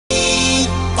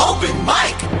Open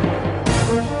Mic!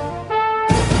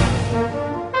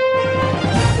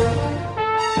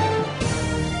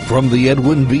 From the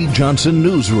Edwin B. Johnson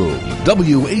Newsroom,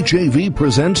 WHAV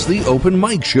presents the Open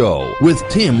Mic Show with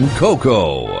Tim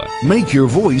Coco. Make your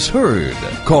voice heard.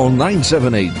 Call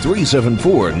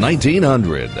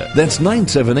 978-374-1900. That's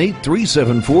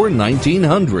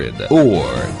 978-374-1900.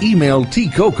 Or email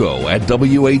tcoco at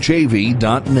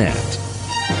whav.net.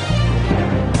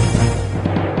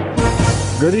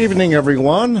 Good evening,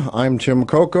 everyone. I'm Tim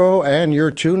Coco, and you're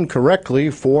tuned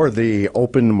correctly for the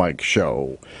Open Mic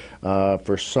Show.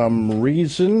 For some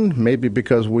reason, maybe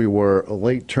because we were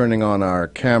late turning on our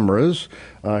cameras,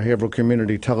 Haverhill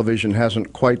Community Television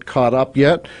hasn't quite caught up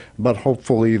yet, but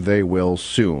hopefully they will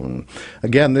soon.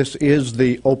 Again, this is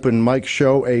the Open Mic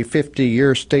Show, a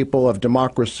 50-year staple of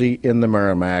democracy in the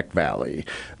Merrimack Valley.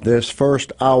 This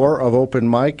first hour of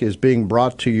Open Mic is being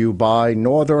brought to you by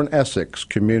Northern Essex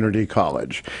Community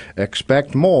College.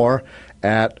 Expect more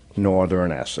at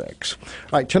Northern Essex.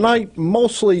 All right, tonight,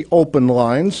 mostly open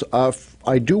lines.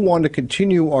 I do want to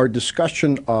continue our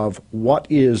discussion of what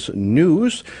is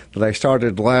news that I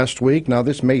started last week. Now,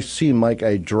 this may seem like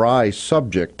a dry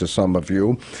subject to some of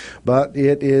you, but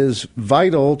it is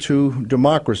vital to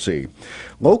democracy.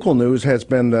 Local news has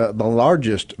been the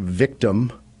largest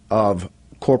victim of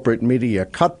corporate media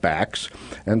cutbacks,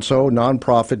 and so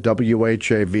nonprofit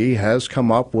WHAV has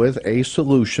come up with a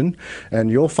solution, and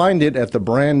you'll find it at the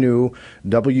brand new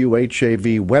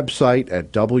WHAV website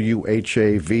at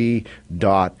whav.net.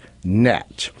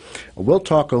 We'll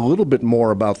talk a little bit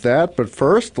more about that, but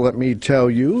first let me tell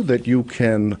you that you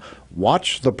can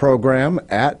watch the program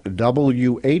at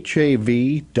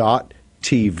whav.net.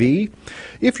 TV.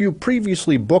 If you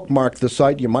previously bookmarked the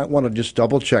site, you might want to just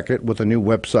double check it with a new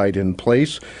website in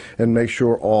place and make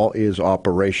sure all is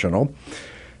operational.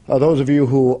 Those of you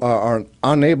who are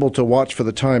unable to watch for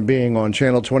the time being on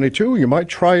Channel 22, you might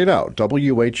try it out,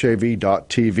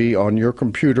 whav.tv on your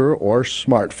computer or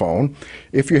smartphone.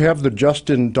 If you have the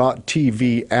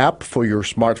Justin.tv app for your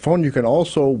smartphone, you can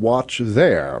also watch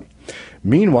there.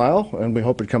 Meanwhile, and we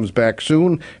hope it comes back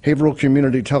soon, Haverhill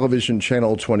Community Television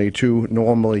Channel 22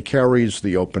 normally carries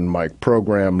the Open Mic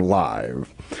program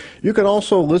live. You can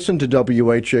also listen to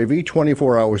WHAV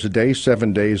 24 hours a day,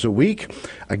 7 days a week,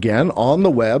 again on the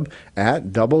web at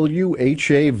whav.net.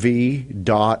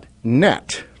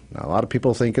 Now, a lot of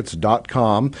people think it's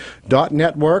 .com.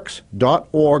 .net works,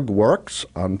 .org works.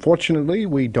 Unfortunately,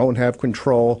 we don't have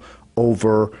control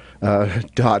over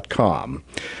 .com.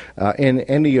 In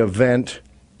any event,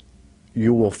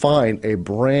 you will find a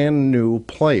brand new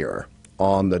player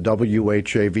on the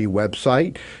WHAV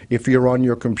website. If you're on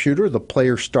your computer, the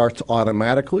player starts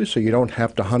automatically, so you don't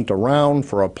have to hunt around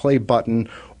for a play button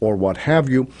or what have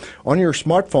you. On your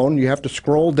smartphone, you have to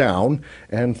scroll down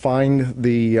and find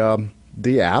the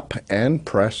app and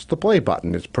press the play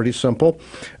button. It's pretty simple.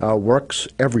 Works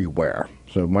everywhere.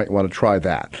 So you might want to try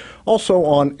that. Also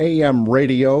on AM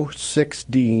radio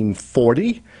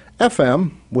 1640,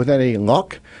 FM, with any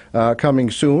luck, coming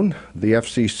soon. The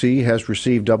FCC has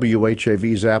received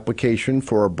WHAV's application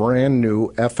for a brand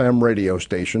new FM radio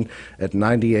station at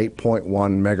 98.1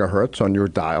 megahertz on your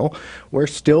dial. We're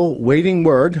still waiting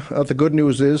word. The good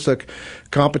news is the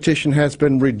competition has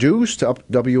been reduced.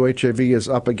 WHAV is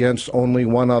up against only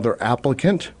one other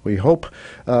applicant. We hope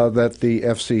that the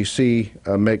FCC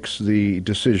makes the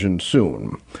decision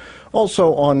soon.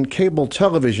 Also, on cable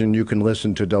television, you can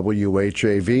listen to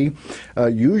WHAV.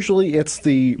 Usually it's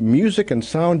the music and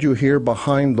sound you hear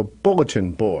behind the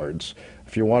bulletin boards.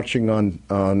 If you're watching on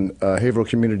Haverhill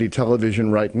Community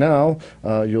Television right now,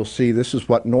 you'll see this is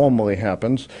what normally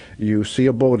happens. You see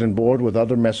a bulletin board with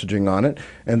other messaging on it,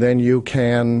 and then you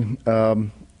can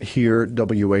hear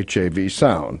WHAV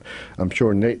sound. I'm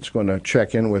sure Nate's going to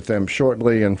check in with them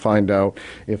shortly and find out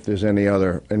if there's any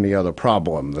other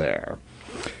problem there.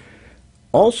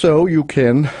 Also, you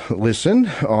can listen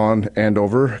on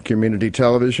Andover Community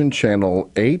Television, Channel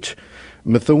 8,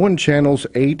 Methuen Channels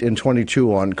 8 and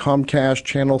 22 on Comcast,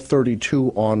 Channel 32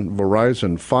 on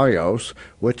Verizon Fios,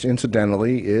 which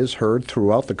incidentally is heard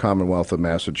throughout the Commonwealth of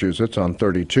Massachusetts on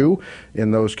 32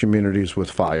 in those communities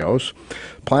with Fios.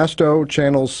 Plasto,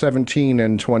 Channels 17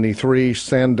 and 23,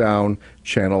 Sandown,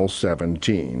 Channel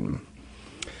 17.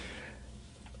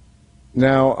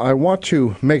 Now, I want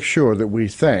to make sure that we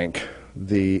thank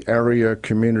the area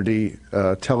community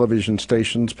television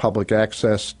stations, public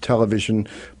access television,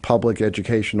 public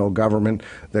educational government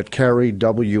that carry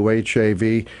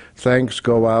WHAV. Thanks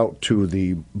go out to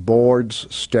the boards,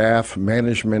 staff,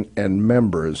 management, and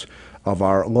members of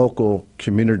our local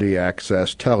community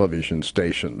access television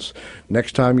stations.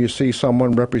 Next time you see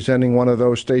someone representing one of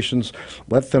those stations,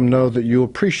 let them know that you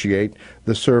appreciate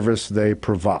the service they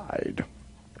provide.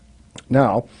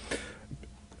 Now,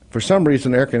 for some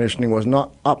reason, air conditioning was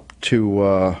not up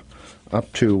to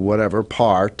whatever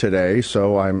par today,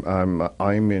 so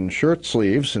I'm in shirt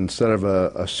sleeves instead of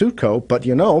a suit coat. But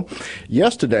you know,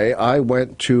 yesterday I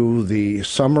went to the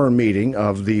summer meeting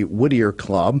of the Whittier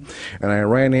Club, and I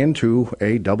ran into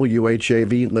a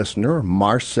WHAV listener,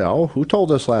 Marcel, who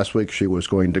told us last week she was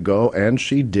going to go, and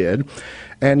she did.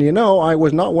 And you know, I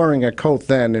was not wearing a coat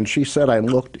then, and she said I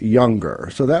looked younger.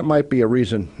 So that might be a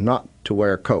reason not to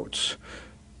wear coats,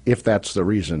 if that's the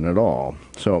reason at all.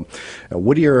 So,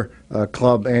 Whittier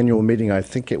Club annual meeting, I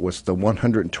think it was the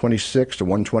 126th or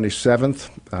 127th.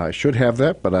 I should have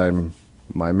that, but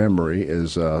my memory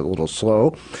is a little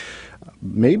slow.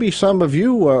 Maybe some of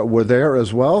you were there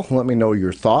as well. Let me know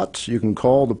your thoughts. You can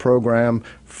call the program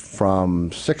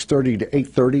from 6:30 to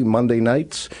 8:30 Monday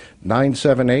nights,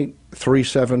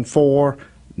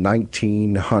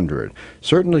 978-374-1900.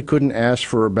 Certainly couldn't ask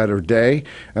for a better day,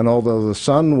 and although the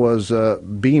sun was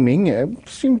beaming, it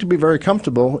seemed to be very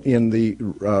comfortable in the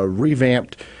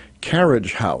revamped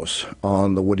carriage house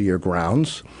on the Whittier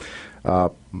grounds.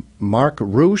 Mark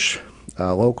Roosh,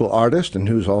 a local artist and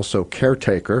who's also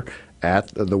caretaker at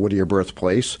the Whittier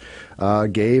birthplace,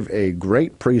 gave a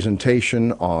great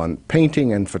presentation on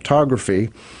painting and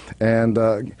photography, and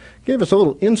gave us a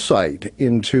little insight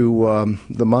into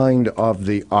the mind of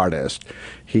the artist.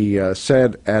 He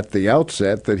said at the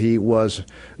outset that he was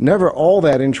never all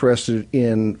that interested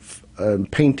in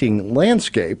painting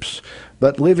landscapes,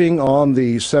 but living on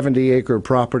the 70-acre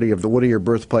property of the Whittier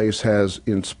birthplace has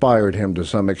inspired him to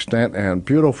some extent, and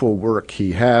beautiful work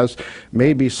he has.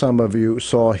 Maybe some of you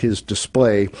saw his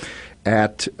display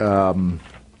at Northern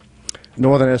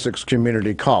Essex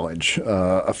Community College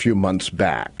a few months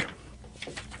back.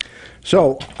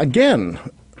 So, again,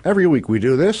 every week we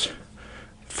do this.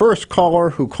 First caller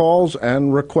who calls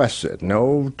and requests it.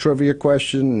 No trivia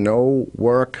question, no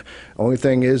work. Only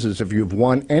thing is if you've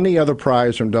won any other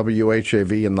prize from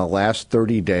WHAV in the last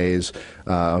 30 days,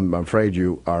 I'm afraid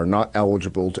you are not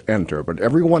eligible to enter. But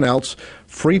everyone else,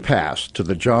 free pass to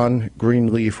the John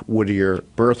Greenleaf Whittier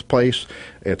birthplace.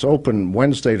 It's open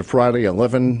Wednesday to Friday,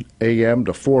 11 a.m.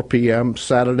 to 4 p.m.,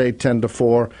 Saturday 10 to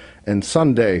 4, and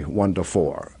Sunday 1 to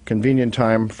 4. Convenient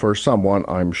time for someone,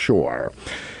 I'm sure.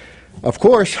 Of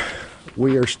course,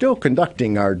 we are still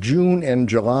conducting our June and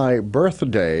July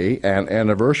birthday and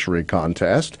anniversary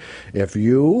contest. If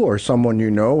you or someone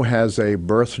you know has a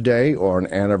birthday or an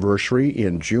anniversary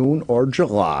in June or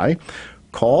July,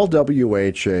 call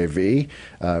WHAV,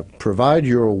 provide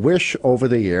your wish over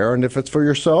the air, and if it's for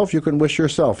yourself, you can wish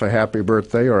yourself a happy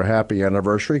birthday or a happy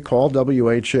anniversary. Call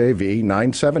WHAV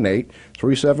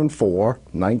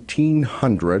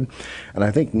 978-374-1900. And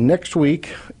I think next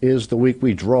week is the week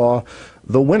we draw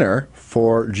the winner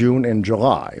for June and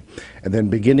July. And then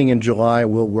beginning in July,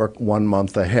 we'll work 1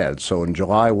 month ahead. So in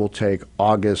July, we'll take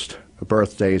August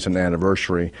birthdays and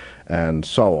anniversary, and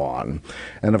so on.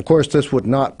 And of course, this would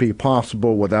not be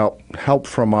possible without help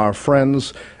from our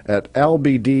friends at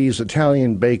LBD's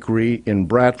Italian Bakery in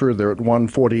Bradford. They're at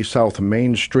 140 South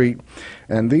Main Street,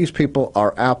 and these people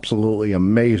are absolutely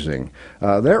amazing.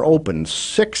 They're open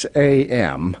 6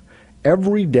 a.m.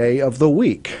 every day of the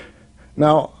week.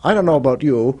 Now, I don't know about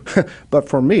you, but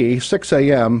for me, 6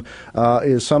 a.m.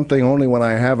 Is something only when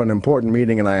I have an important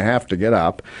meeting and I have to get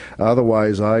up.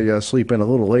 Otherwise, I sleep in a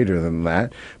little later than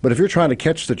that. But if you're trying to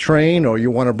catch the train or you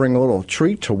want to bring a little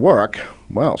treat to work,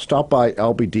 well, stop by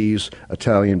LBD's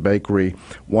Italian Bakery,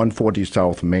 140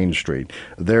 South Main Street.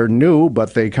 They're new,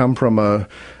 but they come from a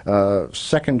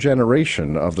second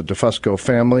generation of the DeFusco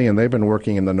family, and they've been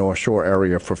working in the North Shore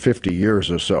area for 50 years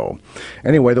or so.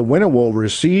 Anyway, the winner will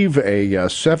receive a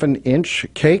 7-inch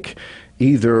cake,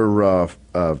 either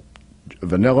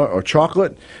vanilla or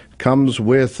chocolate. Comes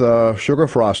with sugar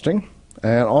frosting.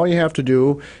 And all you have to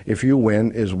do, if you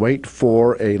win, is wait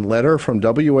for a letter from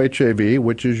WHAV,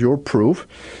 which is your proof.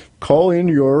 Call in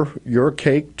your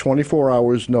cake, 24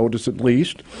 hours notice at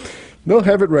least. They'll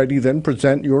have it ready, then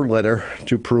present your letter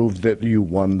to prove that you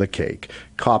won the cake.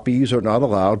 Copies are not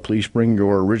allowed. Please bring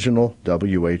your original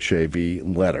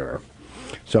WHAV letter.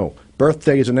 So,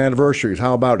 birthdays and anniversaries,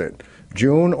 how about it?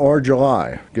 June or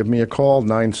July? Give me a call,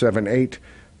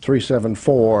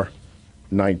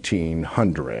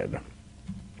 978-374-1900.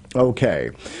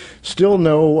 Okay, still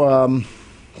no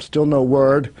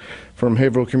word from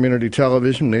Haverhill Community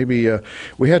Television. Maybe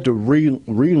we had to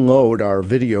reload our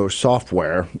video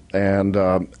software, and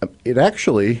it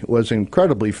actually was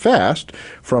incredibly fast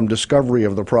from discovery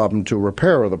of the problem to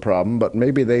repair of the problem, but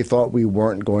maybe they thought we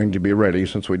weren't going to be ready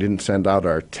since we didn't send out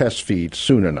our test feed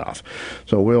soon enough.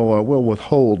 So we'll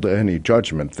withhold any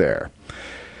judgment there.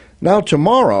 Now,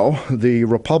 tomorrow, the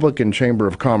Republican Chamber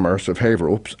of Commerce of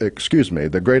Haverhill,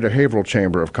 the Greater Haverhill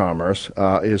Chamber of Commerce,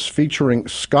 is featuring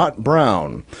Scott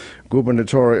Brown,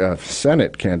 gubernatorial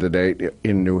Senate candidate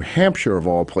in New Hampshire, of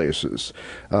all places.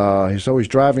 He's always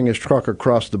driving his truck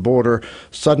across the border,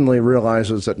 suddenly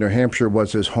realizes that New Hampshire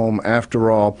was his home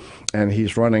after all, and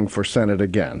he's running for Senate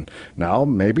again. Now,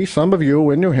 maybe some of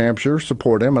you in New Hampshire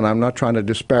support him, and I'm not trying to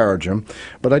disparage him,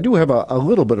 but I do have a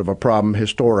little bit of a problem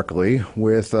historically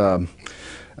with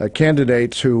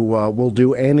candidates who will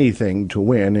do anything to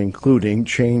win, including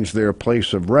change their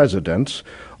place of residence,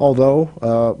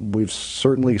 although we've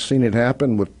certainly seen it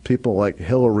happen with people like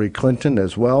Hillary Clinton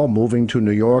as well, moving to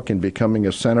New York and becoming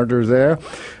a senator there.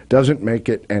 Doesn't make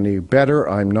it any better.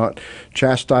 I'm not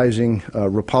chastising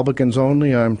Republicans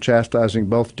only. I'm chastising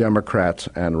both Democrats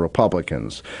and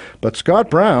Republicans. But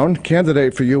Scott Brown,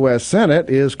 candidate for U.S. Senate,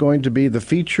 is going to be the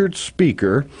featured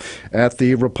speaker at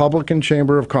the Republican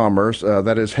Chamber of Commerce,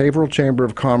 that is Haverhill Chamber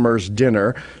of Commerce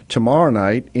dinner tomorrow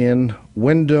night in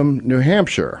Windham, New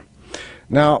Hampshire.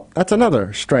 Now, that's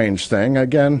another strange thing.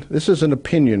 Again, this is an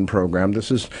opinion program.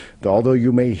 Although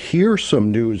you may hear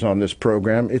some news on this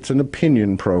program, it's an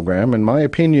opinion program. And my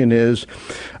opinion is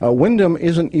Windham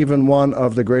isn't even one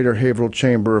of the Greater Haverhill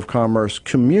Chamber of Commerce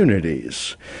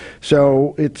communities.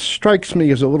 So it strikes me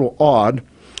as a little odd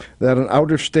that an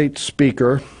out-of-state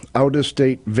speaker,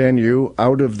 out-of-state venue,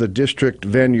 out-of-the-district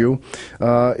venue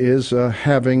is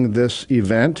having this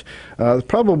event.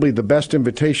 Probably the best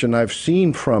invitation I've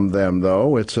seen from them,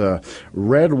 though. It's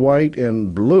red, white,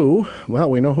 and blue.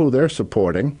 Well, we know who they're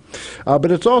supporting.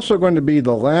 But it's also going to be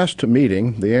the last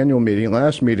meeting, the annual meeting,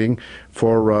 last meeting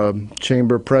for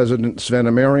Chamber President Sven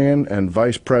Amarian and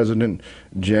Vice President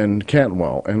Jen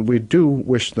Cantwell, and we do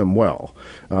wish them well.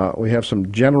 We have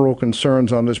some general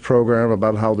concerns on this program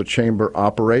about how the Chamber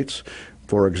operates.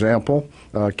 For example,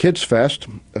 Kids Fest.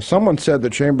 Someone said the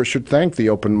Chamber should thank the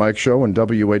Open Mic Show and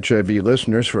WHAV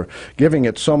listeners for giving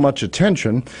it so much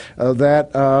attention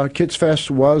that Kids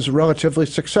Fest was relatively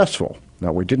successful.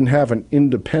 Now, we didn't have an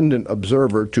independent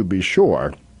observer, to be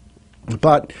sure,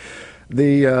 but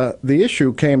the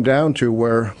issue came down to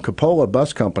where Coppola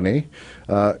Bus Company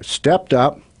stepped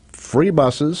up, free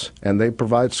buses, and they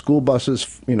provide school buses,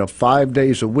 5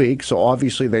 days a week. So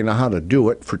obviously they know how to do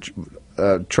it for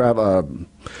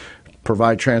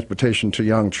provide transportation to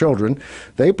young children.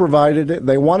 They provided it.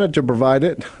 They wanted to provide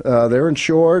it. They're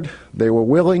insured. They were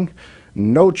willing.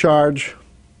 No charge.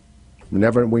 We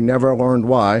never learned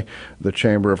why the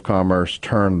Chamber of Commerce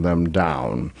turned them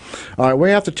down. All right, we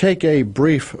have to take a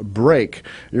brief break.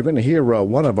 You're going to hear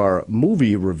one of our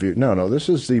movie reviews. No, this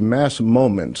is the Mass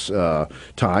Moments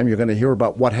time. You're going to hear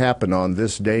about what happened on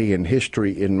this day in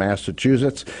history in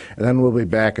Massachusetts, and then we'll be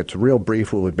back. It's real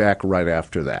brief. We'll be back right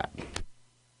after that.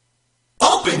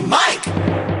 Open Mic!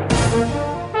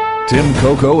 Tim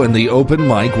Coco and the Open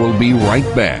Mic will be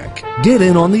right back. Get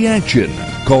in on the action.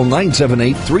 Call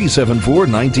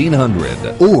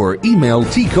 978-374-1900 or email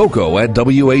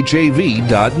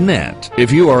tcoco@whav.net.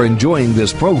 If you are enjoying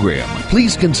this program,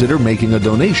 please consider making a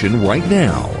donation right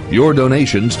now. Your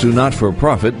donations to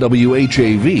not-for-profit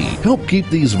WHAV help keep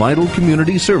these vital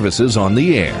community services on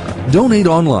the air. Donate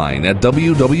online at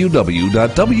www.whav.net.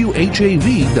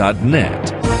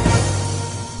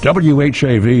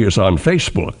 WHAV is on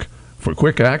Facebook. For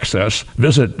quick access,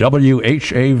 visit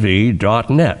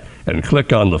whav.net and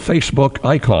click on the Facebook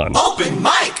icon. Open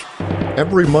Mic!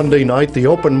 Every Monday night, the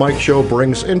Open Mic Show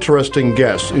brings interesting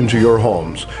guests into your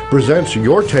homes, presents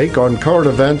your take on current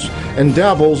events, and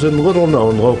dabbles in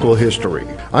little-known local history.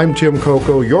 I'm Tim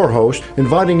Coco, your host,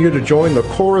 inviting you to join the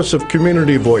chorus of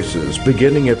community voices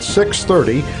beginning at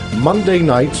 6:30 Monday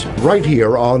nights right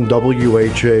here on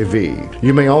WHAV.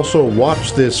 You may also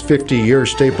watch this 50-year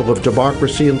staple of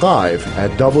democracy live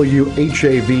at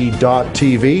WHAV.tv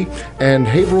and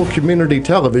Haverhill Community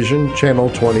Television, Channel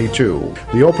 22.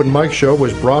 The Open Mic Show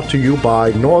was brought to you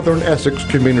by Northern Essex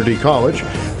Community College,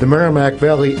 the Merrimack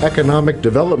Valley Economic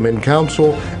Development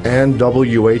Council, and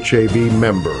WHAV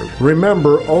members.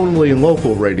 Remember, only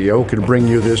local radio can bring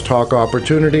you this talk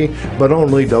opportunity, but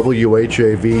only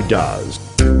WHAV does.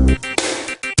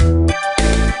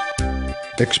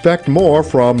 Expect more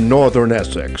from Northern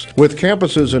Essex. With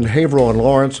campuses in Haverhill and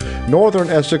Lawrence, Northern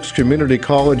Essex Community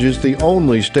College is the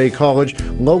only state college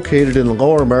located in the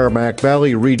Lower Merrimack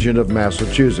Valley region of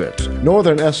Massachusetts.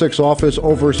 Northern Essex offers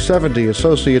over 70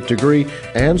 associate degree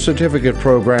and certificate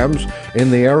programs in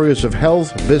the areas of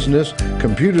health, business,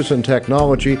 computers and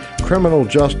technology, criminal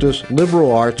justice,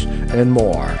 liberal arts, and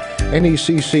more.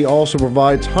 NECC also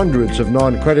provides hundreds of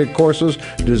non-credit courses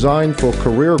designed for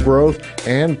career growth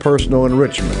and personal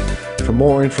enrichment. For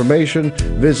more information,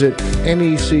 visit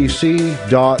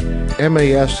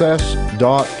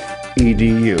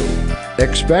necc.mass.edu.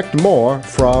 Expect more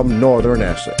from Northern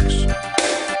Essex.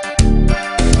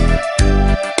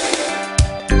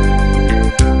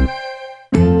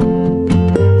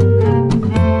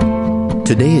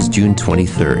 Today is June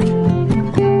 23rd.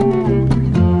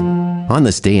 On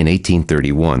this day in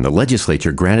 1831, the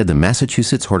legislature granted the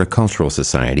Massachusetts Horticultural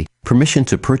Society permission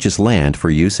to purchase land for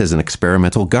use as an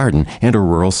experimental garden and a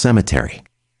rural cemetery.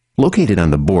 Located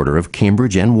on the border of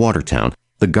Cambridge and Watertown,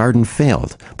 the garden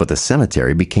failed, but the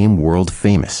cemetery became world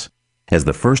famous. As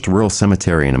the first rural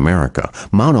cemetery in America,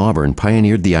 Mount Auburn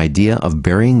pioneered the idea of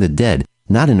burying the dead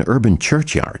not in urban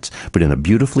churchyards, but in a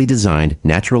beautifully designed,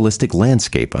 naturalistic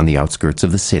landscape on the outskirts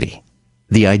of the city.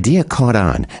 The idea caught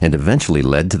on and eventually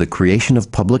led to the creation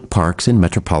of public parks in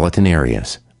metropolitan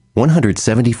areas.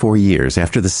 174 years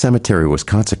after the cemetery was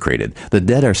consecrated, the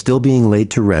dead are still being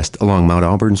laid to rest along Mount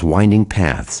Auburn's winding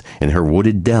paths, in her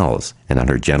wooded dells, and on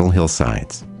her gentle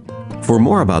hillsides. For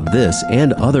more about this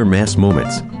and other Mass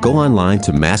Moments, go online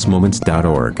to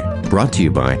massmoments.org. Brought to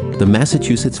you by the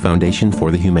Massachusetts Foundation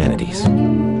for the Humanities.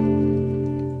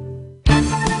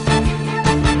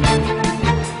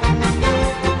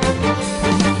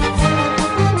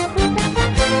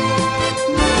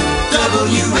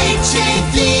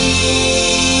 WHAV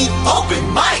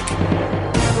Open Mic.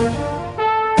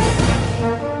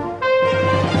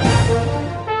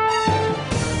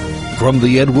 From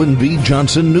the Edwin B.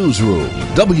 Johnson Newsroom,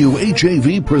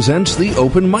 WHAV presents the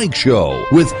Open Mic Show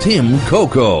with Tim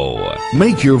Coco.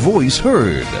 Make your voice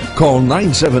heard. Call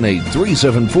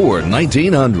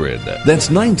 978-374-1900. That's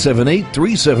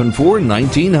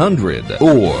 978-374-1900.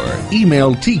 Or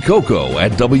email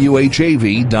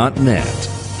tcoco@whav.net.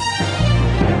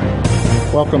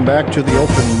 Welcome back to the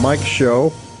Open Mic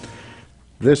Show.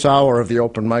 This hour of the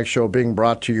Open Mic Show being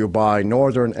brought to you by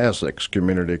Northern Essex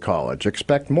Community College.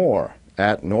 Expect more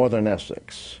at Northern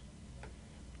Essex.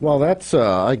 Well, that's,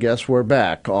 I guess we're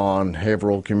back on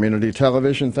Haverhill Community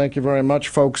Television. Thank you very much,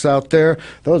 folks out there.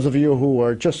 Those of you who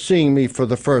are just seeing me for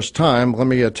the first time, let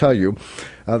me tell you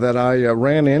that I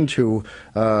ran into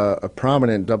a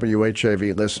prominent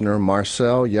WHAV listener,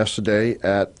 Marcel, yesterday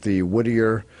at the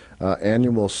Whittier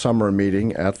annual summer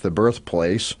meeting at the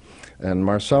birthplace. And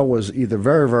Marcel was either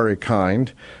very, very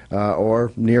kind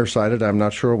or nearsighted, I'm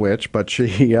not sure which, but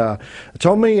she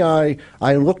told me I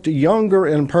looked younger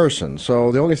in person.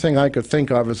 So the only thing I could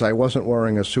think of is I wasn't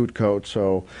wearing a suit coat,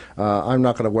 so I'm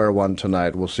not going to wear one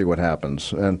tonight. We'll see what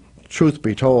happens. And truth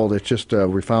be told, it's just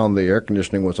we found the air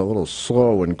conditioning was a little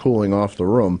slow in cooling off the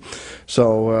room,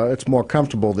 so it's more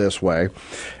comfortable this way.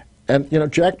 And, you know,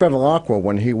 Jack Bevilacqua,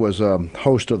 when he was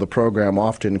host of the program,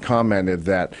 often commented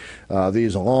that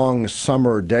these long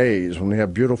summer days, when we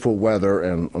have beautiful weather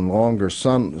and longer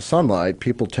sunlight,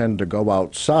 people tend to go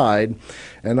outside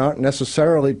and aren't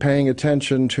necessarily paying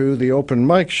attention to the open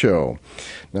mic show.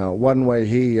 Now, one way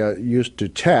he used to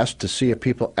test to see if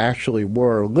people actually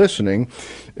were listening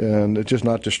and just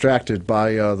not distracted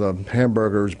by the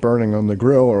hamburgers burning on the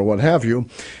grill or what have you,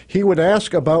 he would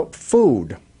ask about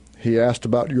food. He asked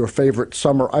about your favorite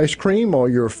summer ice cream or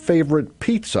your favorite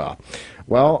pizza.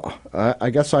 Well,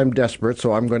 I guess I'm desperate,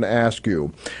 so I'm going to ask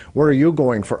you, where are you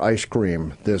going for ice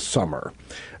cream this summer?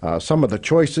 Some of the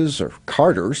choices are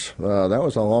Carter's. That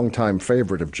was a longtime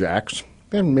favorite of Jack's,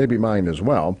 and maybe mine as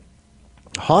well.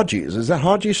 Hodgie's. Is that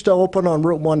Hodgie's still open on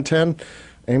Route 110?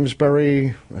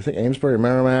 Amesbury, I think Amesbury,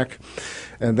 Merrimack.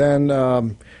 And then,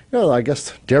 you know, I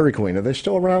guess Dairy Queen. Are they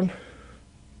still around?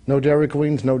 No Dairy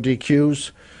Queens, no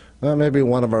DQs? Maybe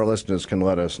one of our listeners can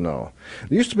let us know.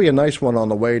 There used to be a nice one on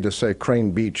the way to, say, Crane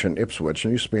Beach in Ipswich.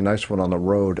 There used to be a nice one on the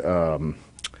road,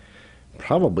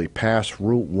 probably past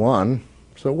Route 1.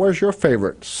 So where's your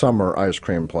favorite summer ice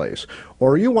cream place?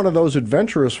 Or are you one of those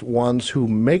adventurous ones who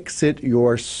makes it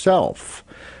yourself?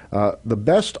 The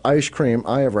best ice cream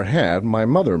I ever had, my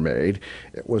mother made.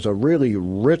 It was a really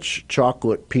rich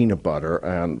chocolate peanut butter,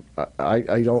 and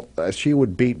she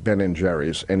would beat Ben &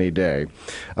 Jerry's any day.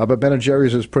 But Ben &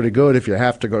 Jerry's is pretty good if you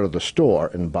have to go to the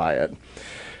store and buy it.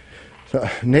 So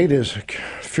Nate is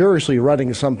furiously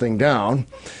writing something down.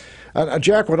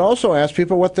 Jack would also ask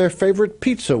people what their favorite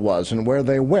pizza was and where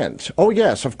they went. Oh,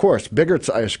 yes, of course, Biggert's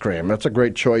Ice Cream. That's a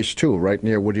great choice, too, right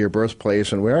near Whittier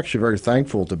Birthplace. And we're actually very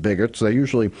thankful to Biggert's. They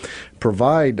usually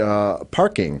provide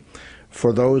parking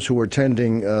for those who are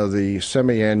attending the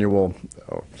semi-annual,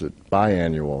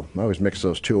 biannual, I always mix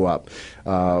those two up,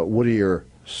 Whittier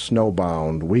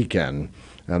Snowbound Weekend.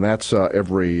 And that's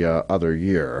every other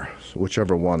year,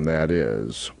 whichever one that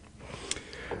is.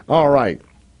 All right.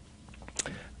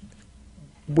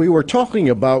 We were talking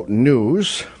about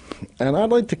news, and I'd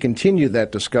like to continue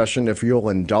that discussion if you'll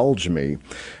indulge me.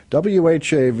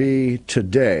 WHAV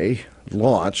today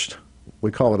launched, we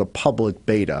call it a public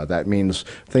beta. That means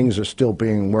things are still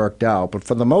being worked out, but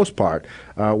for the most part,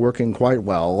 working quite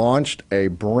well. Launched a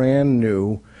brand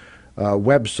new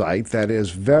website that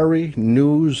is very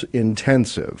news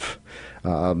intensive.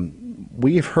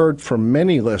 We've heard from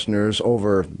many listeners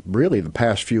over really the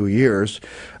past few years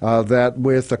that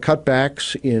with the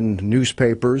cutbacks in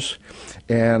newspapers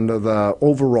and the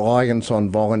over-reliance on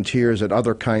volunteers at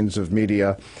other kinds of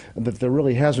media, that there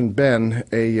really hasn't been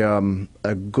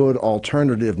a good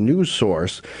alternative news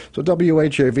source. So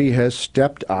WHAV has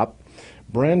stepped up.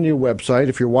 Brand new website.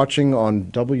 If you're watching on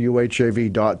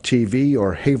WHAV.tv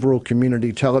or Haverhill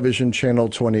Community Television Channel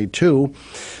 22,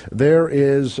 there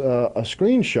is a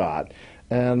screenshot.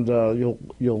 And you'll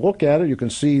look at it. You can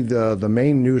see the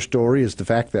main news story is the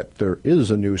fact that there is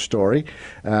a news story,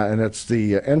 and it's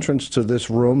the entrance to this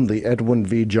room, the Edwin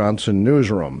V. Johnson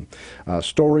Newsroom.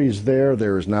 Stories there.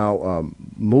 There is now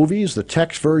movies, the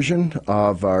text version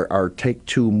of our Take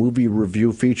Two movie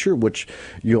review feature, which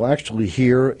you'll actually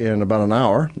hear in about an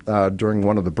hour during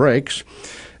one of the breaks.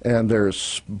 And there's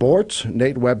sports,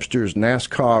 Nate Webster's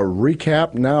NASCAR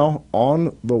recap now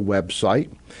on the website.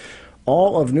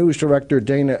 All of News Director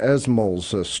Dana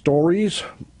Esmol's stories,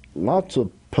 lots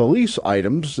of police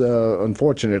items,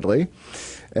 unfortunately,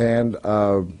 and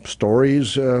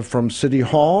stories from City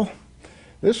Hall.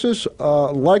 This is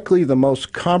likely the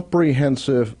most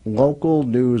comprehensive local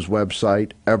news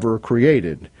website ever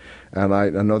created. And I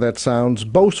know that sounds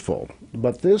boastful,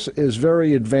 but this is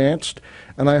very advanced,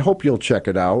 and I hope you'll check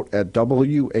it out at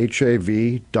WHAV.net.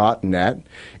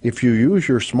 If you use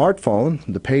your smartphone,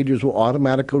 the pages will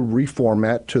automatically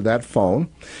reformat to that phone.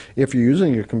 If you're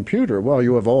using your computer, well,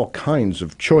 you have all kinds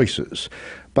of choices.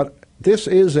 But this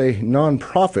is a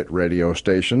nonprofit radio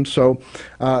station, so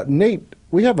Nate,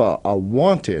 we have a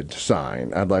wanted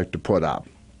sign I'd like to put up.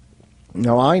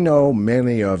 Now, I know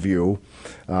many of you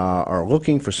are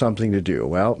looking for something to do.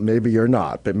 Well, maybe you're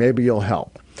not, but maybe you'll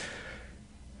help.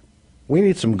 We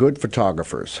need some good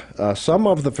photographers. Some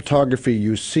of the photography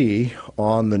you see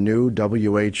on the new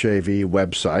WHAV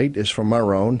website is from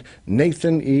our own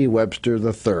Nathan E. Webster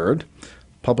III,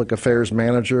 Public Affairs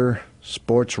Manager,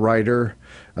 sports writer,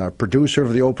 producer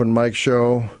of the Open Mic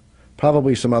Show,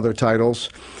 probably some other titles,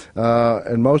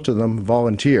 and most of them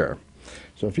volunteer.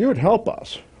 So if you would help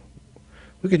us,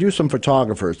 we could use some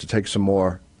photographers to take some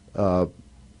more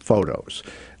photos.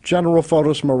 General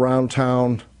photos from around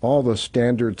town, all the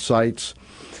standard sites,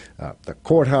 the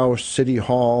courthouse, City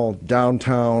Hall,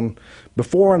 downtown,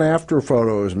 before and after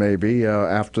photos maybe,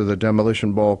 after the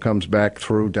demolition ball comes back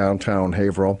through downtown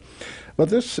Haverhill. But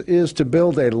this is to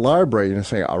build a library and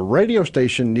say a radio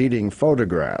station needing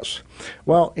photographs.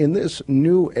 Well, in this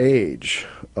new age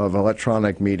of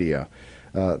electronic media,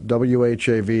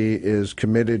 WHAV is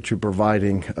committed to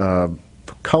providing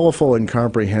colorful and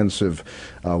comprehensive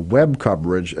web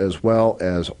coverage as well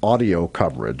as audio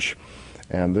coverage.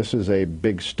 And this is a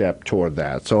big step toward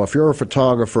that. So if you're a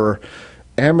photographer,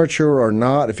 amateur or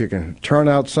not, if you can turn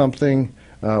out something,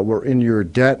 we're in your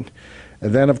debt.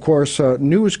 And then, of course,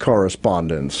 news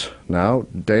correspondence. Now,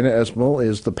 Dana Esmol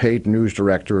is the paid news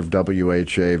director of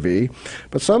WHAV,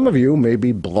 but some of you may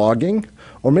be blogging,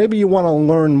 or maybe you want to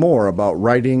learn more about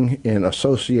writing in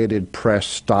Associated Press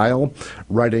style,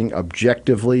 writing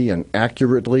objectively and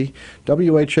accurately.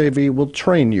 WHAV will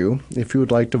train you if you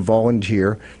would like to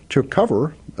volunteer to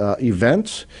cover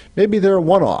events. Maybe they're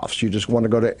one-offs. You just want to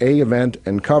go to a event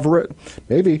and cover it.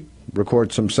 Maybe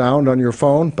record some sound on your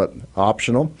phone, but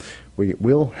optional. We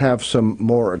will have some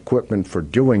more equipment for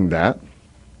doing that.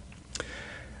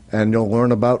 And you'll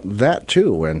learn about that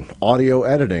too, and audio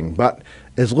editing. But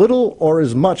as little or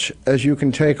as much as you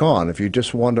can take on. If you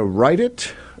just want to write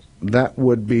it, that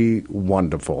would be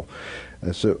wonderful.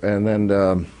 And then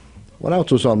what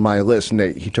else was on my list,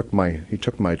 Nate? He took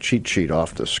my cheat sheet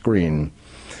off the screen.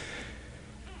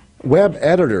 Web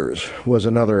editors was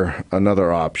another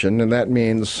option, and that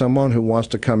means someone who wants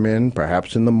to come in,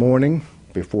 perhaps in the morning,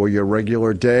 before your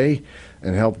regular day,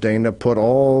 and help Dana put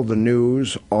all the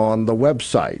news on the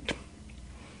website.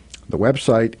 The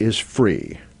website is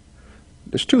free.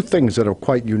 There's two things that are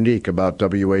quite unique about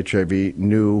WHAV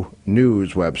new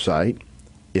news website.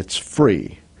 It's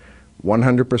free,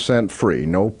 100% free,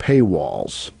 no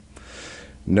paywalls,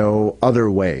 no other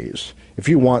ways. If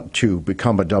you want to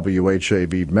become a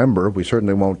WHAV member, we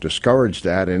certainly won't discourage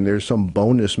that, and there's some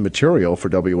bonus material for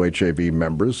WHAV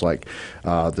members, like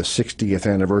the 60th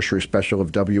anniversary special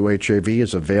of WHAV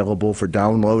is available for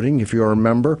downloading if you're a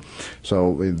member.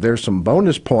 So there's some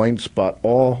bonus points, but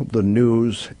all the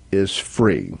news is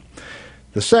free.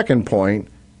 The second point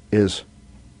is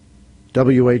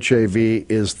WHAV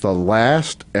is the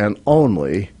last and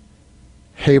only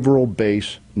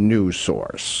Haverhill-based news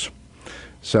source.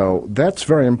 So that's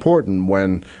very important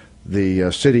when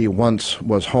the city once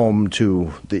was home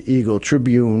to the Eagle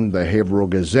Tribune, the Haverhill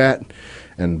Gazette,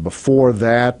 and before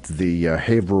that, the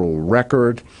Haverhill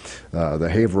Record, the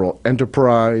Haverhill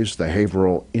Enterprise, the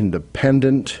Haverhill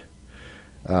Independent.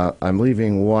 I'm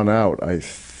leaving one out, I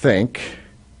think.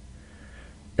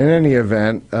 In any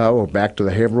event, we're back to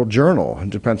the Haverhill Journal. It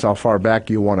depends how far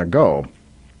back you want to go.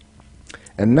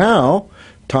 And now,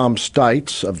 Tom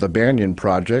Stites of the Banyan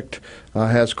Project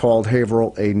has called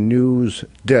Haverhill a news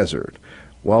desert.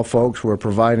 Well, folks, we're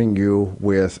providing you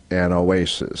with an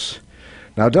oasis.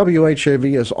 Now,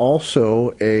 WHAV is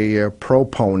also a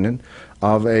proponent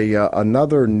of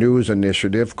another news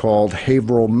initiative called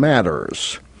Haverhill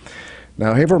Matters.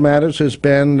 Now, Haverhill Matters has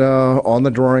been on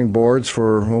the drawing boards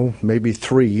for maybe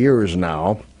 3 years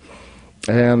now,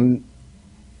 and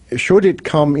should it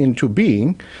come into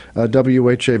being,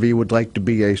 WHAV would like to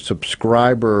be a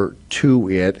subscriber to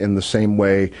it in the same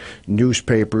way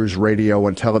newspapers, radio,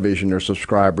 and television are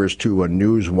subscribers to a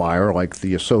news wire like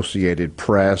the Associated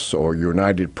Press or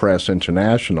United Press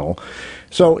International.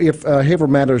 So if Haverhill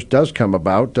Matters does come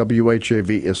about, WHAV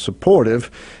is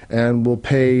supportive and will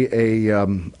pay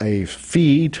a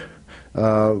feed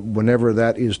whenever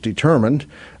that is determined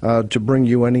to bring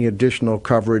you any additional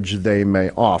coverage they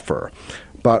may offer.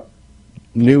 But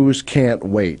news can't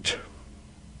wait.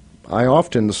 I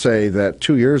often say that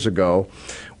 2 years ago,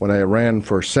 when I ran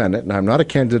for Senate, and I'm not a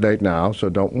candidate now, so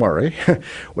don't worry,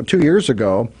 well, 2 years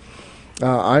ago,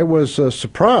 I was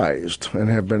surprised, and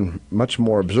have been much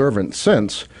more observant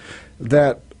since,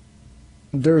 that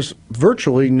there's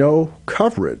virtually no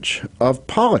coverage of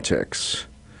politics.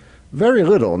 Very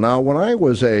little. Now, when I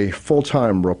was a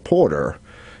full-time reporter,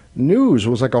 news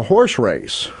was like a horse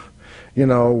race. You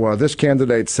know, this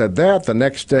candidate said that. The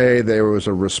next day there was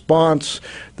a response.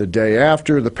 The day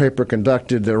after, the paper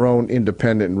conducted their own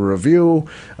independent review.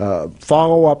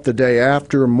 Follow-up the day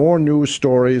after, more news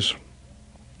stories.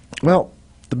 Well,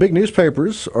 the big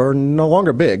newspapers are no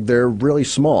longer big. They're really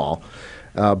small,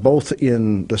 both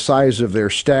in the size of their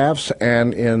staffs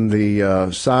and in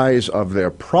the size of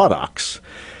their products.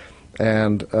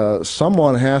 And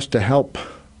someone has to help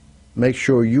make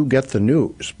sure you get the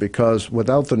news, because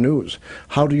without the news,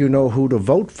 how do you know who to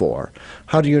vote for?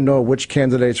 How do you know which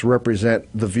candidates represent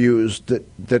the views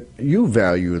that you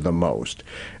value the most?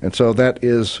 And so that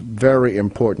is a very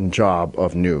important job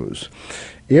of news.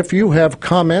 If you have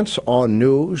comments on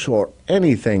news or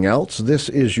anything else, this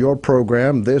is your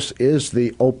program. This is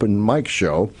the Open Mic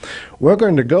Show. We're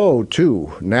going to go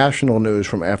to national news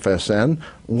from FSN,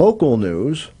 local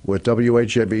news with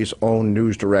WHAV's own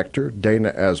news director,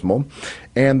 Dana Esmel,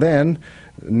 and then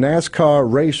NASCAR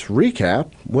race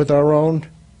recap with our own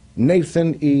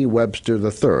Nathan E. Webster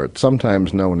III,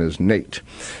 sometimes known as Nate.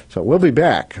 So we'll be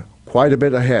back quite a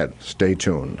bit ahead. Stay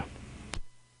tuned.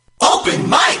 Open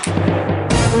mic!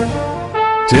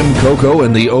 Tim Coco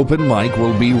and the Open Mic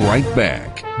will be right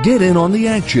back. Get in on the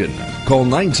action. Call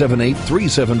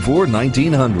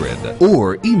 978-374-1900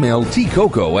 or email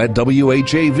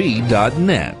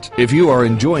tcoco@whav.net. If you are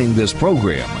enjoying this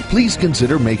program, please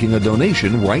consider making a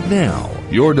donation right now.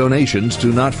 Your donations to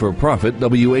not-for-profit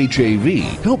WHAV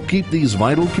help keep these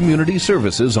vital community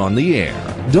services on the air.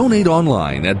 Donate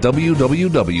online at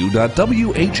www.whav.net.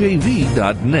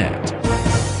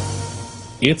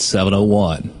 It's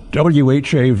 7:01.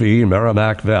 WHAV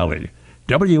Merrimack Valley.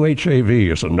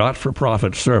 WHAV is a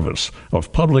not-for-profit service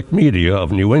of Public Media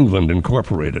of New England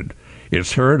Incorporated.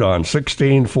 It's heard on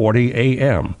 1640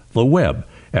 AM, the web,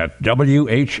 at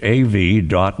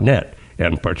whav.net,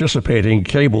 and participating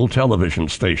cable television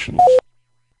stations.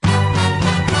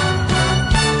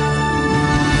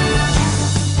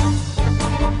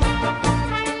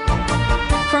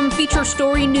 From Feature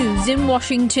Story News in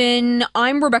Washington,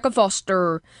 I'm Rebecca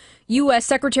Foster. U.S.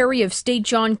 Secretary of State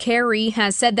John Kerry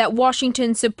has said that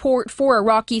Washington's support for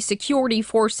Iraqi security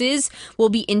forces will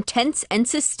be intense and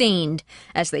sustained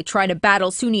as they try to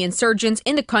battle Sunni insurgents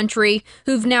in the country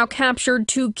who've now captured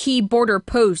 2 key border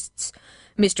posts.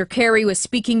 Mr. Kerry was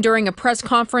speaking during a press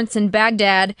conference in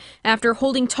Baghdad after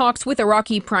holding talks with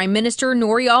Iraqi Prime Minister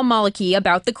Nouri al-Maliki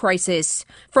about the crisis.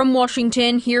 From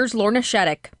Washington, here's Lorna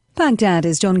Sheddick. Baghdad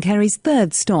is John Kerry's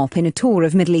 3rd stop in a tour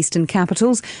of Middle Eastern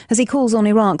capitals as he calls on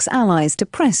Iraq's allies to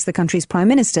press the country's Prime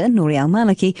Minister, Nouri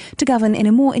al-Maliki, to govern in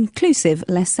a more inclusive,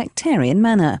 less sectarian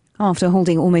manner. After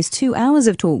holding almost 2 hours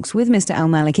of talks with Mr.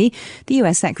 al-Maliki, the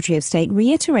US Secretary of State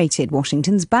reiterated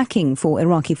Washington's backing for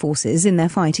Iraqi forces in their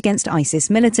fight against ISIS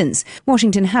militants.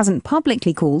 Washington hasn't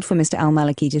publicly called for Mr.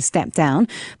 al-Maliki to step down,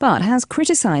 but has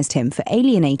criticized him for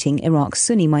alienating Iraq's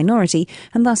Sunni minority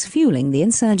and thus fueling the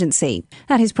insurgency.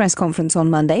 At his press conference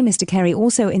on Monday, Mr. Kerry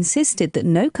also insisted that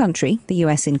no country, the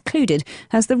US included,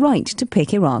 has the right to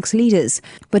pick Iraq's leaders.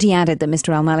 But he added that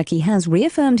Mr. al-Maliki has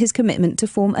reaffirmed his commitment to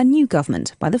form a new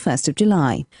government by the 1st of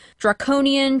July.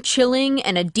 Draconian, chilling,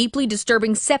 and a deeply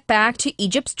disturbing setback to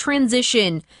Egypt's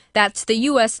transition. That's the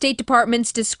U.S. State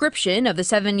Department's description of the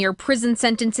 7-year prison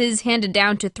sentences handed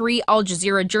down to 3 Al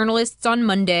Jazeera journalists on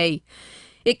Monday.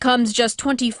 It comes just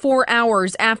 24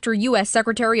 hours after U.S.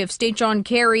 Secretary of State John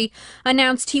Kerry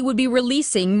announced he would be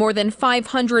releasing more than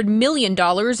 $500 million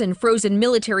in frozen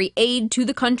military aid to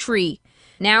the country.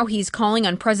 Now he's calling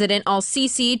on President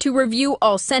al-Sisi to review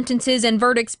all sentences and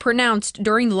verdicts pronounced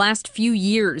during the last few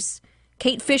years.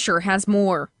 Kate Fisher has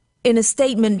more. In a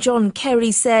statement, John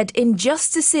Kerry said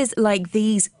injustices like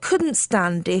these couldn't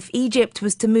stand if Egypt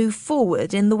was to move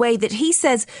forward in the way that he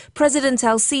says President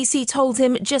al-Sisi told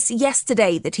him just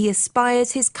yesterday that he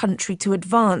aspires his country to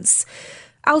advance.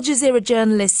 Al Jazeera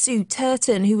journalist Sue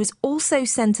Turton, who was also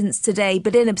sentenced today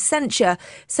but in absentia,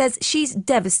 says she's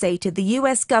devastated the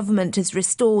US government has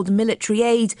restored military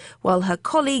aid while her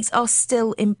colleagues are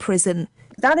still in prison.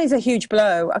 That is a huge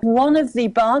blow. One of the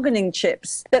bargaining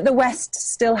chips that the West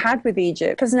still had with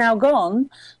Egypt has now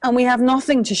gone, and we have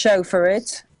nothing to show for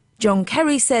it. John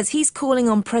Kerry says he's calling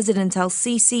on President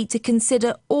al-Sisi to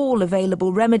consider all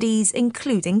available remedies,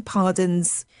 including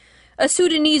pardons. A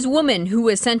Sudanese woman who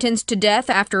was sentenced to death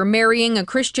after marrying a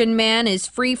Christian man is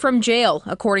free from jail,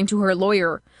 according to her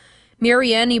lawyer.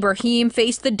 Marianne Ibrahim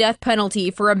faced the death penalty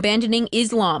for abandoning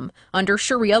Islam under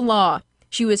Sharia law.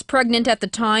 She was pregnant at the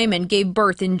time and gave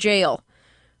birth in jail.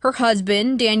 Her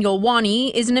husband, Daniel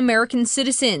Wani, is an American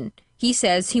citizen. He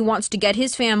says he wants to get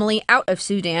his family out of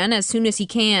Sudan as soon as he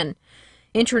can.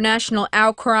 International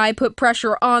outcry put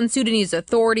pressure on Sudanese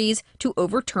authorities to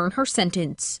overturn her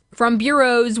sentence. From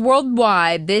bureaus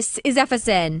worldwide, this is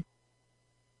FSN.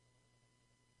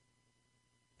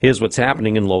 Here's what's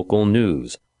happening in local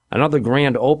news. Another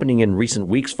grand opening in recent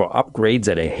weeks for upgrades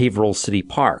at a Haverhill City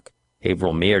Park.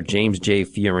 Haverhill Mayor James J.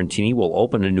 Fiorentini will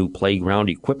open a new playground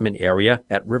equipment area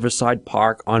at Riverside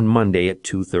Park on Monday at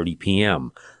 2:30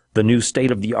 p.m. The new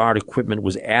state-of-the-art equipment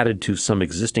was added to some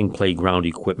existing playground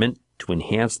equipment to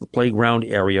enhance the playground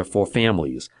area for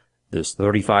families. This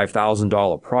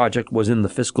 $35,000 project was in the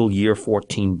fiscal year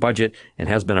 14 budget and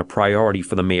has been a priority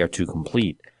for the mayor to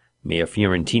complete. Mayor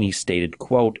Fiorentini stated,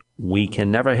 quote, "We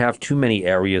can never have too many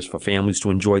areas for families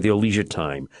to enjoy their leisure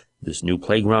time. This new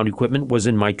playground equipment was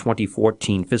in my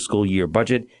 2014 fiscal year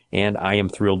budget, and I am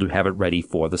thrilled to have it ready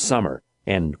for the summer."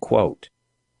 End quote.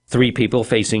 3 people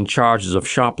facing charges of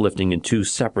shoplifting in 2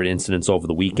 separate incidents over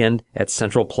the weekend at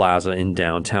Central Plaza in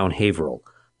downtown Haverhill.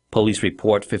 Police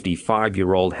report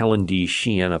 55-year-old Helen D.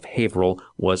 Sheehan of Haverhill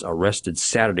was arrested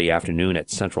Saturday afternoon at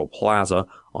Central Plaza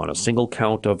on a single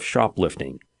count of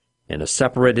shoplifting. In a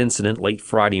separate incident late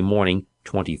Friday morning,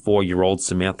 24-year-old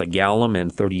Samantha Gallum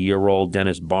and 30-year-old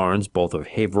Dennis Barnes, both of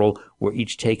Haverhill, were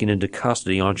each taken into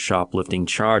custody on shoplifting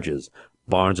charges.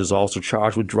 Barnes is also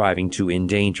charged with driving to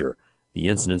endanger. The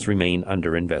incidents remain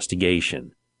under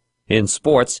investigation. In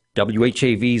sports,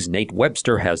 WHAV's Nate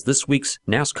Webster has this week's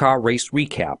NASCAR race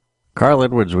recap. Carl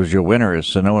Edwards was your winner at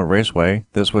Sonoma Raceway.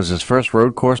 This was his first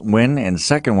road course win and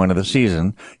second win of the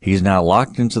season. He's now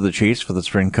locked into the chase for the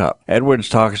Sprint Cup. Edwards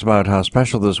talks about how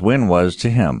special this win was to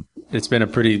him. It's been a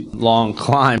pretty long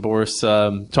climb. Boris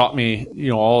taught me,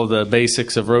 all of the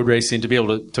basics of road racing. To be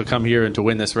able to come here and to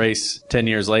win this race 10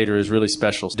 years later is really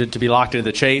special. To be locked into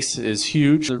the chase is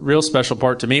huge. The real special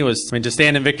part to me was, to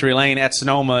stand in victory lane at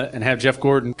Sonoma and have Jeff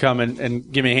Gordon come and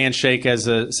give me a handshake as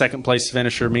a second place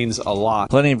finisher means a lot.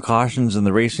 Plenty of cautions in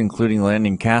the race, including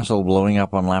Landon Castle blowing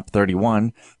up on lap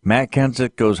 31. Matt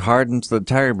Kenseth goes hard into the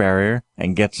tire barrier,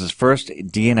 and gets his first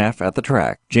DNF at the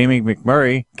track. Jamie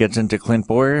McMurray gets into Clint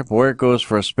Boyer. Boyer goes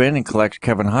for a spin and collects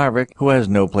Kevin Harvick, who has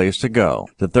no place to go.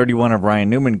 The 31 of Ryan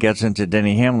Newman gets into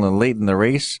Denny Hamlin late in the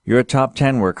race. Your top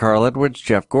 10 were Carl Edwards,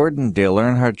 Jeff Gordon, Dale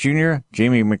Earnhardt Jr.,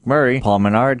 Jamie McMurray, Paul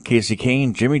Menard, Casey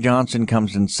Kane, Jimmy Johnson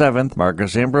comes in 7th,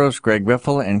 Marcus Ambrose, Greg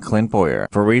Biffle, and Clint Boyer.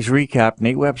 For race recap,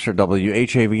 Nate Webster,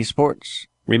 WHAV Sports.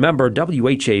 Remember,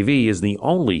 WHAV is the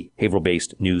only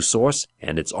Haverhill-based news source,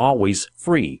 and it's always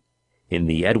free. In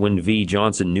the Edwin V.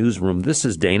 Johnson newsroom, this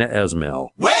is Dana Esmel.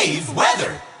 Wave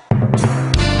weather.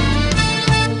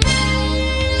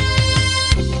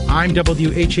 I'm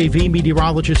WHAV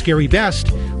meteorologist Gary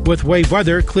Best. With wave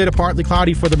weather, clear to partly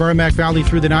cloudy for the Merrimack Valley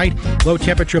through the night. Low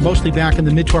temperature mostly back in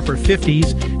the mid to upper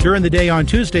 50s. During the day on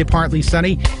Tuesday, partly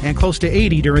sunny and close to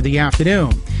 80 during the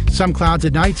afternoon. Some clouds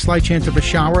at night, slight chance of a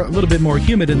shower, a little bit more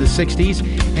humid in the 60s.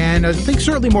 And I think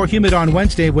certainly more humid on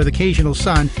Wednesday with occasional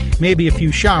sun, maybe a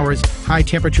few showers. High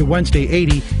temperature Wednesday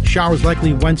 80, showers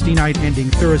likely Wednesday night ending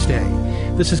Thursday.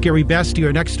 This is Gary Best,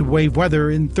 your next wave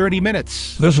weather in 30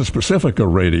 minutes. This is Pacifica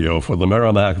Radio for the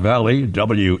Merrimack Valley,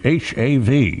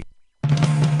 WHAV.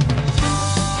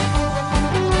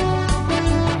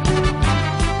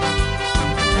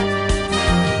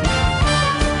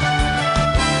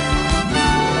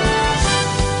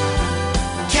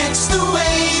 Catch the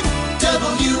wave.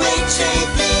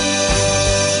 WHAV.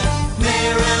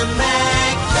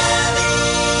 Merrimack Valley.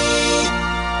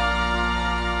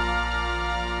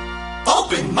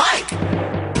 Open mic.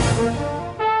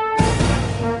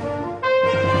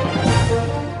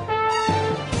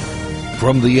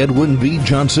 From the Edwin V.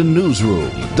 Johnson Newsroom,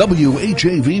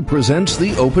 WHAV presents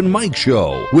the Open Mic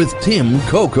Show with Tim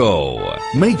Coco.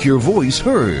 Make your voice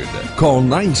heard. Call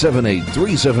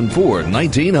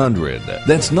 978-374-1900.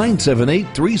 That's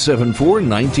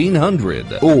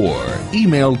 978-374-1900. Or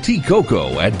email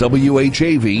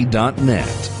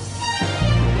tcoco@whav.net.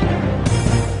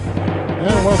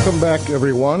 And welcome back,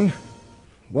 everyone.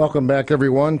 Welcome back,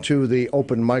 everyone, to the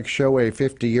Open Mic Show, a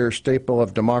 50-year staple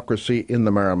of democracy in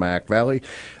the Merrimack Valley.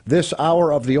 This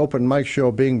hour of the Open Mic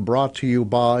Show being brought to you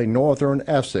by Northern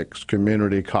Essex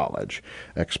Community College.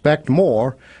 Expect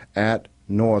more at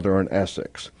Northern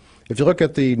Essex. If you look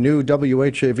at the new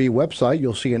WHAV website,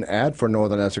 you'll see an ad for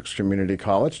Northern Essex Community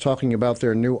College talking about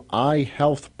their new eye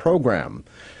health program.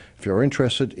 If you're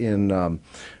interested in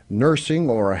nursing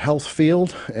or a health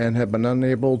field and have been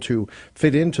unable to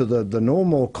fit into the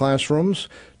normal classrooms,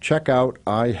 check out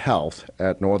Eye Health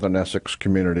at Northern Essex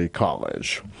Community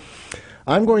College.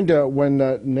 I'm going to, when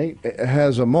Nate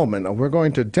has a moment, we're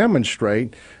going to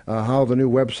demonstrate how the new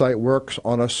website works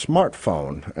on a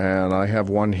smartphone. And I have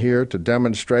one here to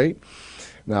demonstrate.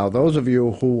 Now, those of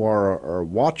you who are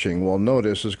watching will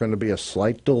notice there's going to be a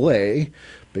slight delay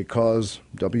because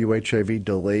WHAV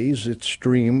delays its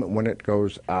stream when it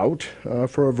goes out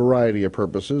for a variety of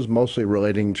purposes, mostly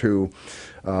relating to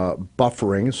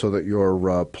buffering so that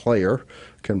your player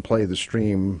can play the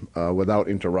stream without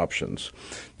interruptions.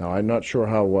 Now, I'm not sure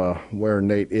how where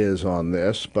Nate is on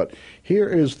this, but here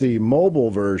is the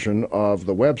mobile version of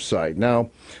the website. Now,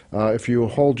 if you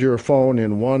hold your phone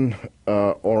in one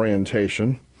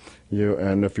orientation,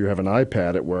 and if you have an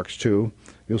iPad, it works too,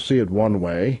 you'll see it one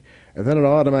way, and then it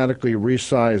automatically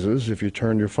resizes if you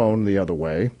turn your phone the other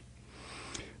way.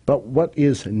 But what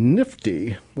is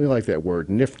nifty, we like that word,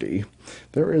 nifty,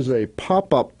 there is a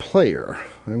pop-up player.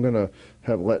 I'm going to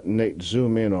let Nate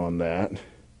zoom in on that.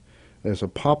 There's a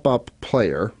pop-up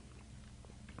player,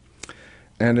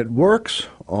 and it works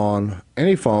on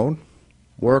any phone,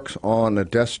 works on a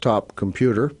desktop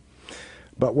computer.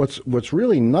 But what's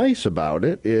really nice about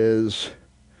it is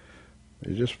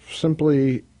you just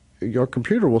simply, your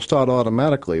computer will start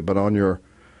automatically, but on your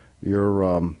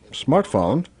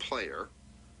smartphone player,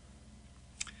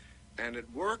 and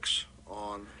it works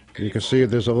on. You can see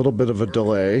there's a little bit of a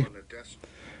delay.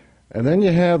 And then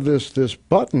you have this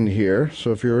button here,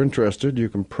 so if you're interested, you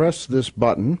can press this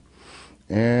button,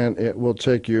 and it will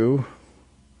take you,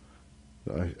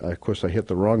 of course I hit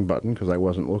the wrong button because I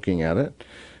wasn't looking at it,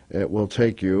 it will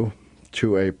take you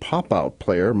to a pop-out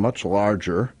player, much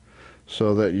larger,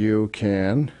 so that you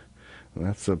can,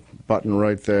 that's the button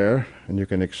right there, and you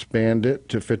can expand it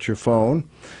to fit your phone.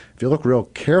 If you look real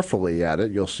carefully at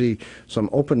it, you'll see some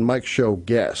Open Mic Show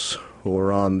guests who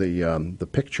are on the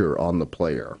picture on the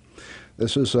player.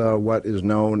 This is what is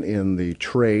known in the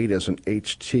trade as an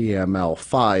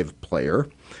HTML5 player.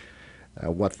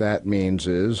 What that means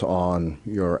is on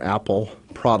your Apple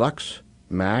products,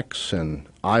 Macs and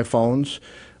iPhones,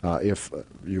 if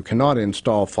you cannot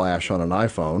install Flash on an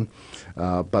iPhone,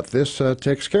 but this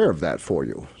takes care of that for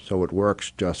you, so it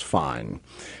works just fine.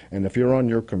 And if you're on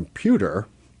your computer,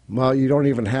 Well, you don't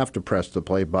even have to press the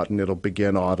play button. It'll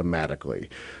begin automatically.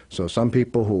 So some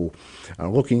people who are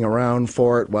looking around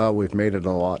for it, well, we've made it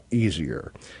a lot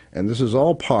easier. And this is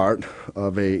all part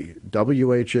of a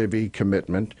WHAV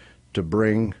commitment to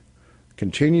bring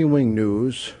continuing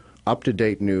news,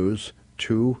 up-to-date news,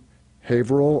 to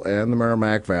Haverhill and the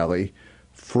Merrimack Valley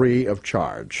free of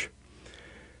charge.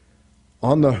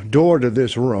 On the door to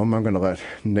this room, I'm going to let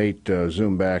Nate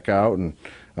zoom back out, and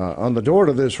on the door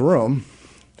to this room,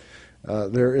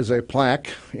 there is a plaque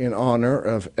in honor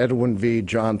of Edwin V.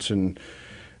 Johnson,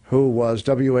 who was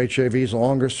WHAV's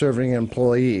longest-serving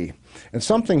employee. And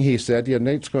something he said, yeah,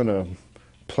 Nate's going to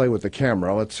play with the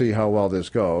camera. Let's see how well this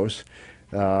goes.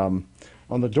 On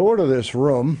the door to this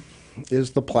room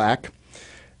is the plaque.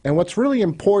 And what's really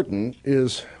important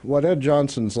is what Ed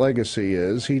Johnson's legacy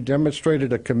is. He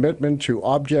demonstrated a commitment to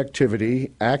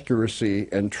objectivity, accuracy,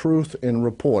 and truth in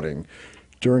reporting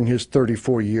during his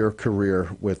 34-year career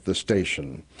with the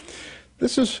station.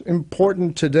 This is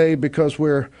important today because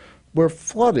we're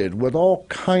flooded with all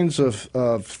kinds of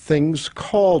things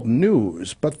called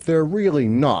news, but they're really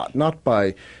not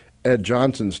by Ed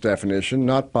Johnson's definition,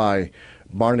 not by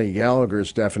Barney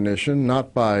Gallagher's definition,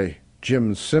 not by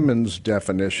Jim Simmons'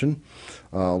 definition,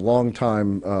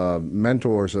 longtime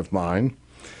mentors of mine.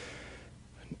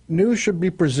 News should be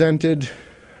presented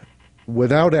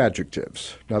without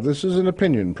adjectives. Now, this is an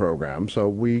opinion program, so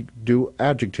we do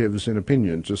adjectives in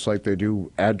opinions, just like they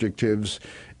do adjectives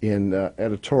in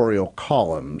editorial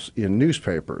columns in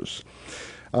newspapers.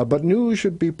 But news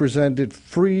should be presented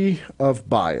free of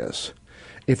bias.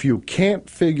 If you can't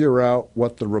figure out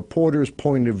what the reporter's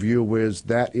point of view is,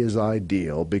 that is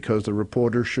ideal, because the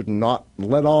reporter should not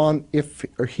let on if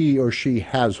he or she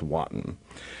has one.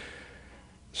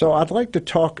 So I'd like to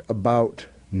talk about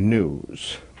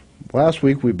news. Last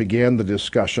week we began the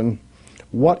discussion,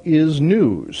 what is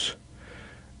news?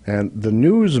 And the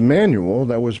news manual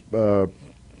that was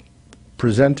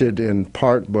presented in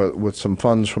part with some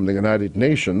funds from the United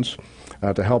Nations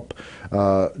to help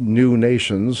new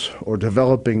nations or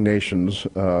developing nations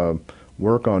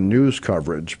work on news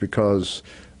coverage, because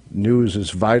news is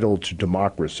vital to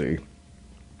democracy.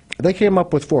 They came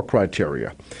up with 4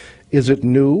 criteria. Is it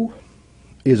new?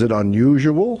 Is it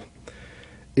unusual?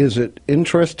 Is it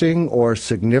interesting or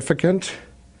significant?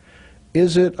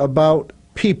 Is it about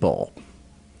people?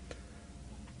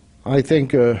 I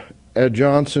think Ed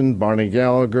Johnson, Barney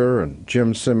Gallagher, and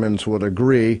Jim Simmons would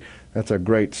agree that's a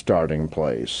great starting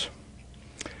place.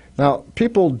 Now,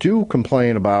 people do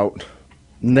complain about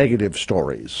negative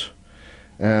stories.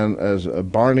 And as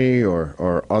Barney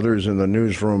or others in the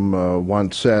newsroom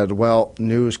once said, well,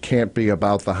 news can't be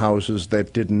about the houses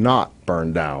that did not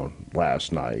burn down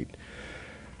last night.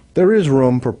 There is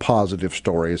room for positive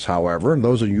stories, however, and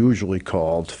those are usually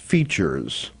called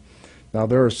features. Now,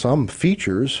 there are some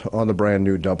features on the brand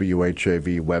new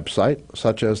WHAV website,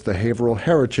 such as the Haverhill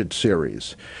Heritage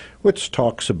Series, which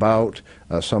talks about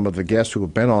some of the guests who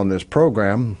have been on this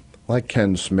program, like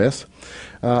Ken Smith,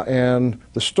 and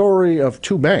the story of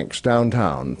 2 banks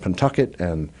downtown, Pentucket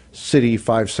and City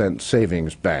 5-cent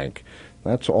Savings Bank.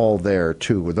 That's all there,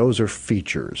 too. Those are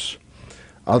features.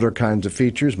 Other kinds of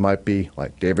features might be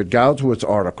like David Goudsworth's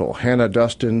article, Hannah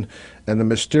Dustin and the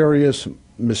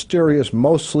mysterious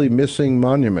mostly missing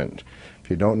monument. If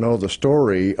you don't know the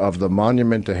story of the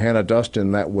monument to Hannah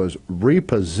Dustin that was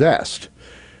repossessed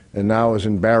and now is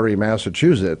in Barre,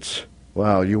 Massachusetts,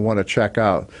 well, you want to check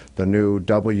out the new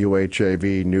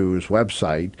WHAV News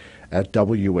website at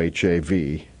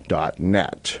whav.net.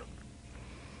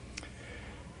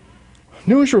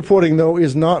 News reporting, though,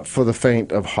 is not for the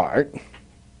faint of heart.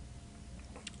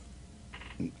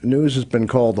 News has been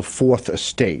called the fourth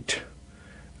estate.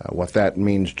 What that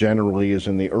means generally is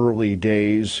in the early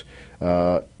days,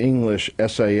 English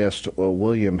essayist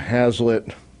William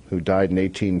Hazlitt, who died in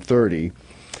 1830,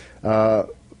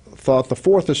 thought the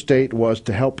fourth estate was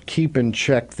to help keep in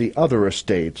check the other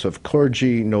estates of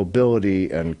clergy, nobility,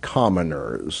 and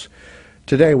commoners.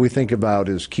 Today we think about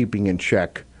as keeping in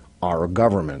check our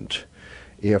government.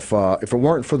 If it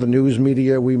weren't for the news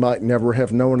media, we might never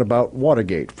have known about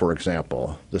Watergate, for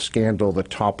example, the scandal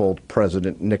that toppled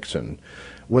President Nixon.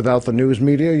 Without the news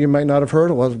media, you might not have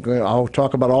heard. I'll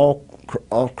talk about all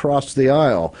across the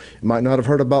aisle. You might not have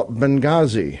heard about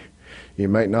Benghazi. You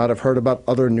might not have heard about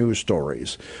other news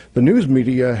stories. The news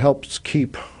media helps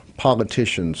keep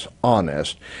politicians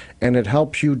honest, and it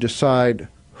helps you decide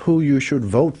who you should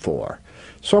vote for.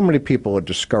 So many people are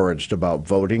discouraged about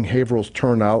voting. Haverhill's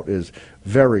turnout is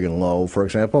very low. For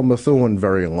example, Methuen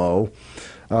very low.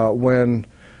 When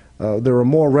there are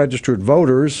more registered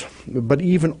voters, but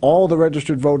even all the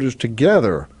registered voters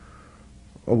together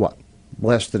are what?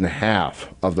 less than half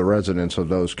of the residents of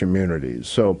those communities.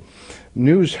 So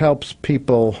news helps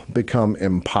people become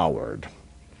empowered.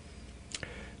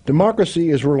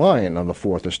 Democracy is reliant on the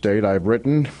Fourth Estate, I've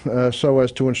written, so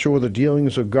as to ensure the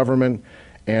dealings of government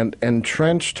and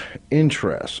entrenched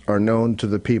interests are known to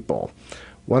the people.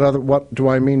 What do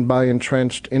I mean by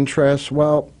entrenched interests?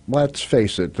 Well, let's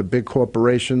face it, the big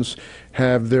corporations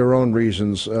have their own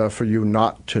reasons for you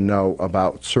not to know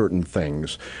about certain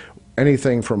things.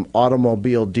 Anything from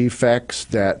automobile defects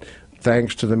that,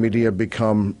 thanks to the media,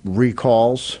 become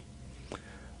recalls,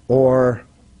 or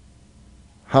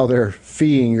how they're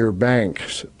feeing your bank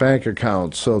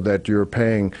accounts so that you're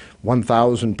paying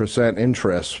 1,000%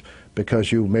 interest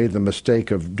because you made the mistake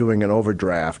of doing an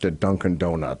overdraft at Dunkin'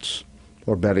 Donuts.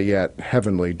 Or better yet,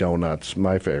 Heavenly Donuts,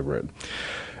 my favorite.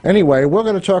 Anyway, we're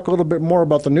going to talk a little bit more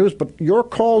about the news, but your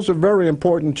calls are very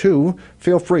important too.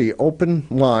 Feel free. Open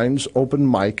lines, open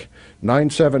mic,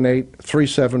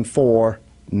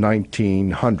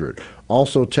 978-374-1900.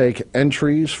 Also take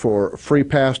entries for free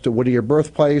pass to Whittier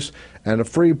Birthplace and a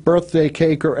free birthday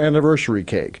cake or anniversary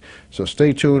cake. So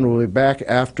stay tuned. We'll be back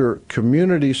after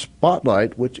Community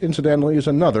Spotlight, which incidentally is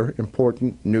another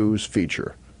important news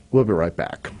feature. We'll be right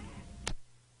back.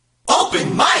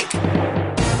 Open mic!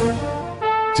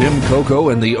 Tim Coco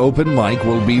and the Open Mic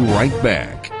will be right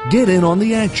back. Get in on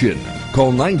the action.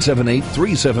 Call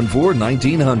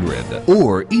 978-374-1900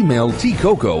 or email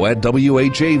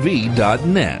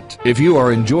tcoco@whav.net. If you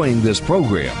are enjoying this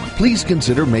program, please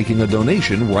consider making a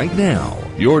donation right now.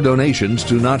 Your donations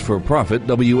to not-for-profit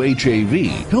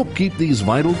WHAV help keep these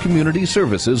vital community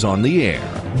services on the air.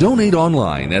 Donate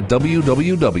online at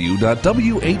www.whav.net.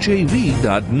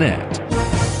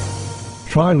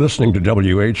 Try listening to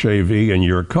WHAV in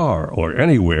your car or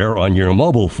anywhere on your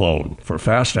mobile phone. For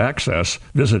fast access,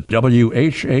 visit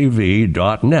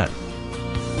WHAV.net.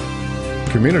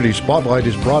 Community Spotlight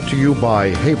is brought to you by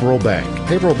Haverhill Bank.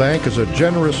 Haverhill Bank is a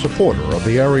generous supporter of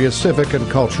the area's civic and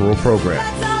cultural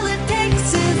programs. That's all it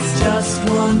takes is just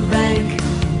one bank.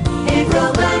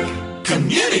 Haverhill Bank.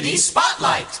 Community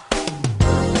Spotlight.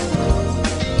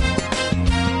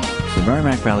 The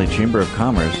Merrimack Valley Chamber of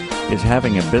Commerce is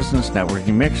having a business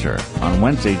networking mixer on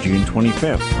Wednesday, June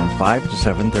 25th from 5 to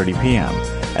 7:30 p.m.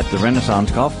 at the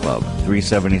Renaissance Golf Club,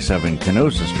 377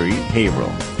 Canosa Street,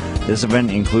 Haverhill. This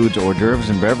event includes hors d'oeuvres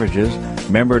and beverages,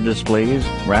 member displays,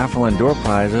 raffle and door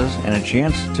prizes, and a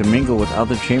chance to mingle with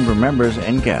other chamber members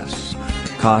and guests.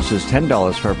 Cost is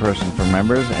 $10 per person for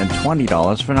members and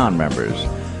 $20 for non-members.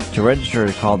 To register,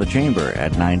 call the chamber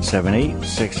at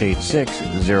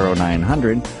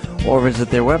 978-686-0900 or visit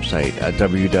their website at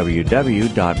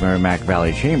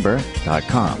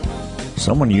www.merrimackvalleychamber.com.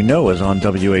 Someone you know is on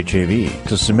WHAV.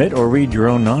 To submit or read your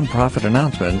own nonprofit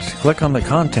announcements, click on the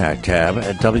Contact tab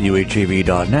at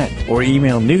whav.net or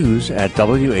email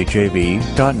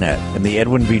news@whav.net. In the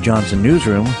Edwin V. Johnson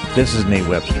Newsroom, this is Nate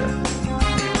Webster.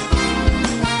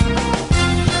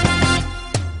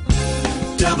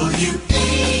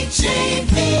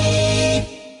 WHAV.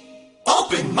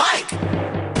 Open mic.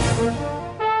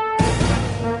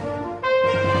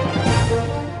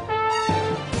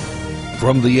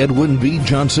 From the Edwin V.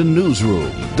 Johnson Newsroom,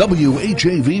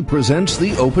 WHAV presents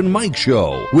the Open Mic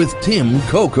Show with Tim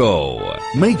Coco.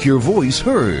 Make your voice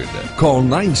heard. Call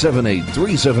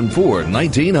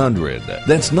 978-374-1900.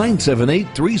 That's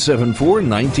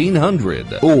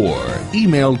 978-374-1900. Or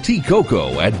email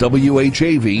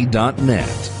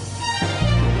tcoco@whav.net.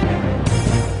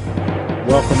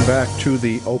 Welcome back to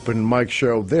the Open Mic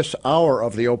Show. This hour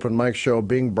of the Open Mic Show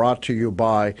being brought to you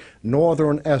by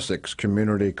Northern Essex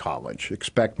Community College.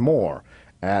 Expect more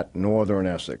at Northern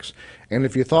Essex. And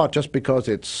if you thought just because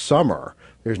it's summer,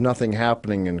 there's nothing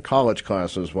happening in college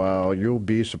classes, well, you'll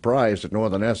be surprised at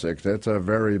Northern Essex. It's a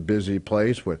very busy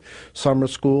place with summer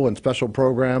school and special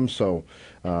programs. So,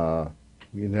 if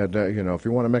you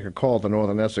want to make a call to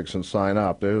Northern Essex and sign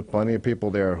up, there's plenty of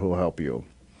people there who'll help you.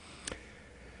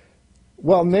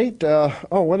 Well, Nate,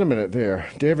 wait a minute there.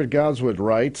 David Godswood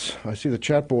writes, I see the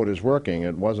chat board is working.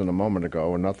 It wasn't a moment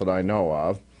ago, and not that I know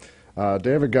of.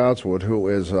 David Godswood, who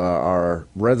is our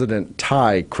resident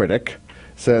tie critic,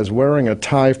 says, wearing a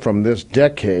tie from this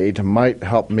decade might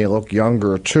help me look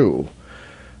younger, too.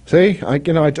 See, I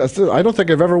don't think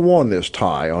I've ever worn this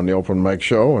tie on the Open Mic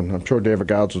Show, and I'm sure David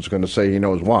Godswood's going to say he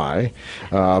knows why.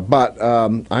 But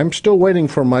I'm still waiting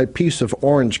for my piece of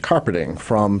orange carpeting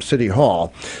from City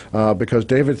Hall because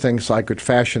David thinks I could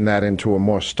fashion that into a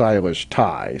more stylish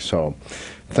tie. So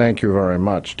thank you very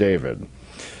much, David.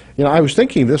 You know, I was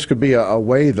thinking this could be a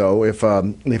way, though, if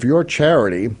your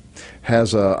charity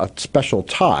has a special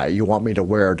tie you want me to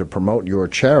wear to promote your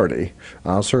charity,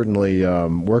 I'll certainly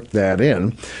work that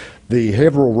in. The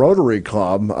Haverhill Rotary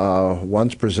Club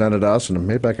once presented us, and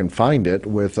maybe I can find it,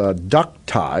 with duck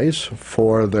ties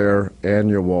for their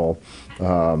annual,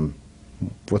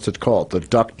 what's it called, the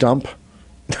duck dump?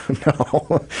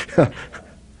 No.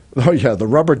 Oh, yeah, the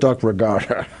rubber duck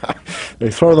regatta. They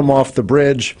throw them off the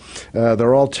bridge.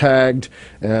 They're all tagged,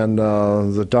 and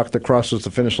the duck that crosses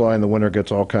the finish line, the winner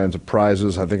gets all kinds of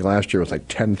prizes. I think last year was like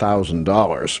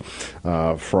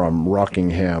 $10,000 from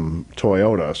Rockingham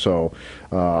Toyota. So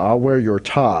I'll wear your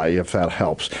tie if that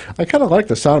helps. I kind of like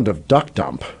the sound of duck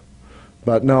dump,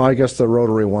 but no, I guess the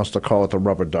Rotary wants to call it the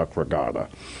rubber duck regatta.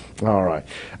 All right.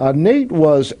 Nate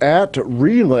was at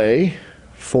Relay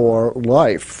for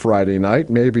Life Friday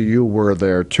night. Maybe you were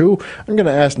there too. I'm going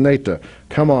to ask Nate to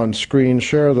come on screen,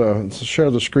 share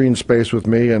the screen space with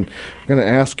me, and I'm going to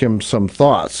ask him some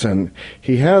thoughts. And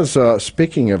he has,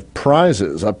 speaking of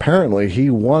prizes, apparently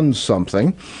he won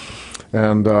something,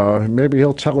 and maybe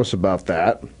he'll tell us about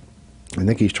that. I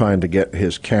think he's trying to get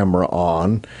his camera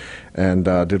on. And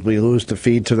did we lose the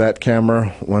feed to that camera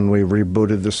when we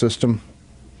rebooted the system?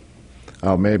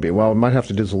 Oh, maybe. Well, we might have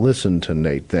to just listen to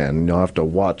Nate then. You'll have to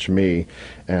watch me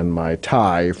and my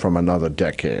tie from another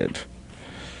decade.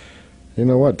 You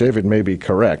know what? David may be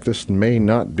correct. This may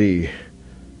not be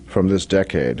from this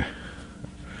decade.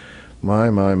 My.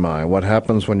 What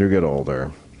happens when you get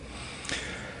older?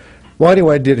 Well,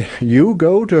 anyway, did you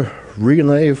go to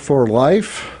Relay for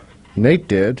Life? Nate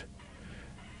did.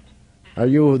 Are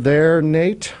you there,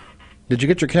 Nate? Did you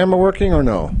get your camera working or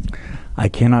no? I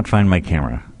cannot find my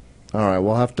camera. All right,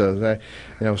 we'll have to,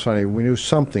 it was funny, we knew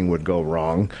something would go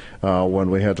wrong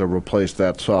when we had to replace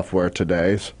that software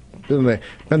today. It's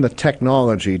been the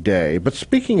technology day. But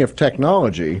speaking of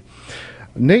technology,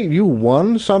 Nate, you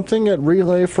won something at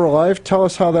Relay for Life. Tell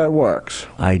us how that works.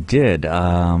 I did.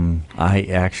 I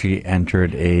actually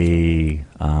entered a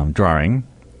drawing.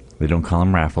 They don't call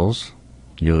them raffles.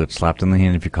 You'll get slapped in the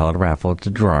hand if you call it a raffle. It's a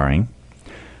drawing.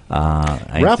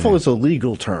 Raffle is a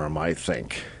legal term, I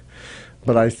think.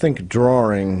 But I think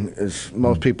drawing is,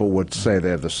 most people would say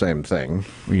they're the same thing.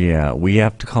 Yeah, we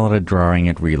have to call it a drawing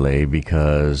at Relay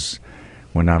because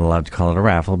we're not allowed to call it a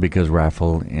raffle because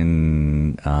raffle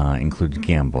includes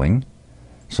gambling.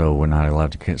 So we're not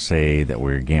allowed to say that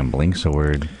we're gambling, so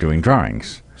we're doing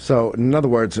drawings. So, in other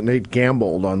words, Nate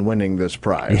gambled on winning this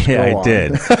prize. Yeah, I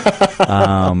did.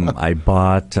 I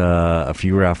bought a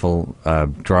few raffle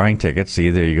drawing tickets. See,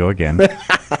 there you go again.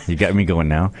 You got me going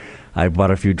now. I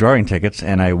bought a few drawing tickets,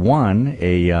 and I won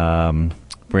a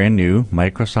brand new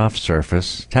Microsoft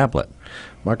Surface tablet.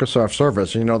 Microsoft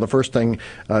Surface. You know, the first thing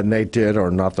Nate did,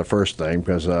 or not the first thing,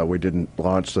 because we didn't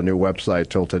launch the new website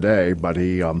till today, but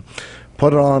he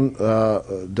put it on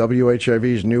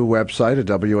WHAV's new website at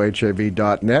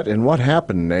WHAV.net. And what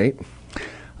happened, Nate?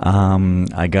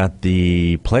 I got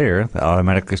the player that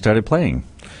automatically started playing.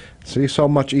 See, so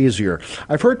much easier.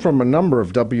 I've heard from a number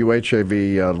of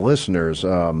WHAV listeners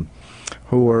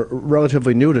who are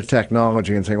relatively new to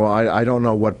technology and saying, well, I don't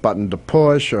know what button to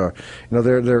push, or,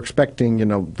 they're expecting,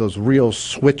 those real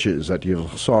switches that you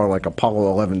saw like Apollo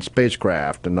 11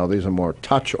 spacecraft, and no, these are more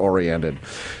touch-oriented.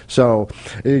 So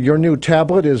your new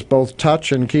tablet is both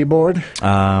touch and keyboard?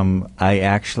 I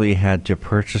actually had to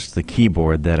purchase the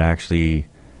keyboard that actually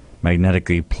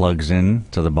magnetically plugs in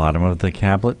to the bottom of the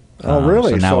tablet. Oh,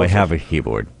 really? So now I have a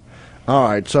keyboard. All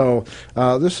right, so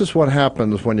this is what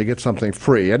happens when you get something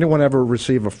free. Anyone ever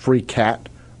receive a free cat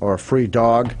or a free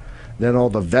dog? Then all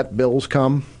the vet bills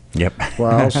come? Yep.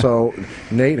 Well, so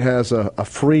Nate has a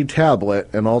free tablet,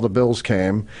 and all the bills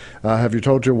came. Have you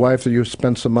told your wife that you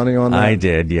spent some money on that? I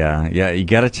did, yeah. Yeah, you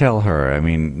got to tell her. I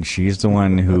mean, she's the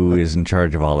one who is in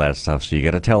charge of all that stuff, so you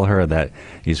got to tell her that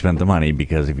you spent the money,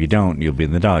 because if you don't, you'll be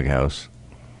in the doghouse.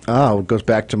 Oh, it goes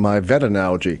back to my vet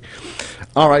analogy.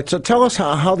 All right, so tell us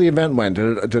how the event went.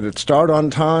 Did it start on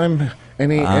time?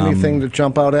 Anything to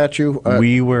jump out at you?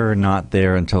 We were not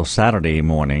there until Saturday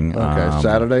morning. Okay,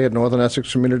 Saturday at Northern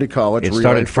Essex Community College. It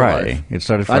started Friday. It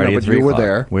started Friday I know, at but 3 you were o'clock.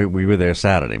 there. We were there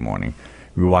Saturday morning.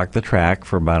 We walked the track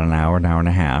for about an hour and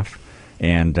a half,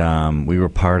 and we were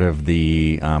part of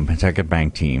the Pentucket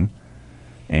Bank team.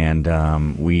 And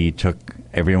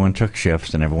everyone took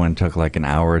shifts, and everyone took like an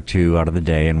hour or two out of the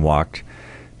day and walked,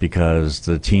 because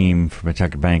the team for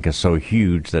Pentucket Bank is so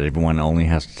huge that everyone only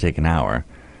has to take an hour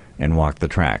and walk the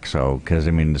track. So, because,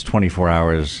 there's 24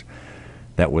 hours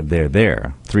that they're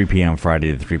there, 3 p.m.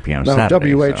 Friday to 3 p.m. Now,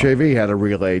 Saturday. WHAV had a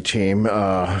relay team.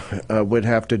 We'd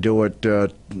have to do it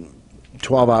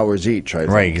 12 hours each, I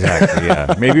think. Right, exactly,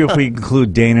 yeah. Maybe if we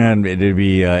include Dana, it'd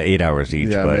be 8 hours each.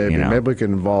 Yeah, but, maybe. Maybe we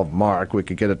can involve Mark. We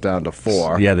could get it down to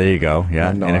 4. Yeah, there you go.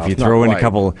 Yeah, No, and if you it's throw not in quite.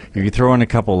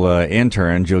 a couple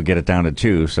interns, you'll get it down to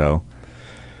 2. So.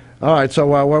 All right, so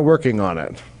we're working on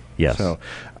it. Yes. So,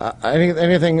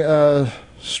 anything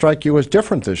strike you as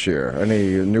different this year?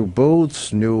 Any new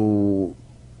booths, new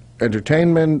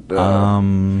entertainment,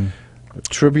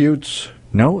 tributes?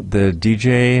 No, the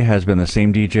DJ has been the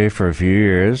same DJ for a few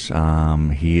years.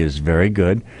 He is very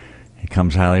good. He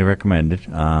comes highly recommended.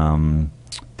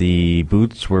 The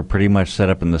booths were pretty much set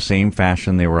up in the same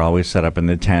fashion they were always set up in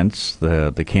the tents,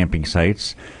 the camping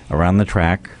sites around the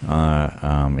track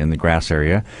in the grass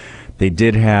area. They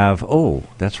did have,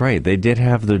 that's right, they did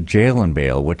have the jail and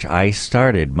bail, which I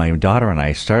started, my daughter and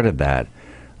I started that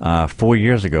 4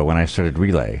 years ago when I started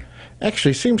Relay.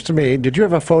 Actually, seems to me, did you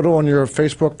have a photo on your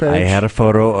Facebook page? I had a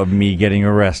photo of me getting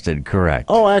arrested, correct.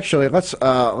 Oh, actually, let's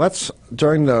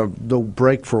during the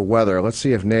break for weather, let's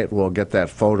see if Nate will get that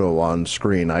photo on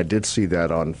screen. I did see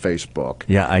that on Facebook.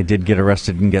 Yeah, I did get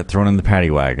arrested and get thrown in the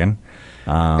paddy wagon.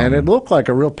 And it looked like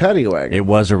a real paddy wagon. It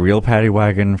was a real paddy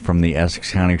wagon from the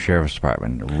Essex County Sheriff's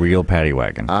Department. A real paddy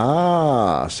wagon.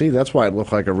 Ah, see, that's why it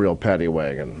looked like a real paddy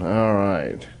wagon. All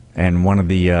right. And one of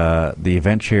the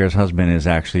event chair's husband is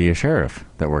actually a sheriff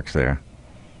that works there.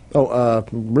 Oh,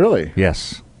 really?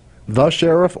 Yes. The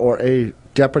sheriff or a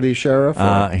deputy sheriff?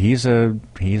 He's a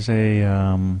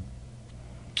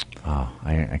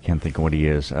I can't think of what he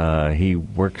is. He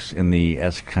works in the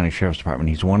Essex County Sheriff's Department.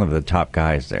 He's one of the top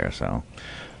guys there. So,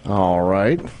 all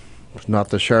right, not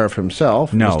the sheriff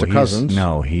himself. No, Mr. Cousins.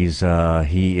 he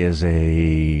is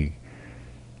a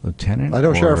lieutenant. I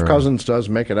know Sheriff Cousins does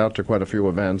make it out to quite a few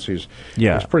events. He's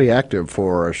pretty active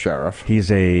for a sheriff. He's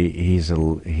a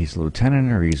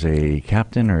lieutenant, or he's a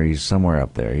captain, or he's somewhere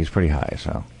up there. He's pretty high.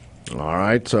 So. All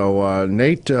right, so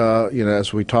Nate,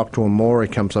 as we talk to him more, he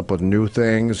comes up with new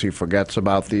things. He forgets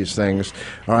about these things.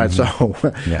 All right, so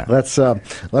let's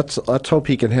hope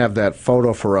he can have that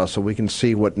photo for us so we can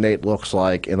see what Nate looks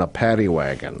like in a paddy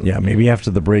wagon. Yeah, maybe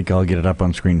after the break I'll get it up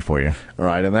on screen for you. All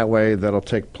right, and that way that'll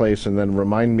take place, and then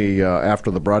remind me after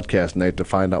the broadcast, Nate, to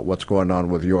find out what's going on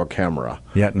with your camera.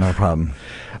 Yeah, no problem.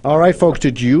 All right, folks,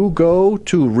 did you go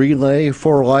to Relay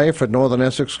for Life at Northern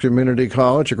Essex Community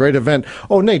College? A great event.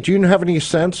 Oh, Nate, do you have any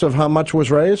sense of how much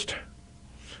was raised?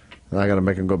 I got to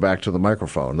make him go back to the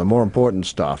microphone. The more important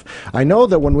stuff. I know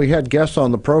that when we had guests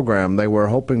on the program, they were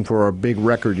hoping for a big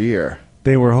record year.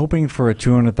 They were hoping for a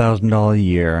 $200,000 a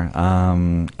year.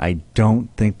 I don't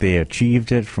think they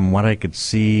achieved it. From what I could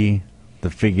see,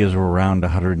 the figures were around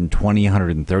 120,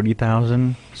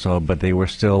 130,000. So, but they were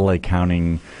still like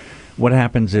counting. What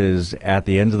happens is at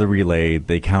the end of the relay,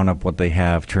 they count up what they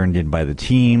have turned in by the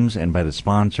teams and by the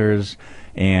sponsors.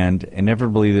 And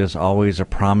inevitably, there's always a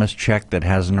promise check that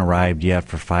hasn't arrived yet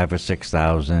for $5,000 or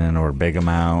 $6,000 or a big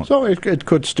amount. So it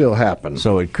could still happen.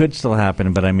 So it could still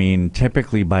happen, but I mean,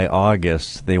 typically by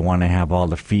August, they want to have all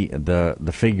the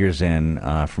figures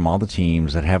in from all the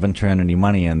teams that haven't turned any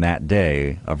money in that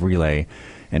day of relay,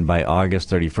 and by August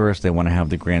 31st, they want to have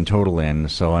the grand total in.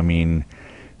 So I mean,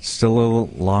 still a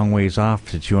long ways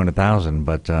off to 200,000,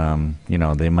 but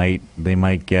they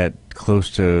might get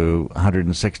close to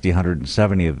 160,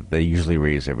 170 that they usually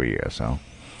raise every year. So,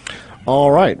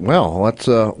 all right. Well, let's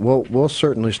we'll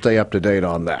certainly stay up to date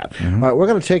on that. Mm-hmm. All right, we're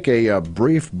going to take a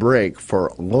brief break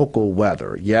for local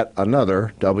weather. Yet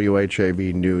another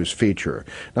WHAV news feature.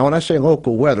 Now, when I say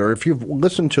local weather, if you've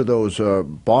listened to those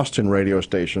Boston radio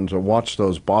stations or watched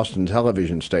those Boston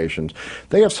television stations,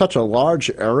 they have such a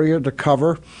large area to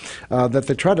cover that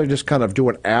they try to just kind of do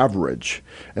an average,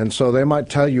 and so they might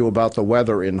tell you about the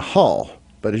weather in Hull.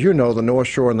 But as you know, the North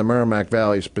Shore and the Merrimack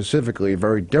Valley specifically are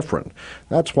very different.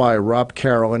 That's why Rob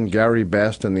Carolyn, Gary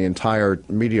Best, and the entire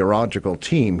meteorological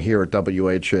team here at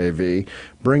WHAV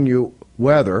bring you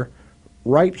weather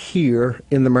right here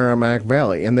in the Merrimack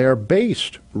Valley. And they're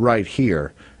based right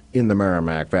here in the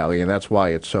Merrimack Valley, and that's why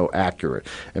it's so accurate.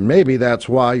 And maybe that's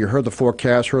why you heard the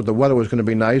forecast, heard the weather was going to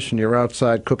be nice, and you're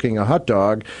outside cooking a hot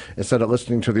dog instead of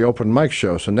listening to the open mic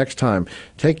show. So next time,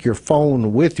 take your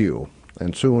phone with you,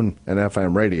 and soon an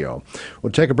FM radio.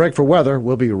 We'll take a break for weather.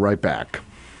 We'll be right back.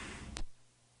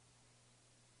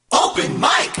 Open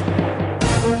mic!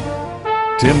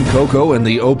 Tim Coco and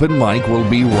the Open Mic will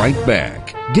be right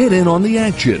back. Get in on the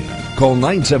action. Call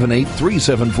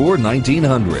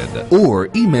 978-374-1900 or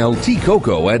email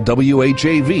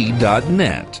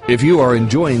tcoco@whav.net. If you are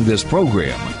enjoying this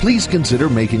program, please consider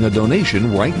making a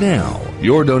donation right now.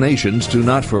 Your donations to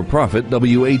not-for-profit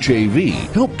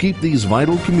WHAV help keep these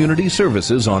vital community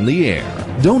services on the air.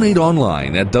 Donate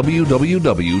online at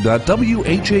www.whav.net.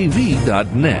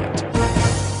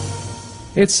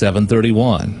 It's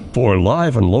 7:31. For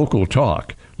live and local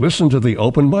talk, listen to the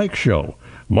Open Mic Show,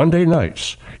 Monday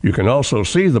nights. You can also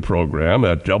see the program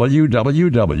at www.whav.tv.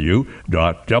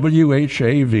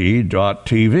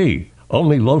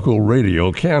 Only local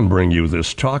radio can bring you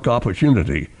this talk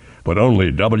opportunity, but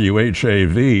only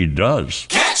WHAV does.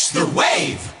 Catch the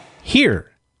wave!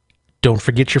 Here, don't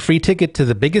forget your free ticket to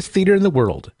the biggest theater in the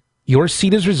world. Your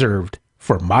seat is reserved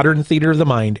for Modern Theater of the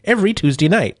Mind every Tuesday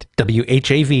night.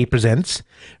 WHAV presents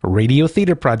Radio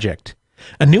Theater Project,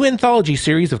 a new anthology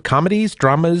series of comedies,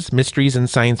 dramas, mysteries, and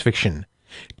science fiction.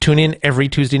 Tune in every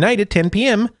Tuesday night at 10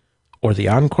 p.m. or the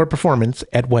encore performance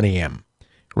at 1 a.m.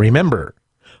 Remember,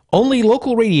 only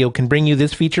local radio can bring you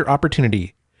this feature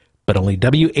opportunity, but only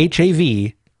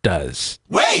WHAV does.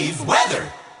 Wave weather!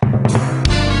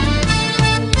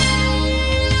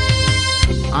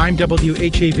 I'm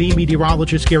WHAV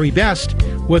meteorologist Gary Best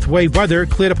with wave weather.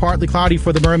 Clear to partly cloudy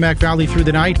for the Merrimack Valley through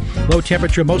the night. Low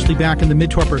temperature mostly back in the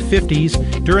mid to upper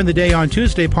 50s. During the day on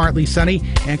Tuesday, partly sunny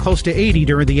and close to 80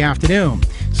 during the afternoon.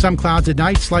 Some clouds at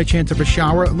night, slight chance of a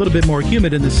shower, a little bit more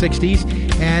humid in the 60s.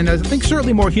 And I think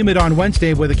certainly more humid on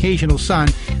Wednesday with occasional sun,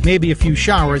 maybe a few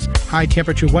showers. High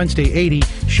temperature Wednesday 80,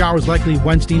 showers likely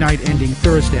Wednesday night ending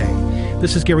Thursday.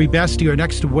 This is Gary Best, your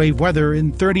next wave weather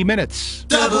in 30 minutes.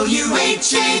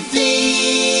 WHAV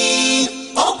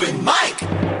Open Mic!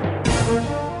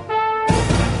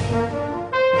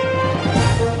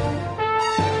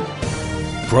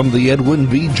 From the Edwin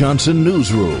V. Johnson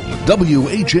Newsroom,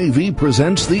 WHAV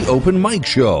presents the Open Mic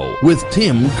Show with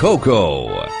Tim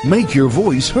Coco. Make your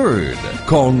voice heard.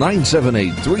 Call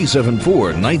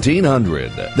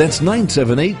 978-374-1900. That's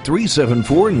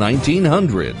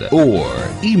 978-374-1900.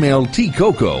 Or email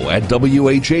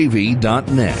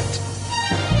tcoco@whav.net.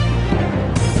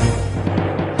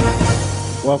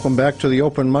 Welcome back to the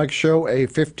Open Mic Show, a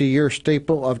 50-year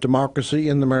staple of democracy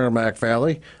in the Merrimack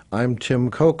Valley. I'm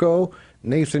Tim Coco.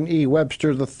 Nathan E.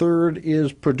 Webster III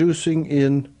is producing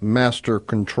in master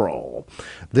control.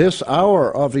 This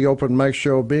hour of the Open Mic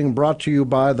Show being brought to you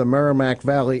by the Merrimack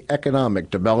Valley Economic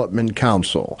Development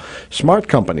Council. Smart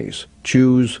companies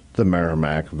choose the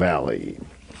Merrimack Valley.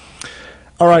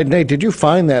 All right, Nate, did you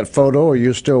find that photo or are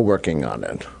you still working on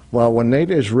it? Well, when Nate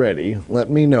is ready,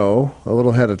 let me know a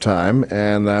little ahead of time,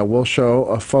 and we'll show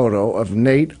a photo of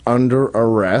Nate under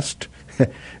arrest.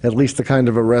 At least the kind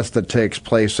of arrest that takes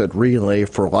place at Relay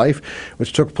for Life,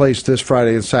 which took place this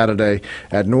Friday and Saturday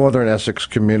at Northern Essex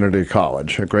Community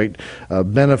College. A great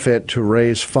benefit to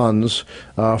raise funds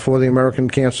for the American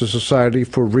Cancer Society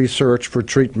for research, for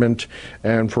treatment,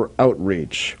 and for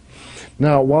outreach.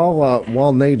 Now,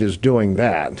 while Nate is doing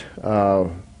that, I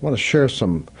want to share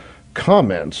some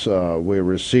comments we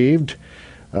received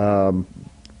about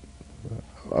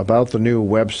the new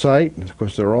website. Of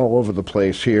course, they're all over the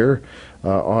place here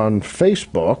on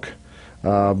Facebook.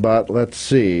 But let's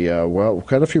see. Well,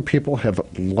 quite a few people have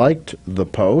liked the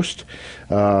post.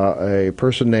 A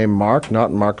person named Mark,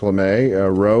 not Mark LeMay,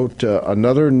 wrote,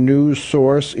 another news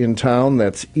source in town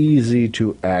that's easy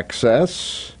to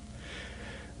access.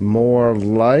 More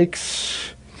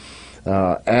likes.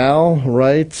 Al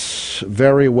writes,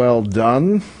 very well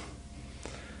done.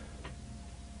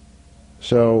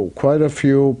 So quite a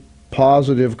few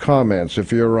positive comments.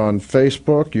 If you're on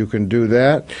Facebook, you can do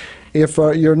that. If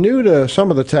you're new to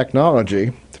some of the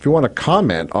technology, if you want to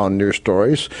comment on news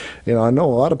stories, I know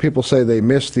a lot of people say they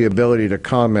miss the ability to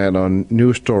comment on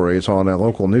news stories on a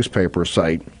local newspaper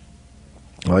site.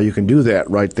 Well, you can do that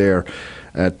right there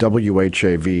at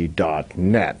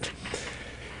whav.net.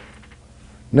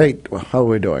 Nate, how are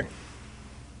we doing?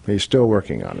 He's still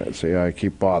working on it. See, I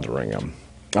keep bothering him.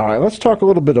 All right, let's talk a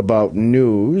little bit about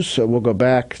news. We'll go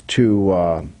back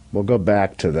to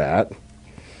that.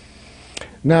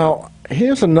 Now,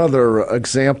 here's another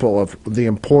example of the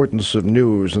importance of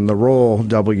news and the role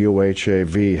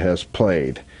WHAV has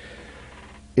played.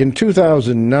 In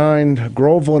 2009,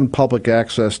 Groveland Public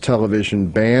Access Television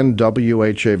banned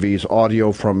WHAV's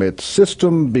audio from its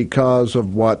system because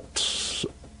of what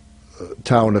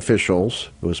town officials,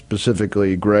 it was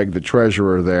specifically Greg, the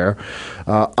treasurer there,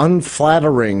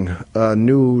 unflattering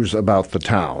news about the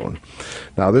town.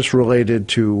 Now, this related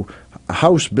to a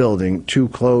house building too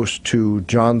close to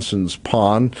Johnson's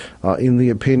Pond, in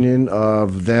the opinion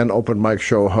of then Open Mic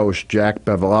Show host Jack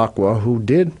Bevilacqua, who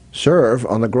did serve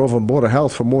on the Groveland Board of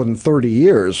Health for more than 30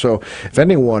 years. So if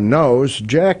anyone knows,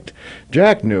 Jack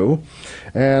knew.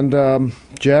 And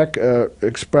Jack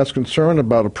expressed concern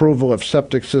about approval of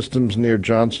septic systems near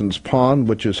Johnson's Pond,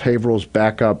 which is Haverhill's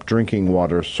backup drinking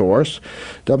water source.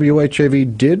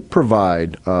 WHAV did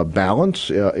provide balance,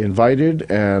 invited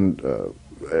and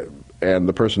and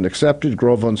the person accepted.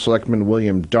 Groveland Selectman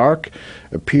William Dark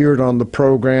appeared on the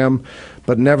program,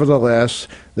 but nevertheless,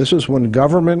 this is when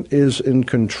government is in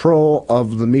control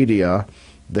of the media.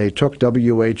 They took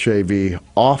WHAV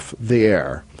off the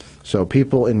air. So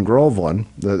people in Groveland,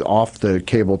 off the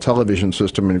cable television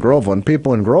system in Groveland,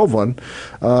 people in Groveland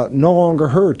no longer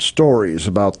heard stories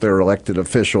about their elected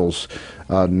officials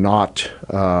not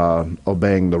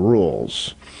obeying the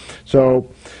rules. So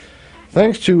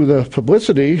thanks to the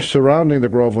publicity surrounding the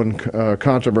Groveland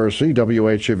controversy,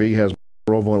 WHAV has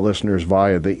Groveland listeners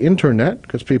via the internet,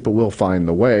 because people will find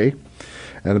the way.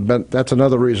 And that's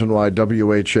another reason why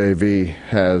WHAV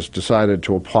has decided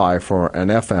to apply for an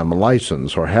FM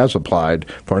license, or has applied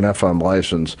for an FM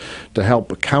license, to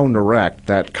help counteract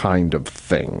that kind of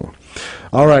thing.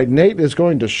 All right, Nate is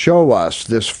going to show us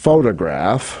this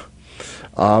photograph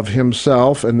of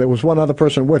himself, and there was one other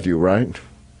person with you, right?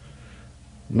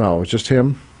 No, it's just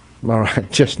him? All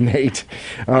right, just Nate.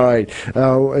 All right,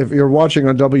 if you're watching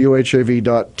on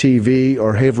WHAV.tv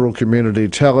or Haverhill Community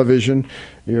Television,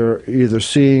 you're either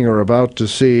seeing or about to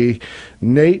see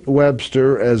Nate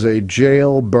Webster as a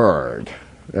jailbird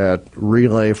at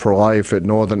Relay for Life at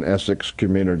Northern Essex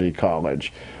Community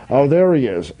College. Oh, there he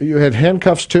is. You had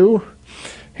handcuffs too?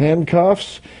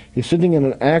 Handcuffs? He's sitting in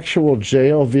an actual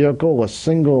jail vehicle, a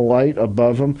single light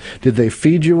above him. Did they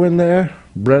feed you in there?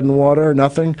 Bread and water?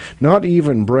 Nothing? Not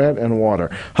even bread and water.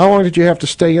 How long did you have to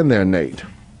stay in there, Nate?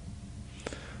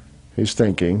 He's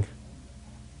thinking.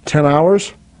 10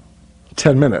 hours?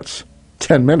 10 minutes.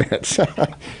 10 minutes. I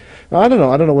don't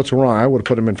know. I don't know what's wrong. I would have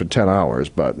put him in for 10 hours,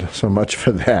 but so much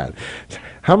for that.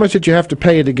 How much did you have to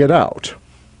pay to get out?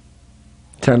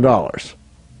 $10.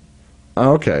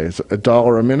 Okay. It's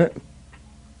 $1 a minute?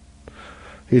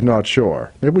 He's not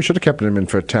sure. Maybe we should have kept him in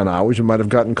for 10 hours. You might have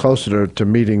gotten closer to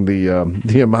meeting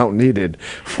the amount needed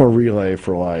for Relay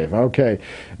for Life. Okay.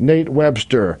 Nate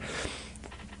Webster,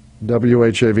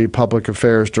 WHAV Public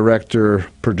Affairs Director,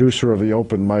 producer of the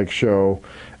Open Mic Show,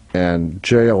 and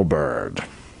Jailbird.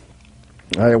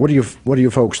 What do you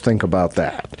folks think about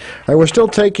that? We're still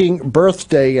taking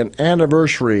birthday and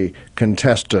anniversary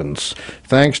contestants.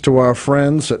 Thanks to our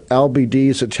friends at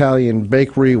LBD's Italian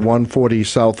Bakery, 140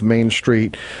 South Main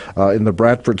Street, in the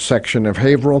Bradford section of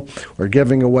Haverhill. We're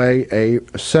giving away a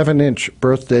 7-inch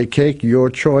birthday cake, your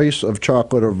choice of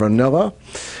chocolate or vanilla.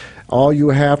 All you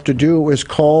have to do is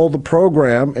call the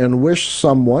program and wish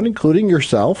someone, including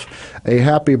yourself, a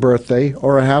happy birthday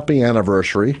or a happy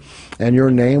anniversary, and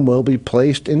your name will be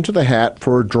placed into the hat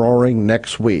for a drawing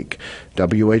next week.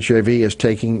 WHAV is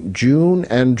taking June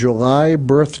and July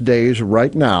birthdays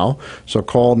right now, so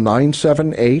call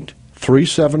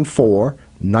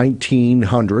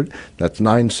 978-374-1900. That's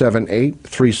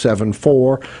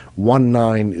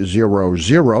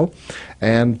 978-374-1900.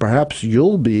 And perhaps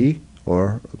you'll be,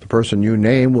 or the person you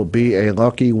name will be, a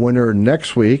lucky winner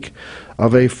next week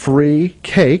of a free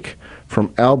cake from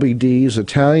LBD's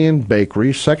Italian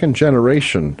Bakery,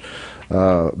 second-generation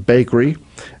bakery.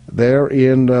 They're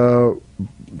in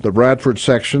the Bradford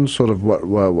section, sort of what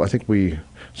I think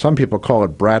some people call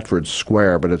it Bradford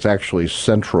Square, but it's actually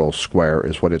Central Square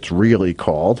is what it's really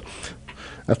called.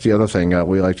 That's the other thing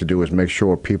we like to do, is make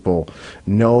sure people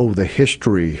know the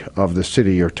history of the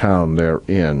city or town they're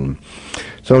in.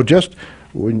 So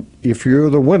if you're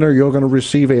the winner, you're going to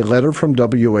receive a letter from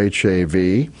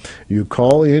WHAV. You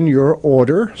call in your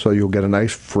order, so you'll get a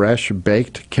nice fresh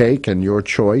baked cake and your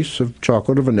choice of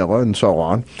chocolate or vanilla and so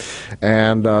on,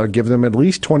 and give them at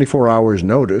least 24 hours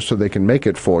notice so they can make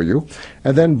it for you,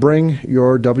 and then bring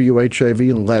your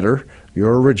WHAV letter,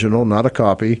 your original, not a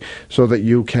copy, so that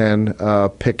you can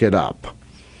pick it up.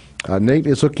 Nate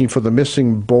is looking for the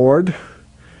missing board.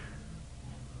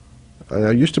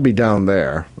 It used to be down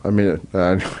there. I mean,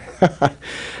 yeah,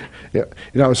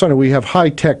 it's funny. We have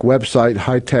high-tech website,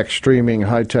 high-tech streaming,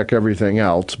 high-tech everything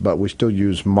else, but we still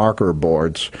use marker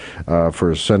boards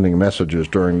for sending messages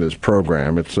during this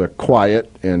program. It's quiet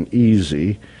and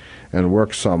easy and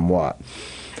works somewhat.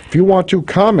 If you want to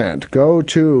comment, go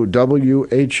to WHAV.tv.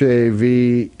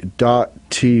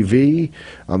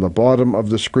 On the bottom of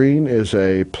the screen is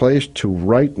a place to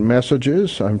write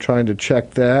messages. I'm trying to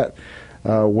check that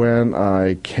when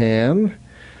I can.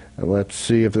 Let's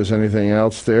see if there's anything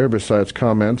else there besides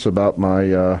comments about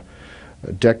my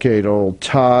decade-old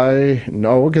tie.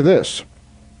 No, look at this.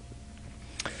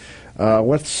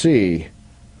 Let's see.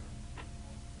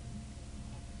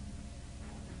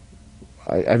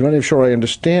 I'm not even sure I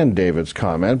understand David's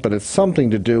comment, but it's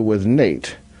something to do with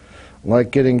Nate, like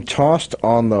getting tossed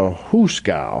on the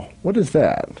hooskow. What is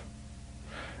that?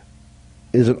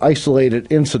 Is an isolated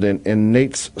incident in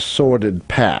Nate's sordid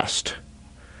past.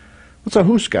 What's a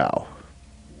hooskow?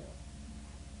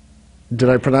 Did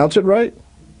I pronounce it right?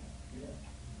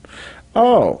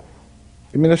 Oh,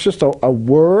 I mean, it's just a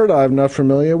word I'm not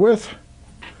familiar with.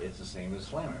 It's the same as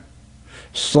slammer.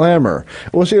 Slammer.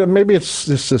 Well, see, maybe it's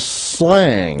a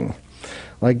slang.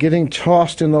 Like getting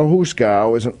tossed in the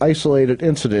hoosegow is an isolated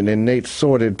incident in Nate's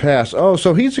sordid past. Oh,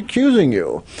 so he's accusing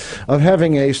you of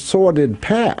having a sordid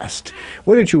past.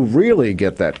 Where did you really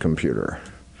get that computer?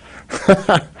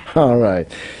 All right.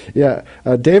 Yeah,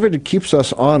 David keeps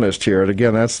us honest here. And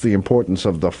again, that's the importance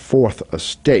of the fourth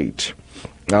estate.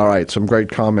 All right, some great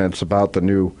comments about the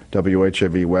new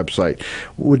WHAV website.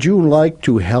 Would you like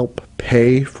to help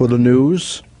pay for the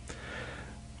news?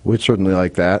 We'd certainly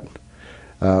like that.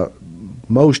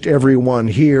 Most everyone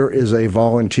here is a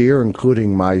volunteer,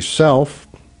 including myself,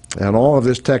 and all of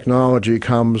this technology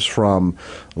comes from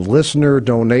listener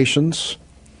donations,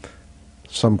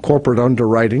 some corporate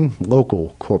underwriting,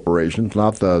 local corporations,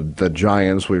 not the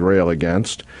giants we rail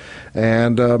against,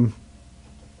 and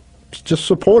just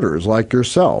supporters like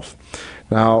yourself.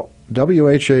 Now,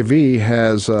 WHAV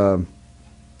has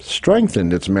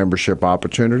strengthened its membership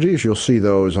opportunities. You'll see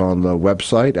those on the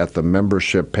website at the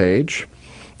membership page.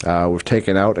 We've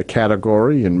taken out a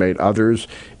category and made others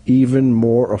even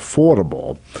more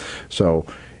affordable. So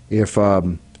if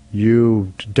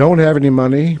you don't have any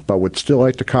money but would still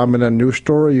like to comment on a news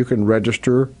story, you can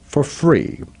register for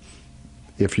free.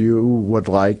 If you would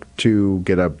like to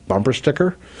get a bumper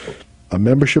sticker, a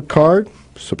membership card,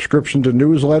 subscription to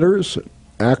newsletters,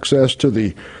 access to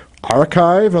the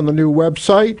archive on the new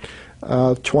website,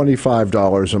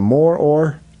 $25 or more,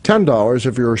 or $10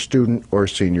 if you're a student or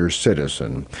senior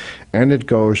citizen. And it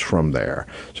goes from there.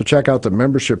 So check out the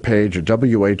membership page at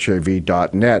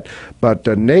WHAV.net. But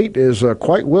Nate is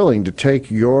quite willing to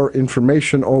take your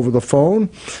information over the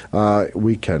phone.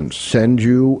 We can send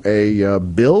you a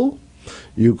bill.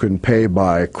 You can pay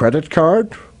by credit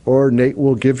card, or Nate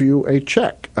will give you a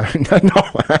check. No,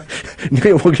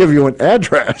 Nate will give you an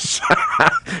address.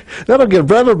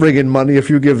 That'll bring in money if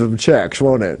you give them checks,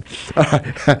 won't it?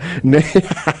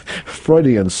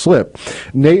 Freudian slip.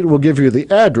 Nate will give you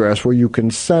the address where you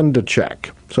can send a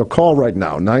check. So call right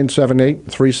now,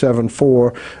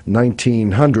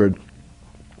 978-374-1900.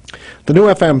 The new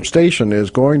FM station is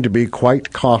going to be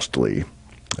quite costly.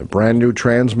 A brand new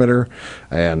transmitter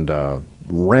and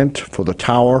rent for the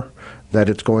tower that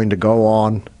it's going to go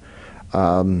on.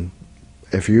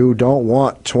 If you don't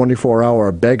want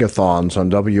 24-hour begathons on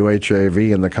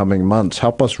WHAV in the coming months,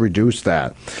 help us reduce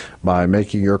that by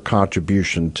making your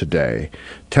contribution today.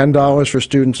 $10 for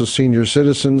students and senior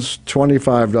citizens,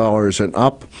 $25 and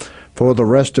up. For the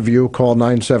rest of you, call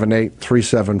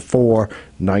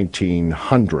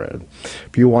 978-374-1900.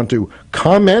 If you want to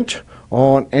comment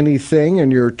on anything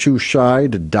and you're too shy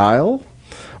to dial,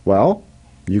 well,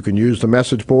 you can use the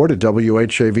message board at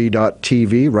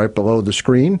WHAV.tv right below the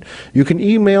screen. You can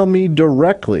email me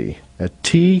directly at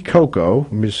tcoco.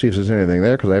 Let me see if there's anything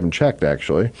there because I haven't checked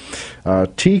actually.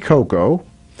 tcoco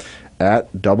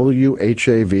at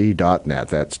WHAV.net.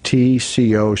 That's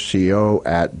TCOCO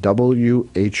at WHAV.net.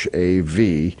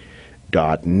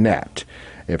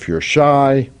 If you're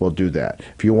shy, we'll do that.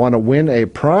 If you want to win a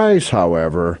prize,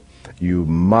 however, you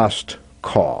must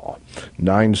call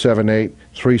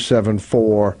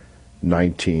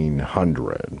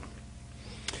 978-374-1900.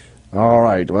 All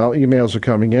right, well, emails are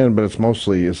coming in, but it's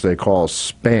mostly, as they call,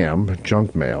 spam,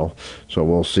 junk mail, so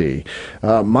we'll see.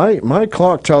 My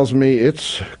clock tells me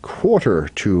it's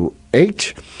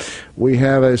 7:45. We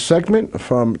have a segment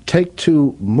from Take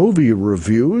Two Movie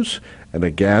Reviews, and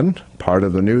again, part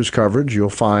of the news coverage, you'll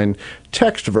find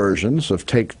text versions of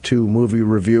Take Two Movie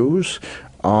Reviews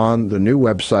on the new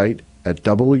website at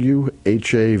WHAV.net.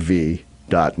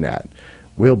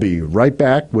 We'll be right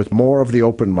back with more of the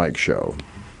Open Mic Show.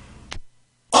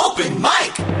 Open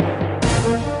Mic!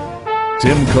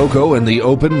 Tim Coco and the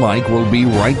Open Mic will be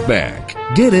right back.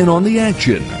 Get in on the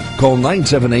action. Call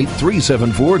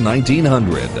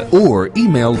 978-374-1900 or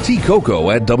email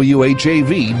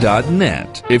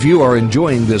tcoco@whav.net. If you are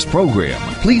enjoying this program,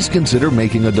 please consider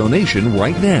making a donation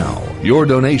right now. Your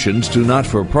donations to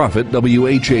not-for-profit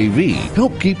WHAV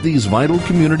help keep these vital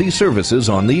community services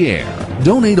on the air.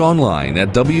 Donate online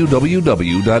at www.whav.net.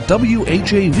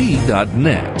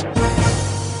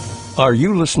 Are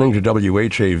you listening to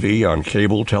WHAV on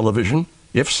cable television?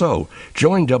 If so,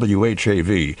 join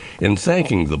WHAV in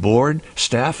thanking the board,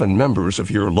 staff, and members of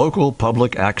your local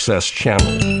public access channel.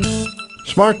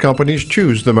 Smart companies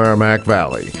choose the Merrimack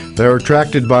Valley. They're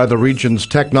attracted by the region's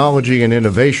technology and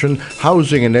innovation,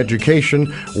 housing and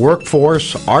education,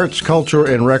 workforce, arts, culture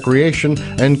and recreation,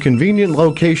 and convenient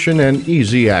location and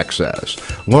easy access.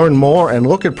 Learn more and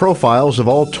look at profiles of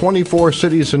all 24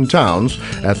 cities and towns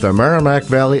at the Merrimack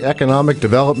Valley Economic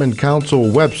Development Council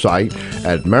website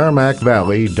at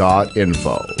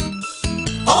merrimackvalley.info.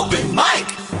 Open mic!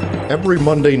 Every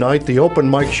Monday night, the Open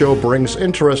Mic Show brings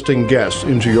interesting guests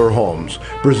into your homes,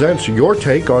 presents your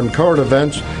take on current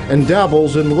events, and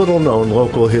dabbles in little-known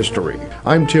local history.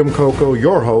 I'm Tim Coco,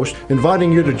 your host,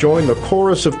 inviting you to join the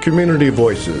chorus of community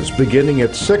voices beginning at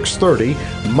 6:30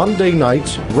 Monday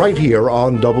nights right here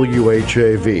on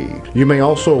WHAV. You may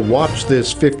also watch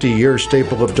this 50-year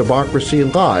staple of democracy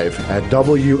live at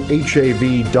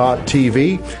WHAV.tv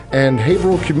and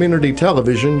Haverhill Community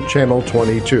Television, Channel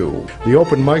 22. The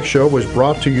Open Mic Show was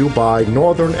brought to you by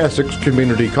Northern Essex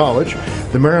Community College,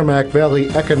 the Merrimack Valley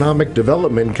Economic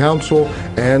Development Council,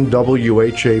 and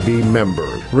WHAV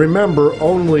members. Remember,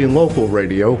 only local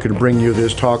radio can bring you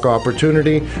this talk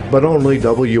opportunity, but only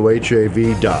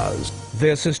WHAV does.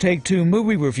 This is Take Two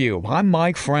Movie Review. I'm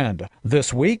Mike Friend.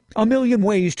 This week, a million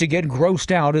ways to get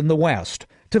grossed out in the West.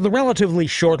 To the relatively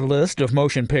short list of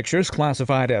motion pictures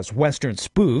classified as Western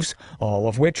spoofs, all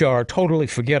of which are totally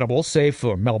forgettable save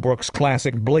for Mel Brooks'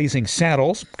 classic Blazing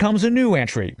Saddles, comes a new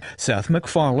entry, Seth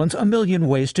MacFarlane's A Million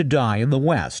Ways to Die in the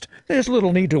West. There's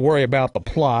little need to worry about the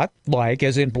plot, like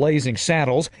as in Blazing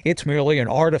Saddles, it's merely an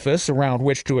artifice around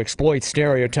which to exploit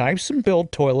stereotypes and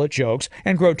build toilet jokes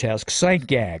and grotesque sight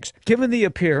gags. Given the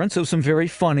appearance of some very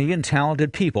funny and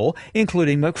talented people,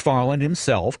 including MacFarlane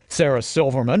himself, Sarah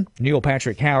Silverman, Neil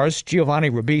Patrick Harris, Giovanni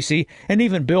Ribisi, and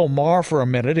even Bill Maher for a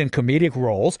minute in comedic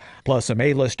roles, plus some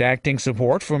A-list acting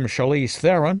support from Charlize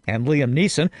Theron and Liam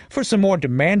Neeson for some more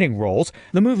demanding roles,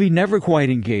 the movie never quite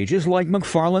engages like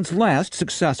MacFarlane's last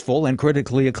successful and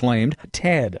critically acclaimed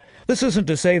Ted. This isn't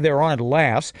to say there aren't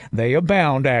laughs. They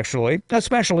abound, actually,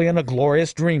 especially in a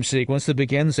glorious dream sequence that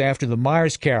begins after the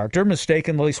Myers character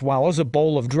mistakenly swallows a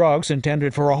bowl of drugs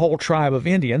intended for a whole tribe of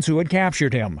Indians who had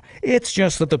captured him. It's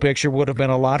just that the picture would have been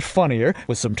a lot funnier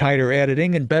with some tighter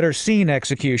editing and better scene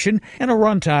execution and a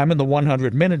runtime in the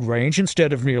 100-minute range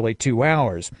instead of nearly 2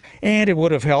 hours. And it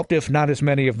would have helped if not as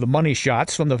many of the money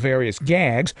shots from the various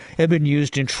gags had been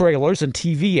used in trailers and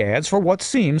TV ads for what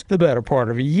seems the better part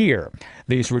of a year.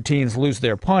 These routines lose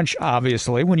their punch,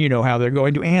 obviously, when you know how they're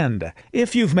going to end.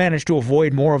 If you've managed to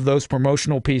avoid more of those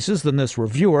promotional pieces than this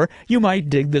reviewer, you might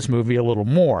dig this movie a little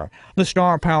more. The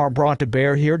star power brought to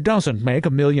bear here doesn't make A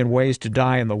Million Ways to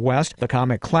Die in the West the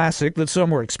comic classic that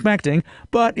some were expecting,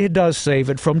 but it does save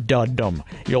it from duddom.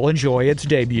 You'll enjoy its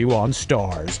debut on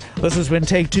Stars. This has been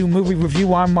Take Two Movie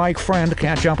Review. I'm Mike Friend.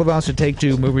 Catch up with us at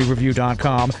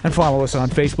Take2MovieReview.com and follow us on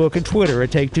Facebook and Twitter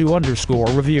at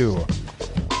Take2_Review.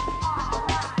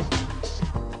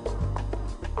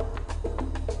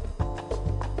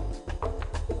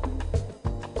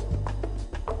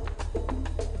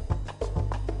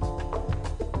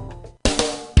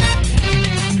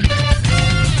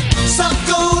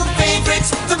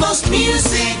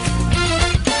 Music.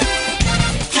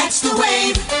 Catch the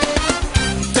wave.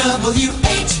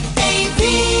 WHAV.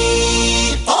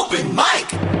 Open mic.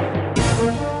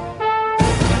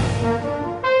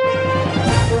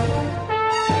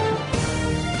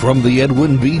 From the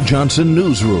Edwin B. Johnson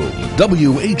Newsroom,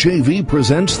 WHAV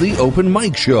presents the Open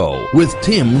Mic Show with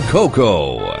Tim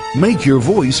Coco. Make your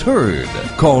voice heard.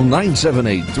 Call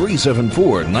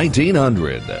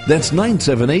 978-374-1900. That's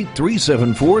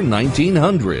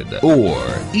 978-374-1900.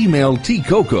 Or email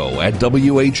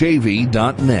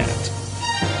tcoco@whav.net.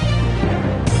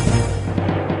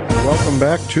 Welcome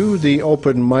back to the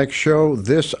Open Mic Show.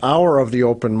 This hour of the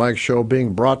Open Mic Show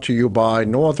being brought to you by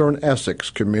Northern Essex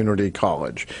Community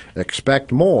College.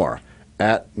 Expect more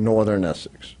at Northern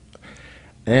Essex.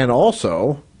 And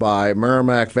also by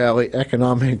Merrimack Valley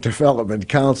Economic Development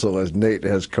Council, as Nate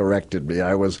has corrected me.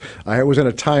 I was in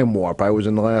a time warp. I was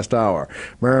in the last hour.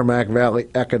 Merrimack Valley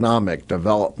Economic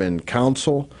Development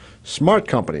Council. Smart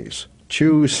companies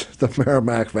choose the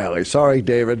Merrimack Valley. Sorry,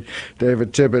 David.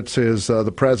 David Tibbetts is the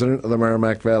president of the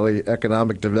Merrimack Valley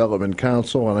Economic Development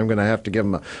Council, and I'm going to have to give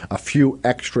him a few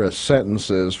extra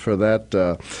sentences for that.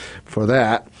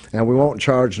 And we won't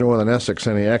charge Northern Essex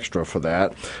any extra for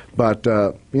that. But,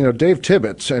 Dave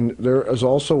Tibbetts, and there is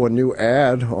also a new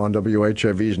ad on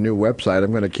WHAV's new website.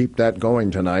 I'm going to keep that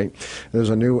going tonight. There's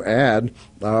a new ad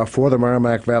for the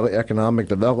Merrimack Valley Economic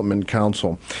Development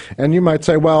Council. And you might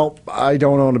say, well, I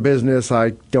don't own a business.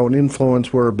 I don't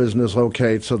influence where a business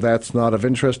locates, so that's not of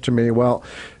interest to me. Well,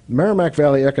 Merrimack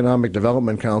Valley Economic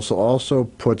Development Council also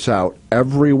puts out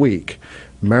every week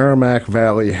Merrimack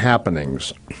Valley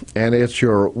Happenings, and it's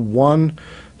your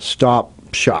one-stop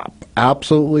shop.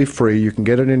 Absolutely free. You can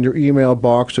get it in your email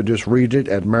box, or just read it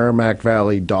at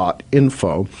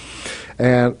merrimackvalley.info.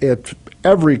 And it's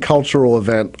every cultural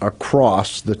event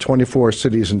across the 24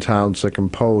 cities and towns that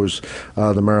compose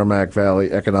the Merrimack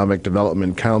Valley Economic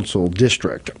Development Council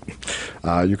District.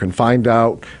 You can find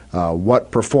out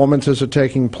what performances are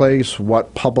taking place,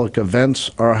 what public events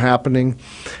are happening,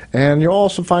 and you'll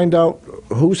also find out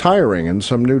who's hiring and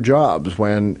some new jobs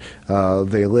when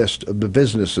they list the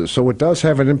businesses. So it does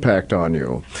have an impact on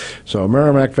you. So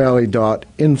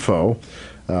merrimackvalley.info,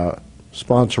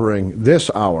 sponsoring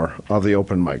this hour of the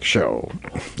Open Mic Show.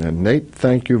 And Nate,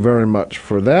 thank you very much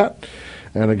for that.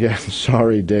 And again,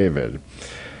 sorry, David.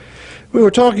 We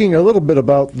were talking a little bit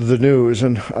about the news,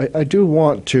 and I do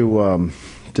want to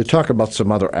talk about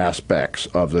some other aspects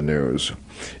of the news.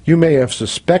 You may have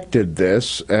suspected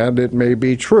this, and it may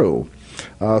be true.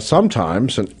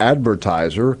 Sometimes an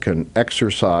advertiser can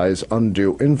exercise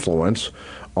undue influence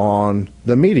on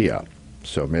the media.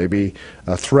 So maybe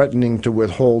threatening to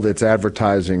withhold its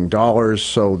advertising dollars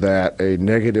so that a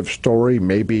negative story,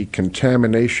 maybe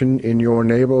contamination in your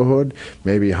neighborhood,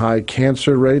 maybe high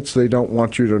cancer rates they don't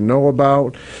want you to know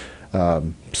about,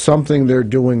 something they're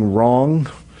doing wrong,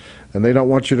 and they don't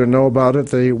want you to know about it,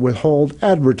 they withhold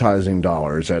advertising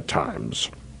dollars at times.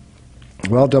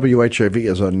 Well, WHAV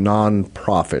is a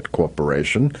non-profit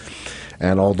corporation,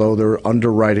 and although they're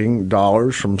underwriting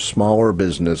dollars from smaller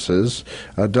businesses,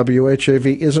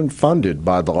 WHAV isn't funded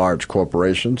by the large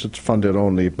corporations. It's funded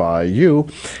only by you,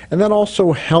 and that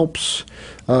also helps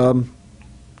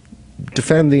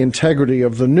defend the integrity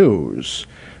of the news.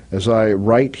 As I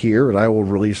write here, and I will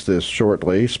release this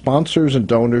shortly, sponsors and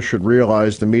donors should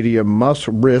realize the media must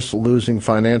risk losing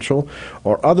financial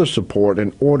or other support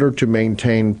in order to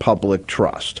maintain public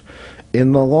trust.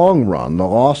 In the long run, the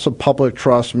loss of public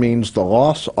trust means the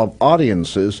loss of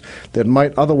audiences that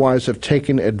might otherwise have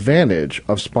taken advantage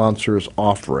of sponsors'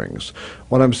 offerings.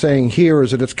 What I'm saying here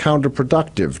is that it's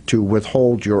counterproductive to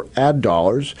withhold your ad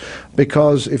dollars,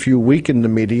 because if you weaken the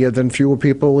media, then fewer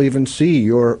people will even see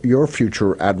your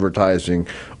future advertising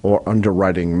or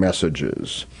underwriting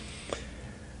messages.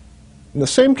 And the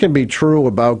same can be true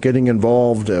about getting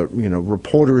involved,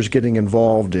 reporters getting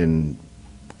involved in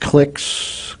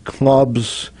cliques,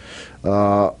 clubs,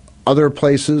 other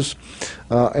places,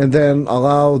 and then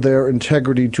allow their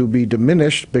integrity to be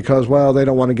diminished because, well, they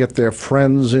don't want to get their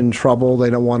friends in trouble.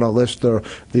 They don't want to list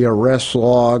the arrest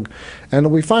log. And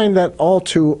we find that all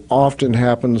too often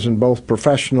happens in both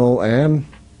professional and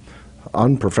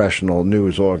unprofessional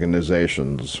news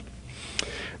organizations.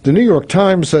 The New York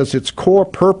Times says its core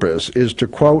purpose is to,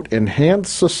 quote, enhance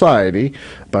society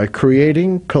by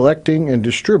creating, collecting, and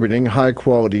distributing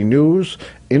high-quality news,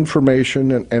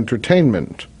 information, and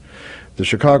entertainment. The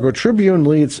Chicago Tribune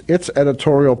leads its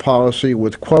editorial policy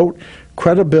with, quote,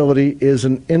 credibility is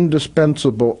an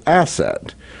indispensable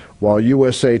asset, while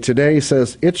USA Today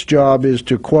says its job is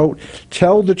to, quote,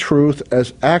 tell the truth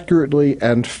as accurately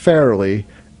and fairly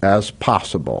as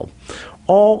possible.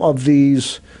 All of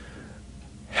these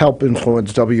help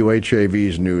influence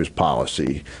WHAV's news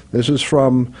policy. This is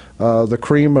from the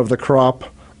cream of the crop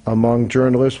among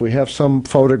journalists. We have some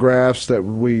photographs that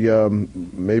we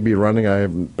may be running. I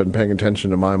haven't been paying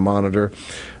attention to my monitor.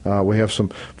 We have some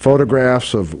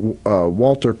photographs of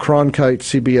Walter Cronkite,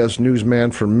 CBS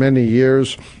newsman for many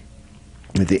years,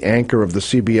 the anchor of the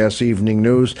CBS Evening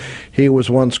News. He was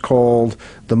once called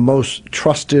the most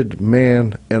trusted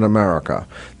man in America.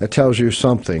 That tells you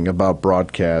something about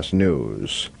broadcast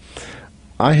news.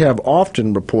 I have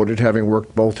often reported, having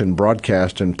worked both in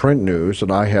broadcast and print news,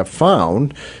 and I have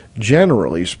found,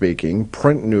 generally speaking,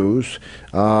 print news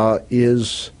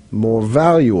is more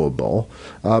valuable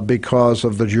because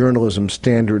of the journalism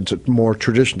standards that more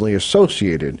traditionally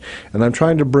associated. And I'm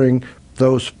trying to bring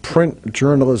those print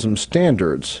journalism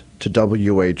standards to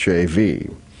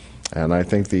WHAV. And I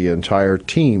think the entire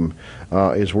team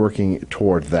is working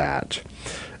toward that.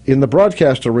 In the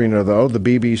broadcast arena, though, the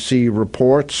BBC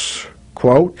reports,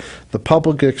 quote, the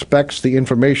public expects the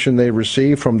information they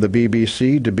receive from the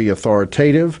BBC to be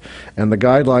authoritative, and the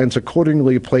guidelines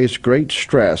accordingly place great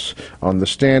stress on the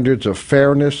standards of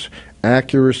fairness,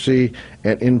 accuracy,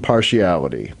 and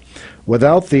impartiality.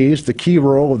 Without these, the key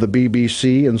role of the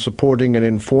BBC in supporting an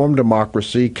informed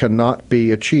democracy cannot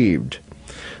be achieved.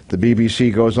 The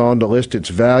BBC goes on to list its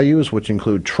values, which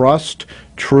include trust,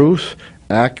 truth,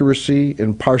 accuracy,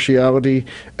 impartiality,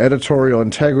 editorial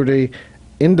integrity,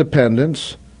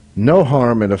 independence, no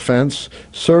harm and offense,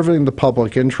 serving the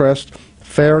public interest,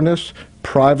 fairness,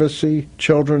 privacy,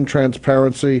 children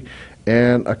transparency,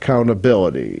 and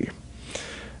accountability.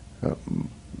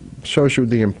 shows you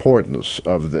the importance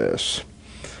of this.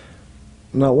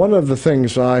 Now, one of the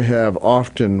things I have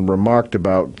often remarked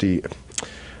about the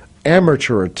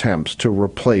amateur attempts to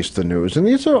replace the news, and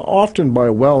these are often by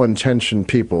well-intentioned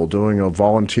people doing a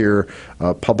volunteer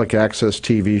public access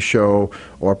TV show,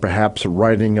 or perhaps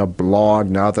writing a blog,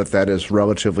 now that that is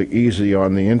relatively easy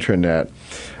on the internet.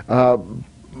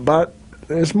 But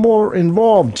there's more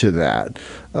involved to that.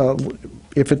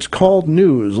 If it's called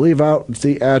news, leave out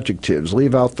the adjectives,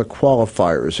 leave out the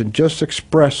qualifiers, and just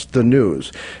express the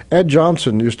news. Ed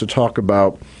Johnson used to talk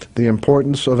about the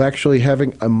importance of actually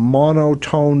having a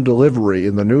monotone delivery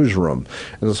in the newsroom.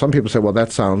 And some people say, well,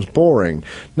 that sounds boring.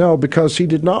 No, because he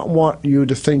did not want you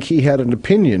to think he had an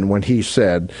opinion when he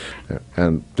said,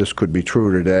 and this could be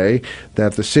true today,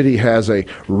 that the city has a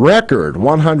record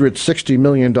 $160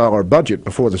 million budget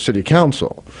before the city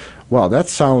council. Well, that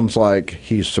sounds like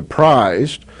he's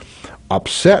surprised,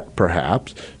 upset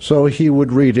perhaps, so he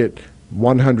would read it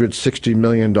 $160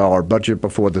 million budget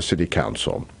before the city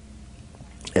council.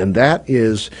 And that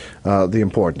is the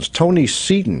importance. Tony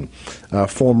Seaton,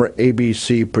 former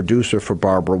ABC producer for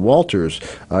Barbara Walters,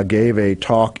 gave a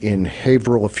talk in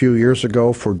Haverhill a few years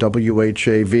ago for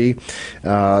WHAV.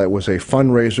 It was a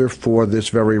fundraiser for this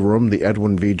very room, the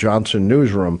Edwin V. Johnson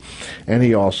Newsroom, and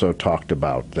he also talked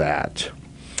about that.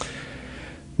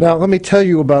 Now, let me tell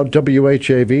you about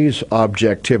WHAV's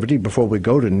objectivity before we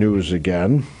go to news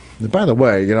again. By the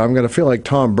way, I'm going to feel like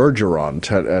Tom Bergeron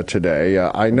today.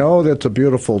 I know that it's a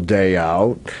beautiful day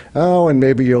out. Oh, and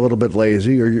maybe you're a little bit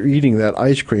lazy, or you're eating that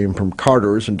ice cream from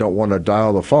Carter's and don't want to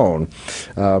dial the phone.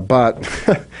 But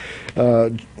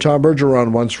Tom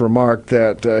Bergeron once remarked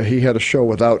that he had a show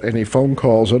without any phone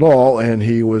calls at all, and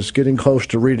he was getting close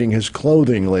to reading his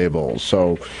clothing labels.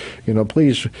 So,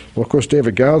 please, well, of course,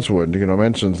 David Goudswood,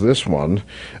 mentions this one,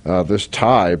 this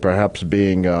tie perhaps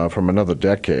being from another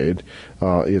decade.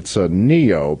 It's a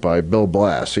Neo by Bill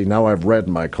Blass. See, now I've read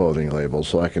my clothing labels,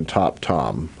 so I can top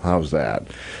Tom. How's that?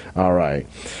 All right.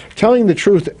 Telling the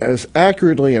truth as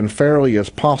accurately and fairly as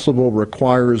possible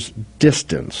requires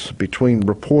distance between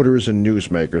reporters and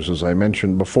newsmakers, as I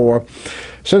mentioned before.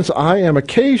 Since I am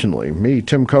occasionally, me,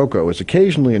 Tim Coco, is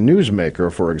occasionally a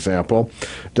newsmaker, for example,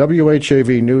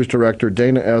 WHAV News Director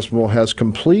Dana Esmel has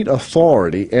complete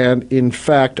authority and, in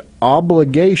fact,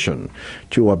 obligation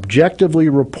to objectively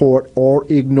report or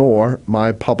ignore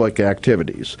my public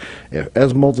activities. If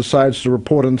Esmel decides to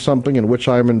report on something in which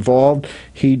I am involved,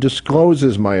 he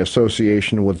discloses my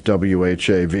association with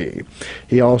WHAV.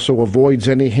 He also avoids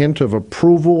any hint of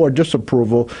approval or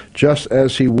disapproval, just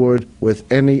as he would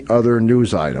with any other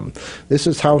news item. This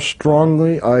is how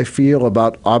strongly I feel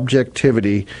about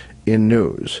objectivity in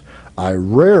news. I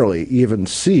rarely even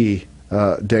see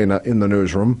Dana in the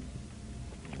newsroom.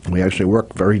 We actually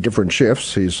work very different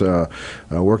shifts. He's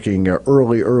working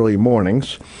early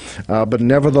mornings. But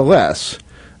nevertheless,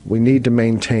 we need to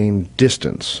maintain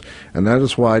distance. And that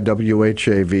is why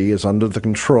WHAV is under the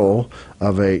control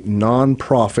of a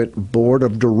nonprofit board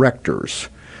of directors.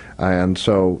 And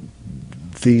so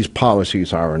these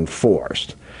policies are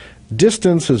enforced.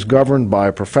 Distance is governed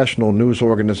by professional news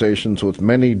organizations with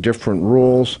many different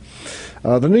rules.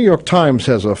 The New York Times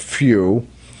has a few.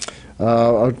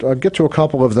 I'll get to a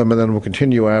couple of them, and then we'll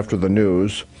continue after the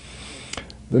news.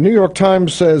 The New York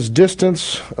Times says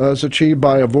distance is achieved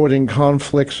by avoiding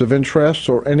conflicts of interest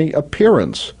or any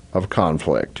appearance of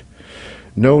conflict.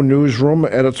 No newsroom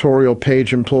editorial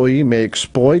page employee may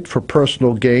exploit for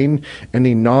personal gain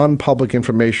any non-public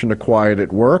information acquired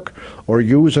at work or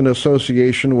use an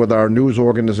association with our news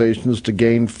organizations to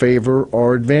gain favor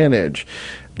or advantage.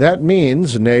 That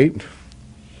means, Nate,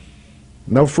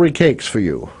 no free cakes for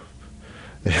you.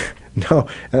 No,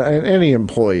 any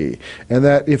employee. And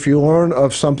that if you learn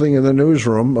of something in the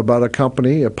newsroom about a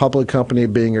company, a public company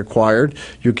being acquired,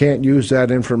 you can't use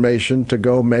that information to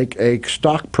go make a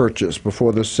stock purchase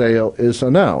before the sale is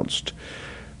announced.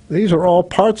 These are all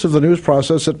parts of the news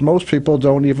process that most people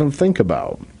don't even think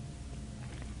about.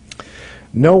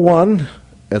 No one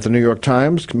at the New York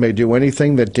Times may do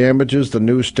anything that damages the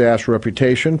news staff's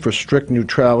reputation for strict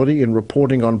neutrality in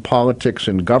reporting on politics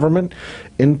in government.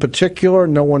 In particular,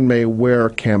 no one may wear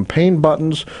campaign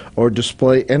buttons or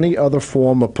display any other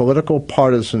form of political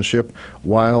partisanship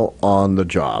while on the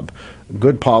job.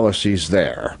 Good policies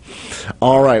there.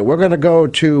 All right, we're going to go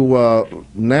to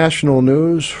national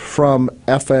news from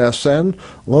FSN,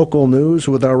 local news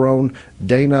with our own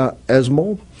Dana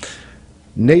Esmel.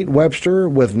 Nate Webster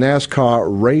with NASCAR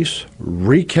race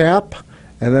recap,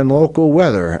 and then local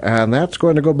weather. And that's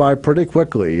going to go by pretty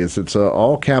quickly as it's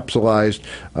all capsulized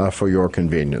for your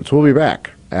convenience. We'll be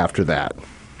back after that.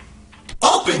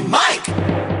 Open mic!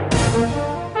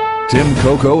 Tim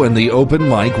Coco and the Open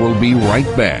Mic will be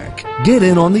right back. Get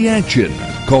in on the action.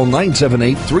 Call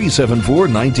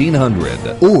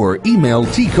 978-374-1900 or email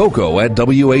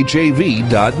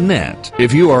tcoco@whav.net.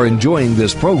 If you are enjoying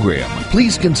this program,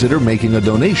 please consider making a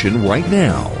donation right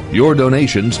now. Your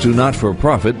donations to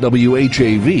not-for-profit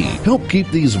WHAV help keep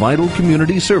these vital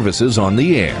community services on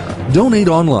the air. Donate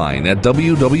online at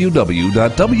www.whav.net.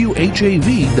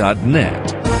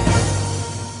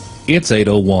 It's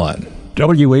 8:01.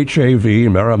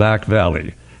 WHAV Merrimack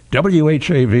Valley.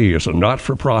 WHAV is a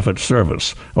not-for-profit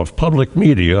service of Public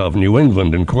Media of New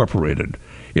England Incorporated.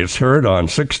 It's heard on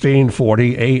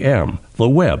 1640 AM, the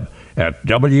web, at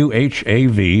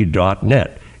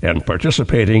whav.net, and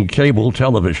participating cable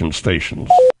television stations.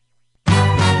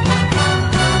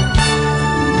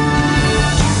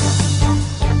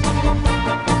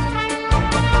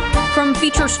 From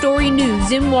Feature Story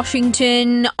News in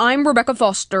Washington, I'm Rebecca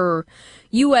Foster.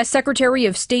 U.S. Secretary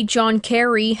of State John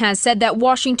Kerry has said that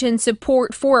Washington's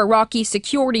support for Iraqi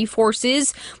security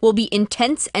forces will be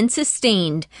intense and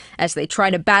sustained as they try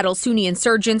to battle Sunni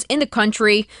insurgents in the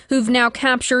country who've now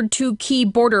captured 2 key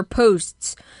border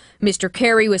posts. Mr.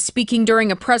 Kerry was speaking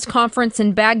during a press conference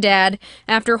in Baghdad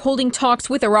after holding talks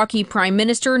with Iraqi Prime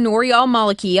Minister Nouri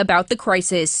al-Maliki about the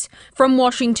crisis. From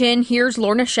Washington, here's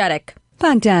Lorna Shattuck.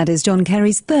 Baghdad is John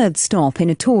Kerry's third stop in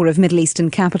a tour of Middle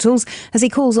Eastern capitals as he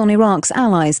calls on Iraq's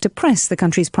allies to press the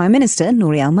country's Prime Minister,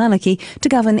 Nouri al-Maliki, to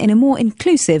govern in a more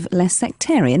inclusive, less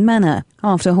sectarian manner.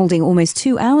 After holding almost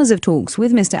 2 hours of talks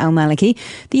with Mr. al-Maliki,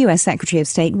 the US Secretary of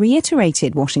State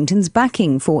reiterated Washington's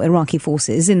backing for Iraqi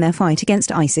forces in their fight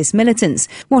against ISIS militants.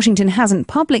 Washington hasn't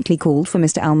publicly called for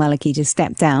Mr. al-Maliki to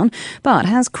step down, but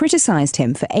has criticised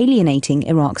him for alienating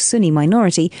Iraq's Sunni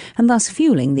minority and thus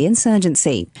fueling the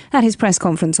insurgency. At his press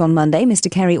conference on Monday,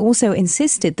 Mr. Kerry also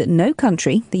insisted that no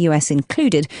country, the US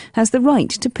included, has the right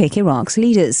to pick Iraq's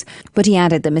leaders. But he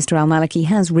added that Mr. al-Maliki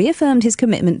has reaffirmed his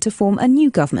commitment to form a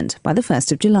new government by the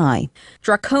 1st of July.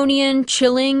 Draconian,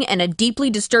 chilling, and a deeply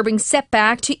disturbing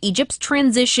setback to Egypt's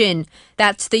transition.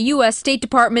 That's the U.S. State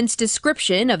Department's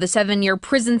description of the 7-year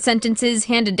prison sentences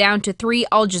handed down to 3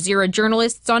 Al Jazeera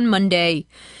journalists on Monday.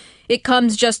 It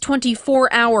comes just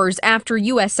 24 hours after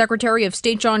U.S. Secretary of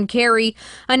State John Kerry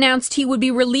announced he would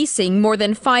be releasing more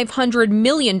than $500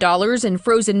 million in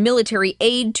frozen military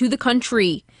aid to the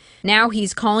country. Now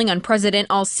he's calling on President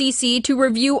al-Sisi to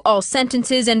review all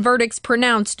sentences and verdicts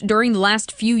pronounced during the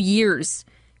last few years.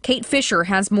 Kate Fisher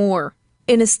has more.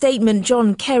 In a statement,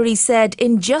 John Kerry said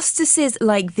injustices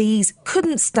like these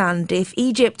couldn't stand if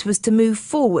Egypt was to move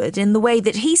forward in the way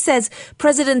that he says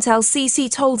President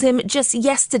al-Sisi told him just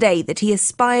yesterday that he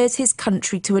aspires his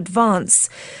country to advance.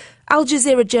 Al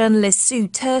Jazeera journalist Sue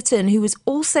Turton, who was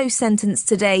also sentenced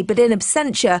today but in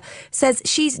absentia, says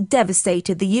she's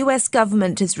devastated the US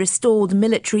government has restored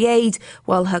military aid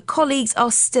while her colleagues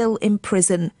are still in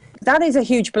prison. That is a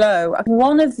huge blow.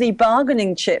 One of the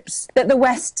bargaining chips that the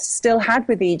West still had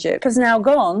with Egypt has now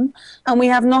gone, and we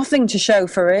have nothing to show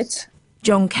for it.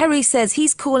 John Kerry says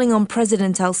he's calling on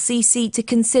President al-Sisi to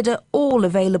consider all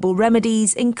available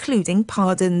remedies, including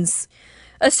pardons.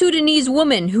 A Sudanese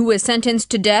woman who was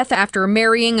sentenced to death after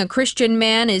marrying a Christian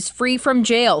man is free from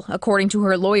jail, according to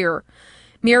her lawyer.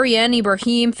 Marianne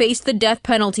Ibrahim faced the death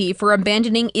penalty for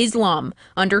abandoning Islam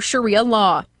under Sharia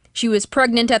law. She was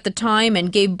pregnant at the time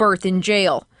and gave birth in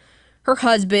jail. Her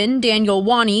husband, Daniel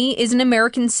Wani, is an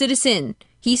American citizen.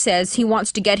 He says he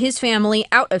wants to get his family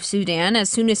out of Sudan as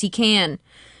soon as he can.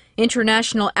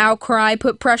 International outcry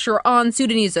put pressure on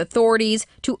Sudanese authorities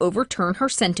to overturn her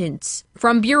sentence.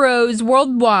 From bureaus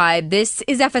worldwide, this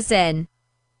is FSN.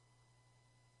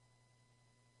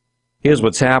 Here's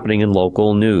what's happening in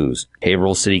local news.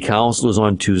 Haverhill City Councilors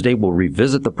on Tuesday will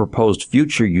revisit the proposed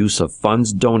future use of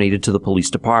funds donated to the police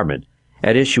department.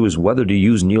 At issue is whether to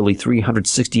use nearly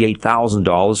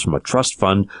 $368,000 from a trust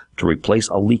fund to replace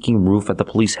a leaking roof at the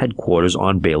police headquarters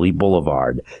on Bailey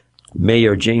Boulevard.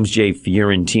 Mayor James J.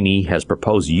 Fiorentini has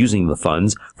proposed using the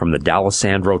funds from the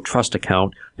D'Alessandro Trust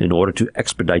account in order to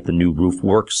expedite the new roof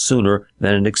work sooner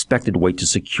than an expected wait to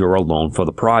secure a loan for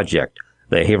the project.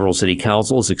 The Haverhill City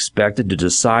Council is expected to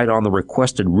decide on the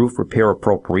requested roof repair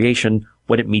appropriation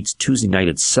when it meets Tuesday night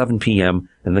at 7 p.m.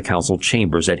 in the council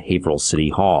chambers at Haverhill City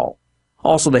Hall.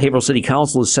 Also, the Haverhill City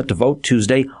Council is set to vote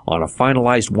Tuesday on a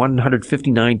finalized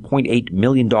 $159.8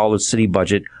 million city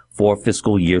budget for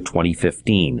fiscal year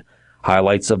 2015.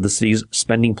 Highlights of the city's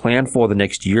spending plan for the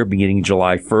next year beginning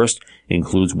July 1st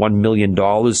includes $1 million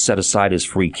set aside as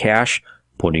free cash,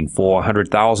 putting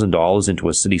 $400,000 into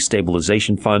a city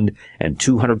stabilization fund and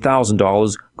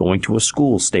 $200,000 going to a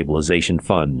school stabilization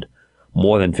fund.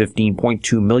 More than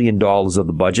 $15.2 million of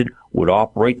the budget would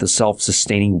operate the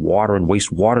self-sustaining water and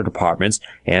wastewater departments,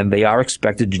 and they are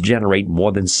expected to generate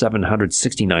more than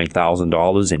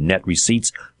 $769,000 in net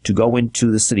receipts to go into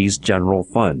the city's general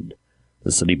fund.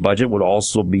 The city budget would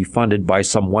also be funded by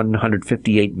some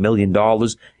 $158 million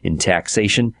in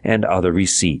taxation and other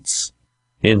receipts.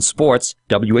 In sports,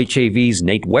 WHAV's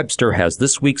Nate Webster has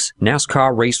this week's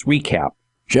NASCAR race recap.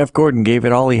 Jeff Gordon gave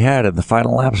it all he had at the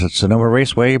final laps at Sonoma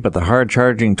Raceway, but the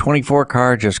hard-charging 24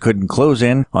 car just couldn't close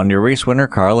in on your race winner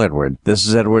Carl Edwards. This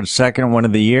is Edwards' second win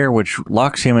of the year, which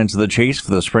locks him into the chase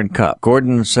for the Sprint Cup.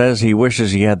 Gordon says he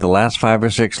wishes he had the last 5 or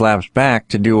 6 laps back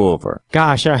to do over.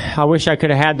 Gosh, I wish I could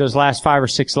have had those last 5 or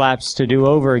 6 laps to do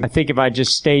over. I think if I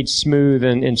just stayed smooth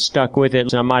and stuck with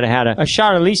it, I might have had a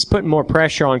shot at least putting more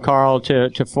pressure on Carl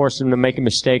to force him to make a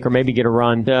mistake or maybe get a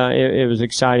run. It was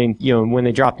exciting, when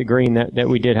they dropped the green that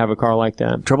we did have a car like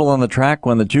that. Trouble on the track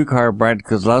when the 2-car Brad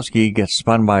Kozlowski gets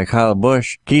spun by Kyle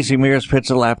Busch. Casey Mears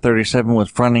pits at lap 37 with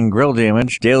front end grille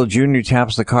damage. Dale Jr.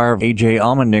 taps the car of A.J.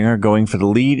 Allmendinger going for the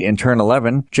lead in turn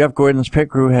 11. Jeff Gordon's pit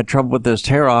crew had trouble with this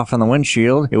tear-off on the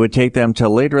windshield. It would take them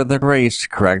till later in the race to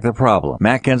correct the problem.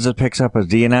 Matt Kenseth picks up his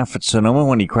DNF at Sonoma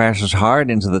when he crashes hard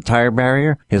into the tire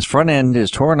barrier. His front end is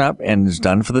torn up and is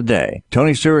done for the day.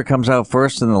 Tony Stewart comes out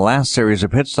first in the last series of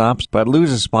pit stops, but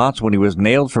loses spots when he was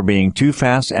nailed for being too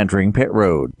fast entering pit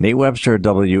road. Nate Webster,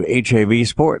 WHAV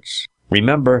Sports.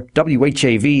 Remember,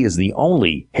 WHAV is the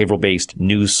only Haverhill-based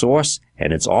news source,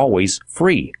 and it's always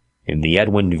free. In the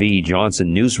Edwin V.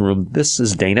 Johnson newsroom, this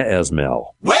is Dana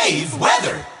Esmel. WAVE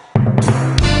weather.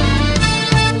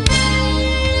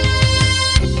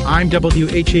 I'm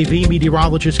WHAV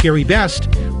meteorologist Gary Best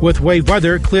with WAVE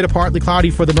weather. Clear to partly cloudy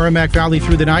for the Merrimack Valley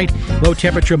through the night. Low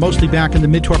temperature mostly back in the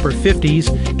mid to upper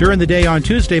 50s. During the day on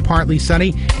Tuesday, partly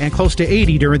sunny and close to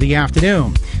 80 during the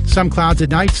afternoon. Some clouds at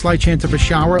night, slight chance of a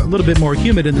shower, a little bit more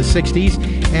humid in the 60s.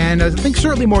 And I think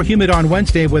certainly more humid on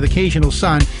Wednesday with occasional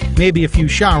sun, maybe a few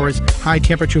showers. High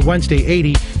temperature Wednesday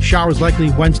 80, showers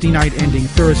likely Wednesday night ending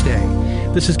Thursday.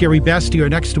 This is Gary Best, your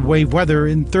next WAVE weather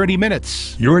in 30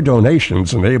 minutes. Your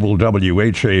donations enable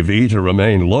WHAV to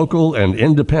remain local and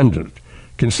independent.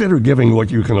 Consider giving what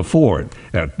you can afford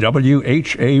at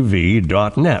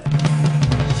WHAV.net.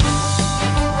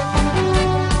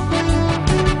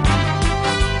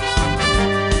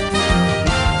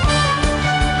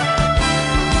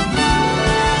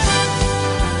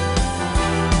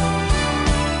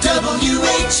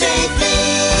 WHAV,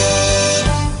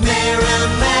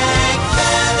 Merrimack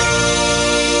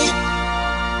Valley.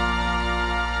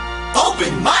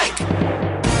 Open mic.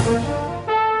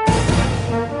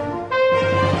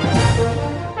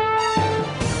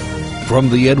 From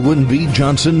the Edwin V.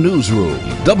 Johnson newsroom,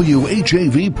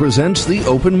 WHAV presents the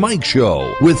Open Mic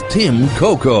Show with Tim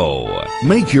Coco.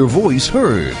 Make your voice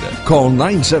heard. Call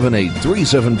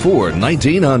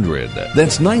 978-374-1900.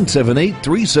 That's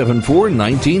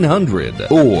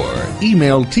 978-374-1900. Or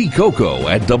email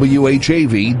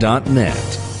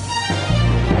tcoco@whav.net.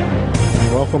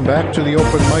 Welcome back to the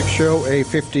Open Mic Show, a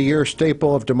 50-year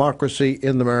staple of democracy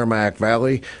in the Merrimack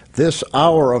Valley. This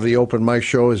hour of the Open Mic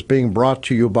Show is being brought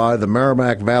to you by the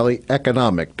Merrimack Valley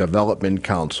Economic Development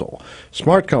Council.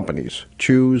 Smart companies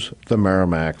choose the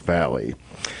Merrimack Valley.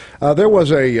 There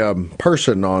was a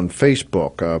person on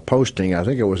Facebook posting, I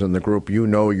think it was in the group You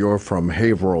Know You're From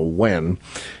Haverhill When.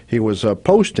 He was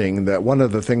posting that one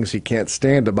of the things he can't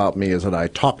stand about me is that I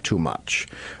talk too much.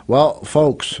 Well,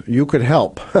 folks, you could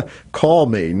help. Call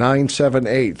me,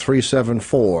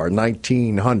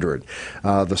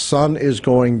 978-374-1900. The sun is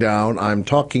going down. I'm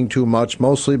talking too much,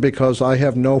 mostly because I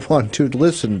have no one to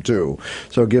listen to.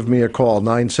 So give me a call,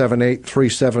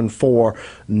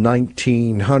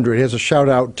 978-374-1900. Here's a shout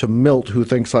out to Milt, who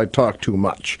thinks I talk too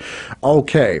much.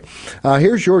 Okay,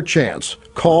 here's your chance.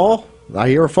 Call. I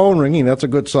hear a phone ringing. That's a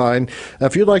good sign.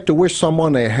 If you'd like to wish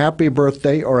someone a happy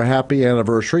birthday or a happy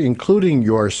anniversary, including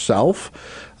yourself,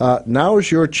 now is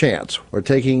your chance. We're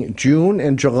taking June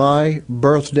and July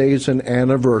birthdays and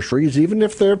anniversaries. Even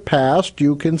if they're past,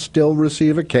 you can still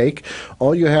receive a cake.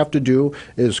 All you have to do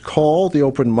is call the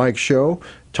Open Mic Show,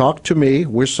 talk to me,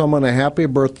 wish someone a happy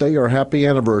birthday or happy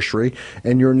anniversary,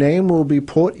 and your name will be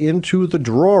put into the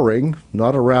drawing,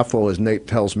 not a raffle as Nate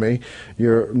tells me.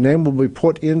 Your name will be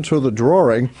put into the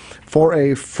drawing for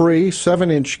a free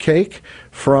 7-inch cake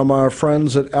from our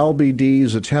friends at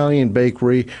LBD's Italian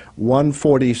Bakery,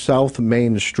 140 South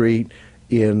Main Street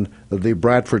in the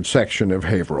Bradford section of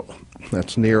Haverhill.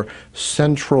 That's near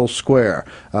Central Square.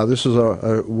 This is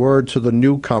a word to the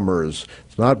newcomers.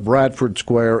 It's not Bradford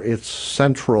Square, it's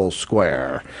Central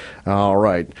Square. All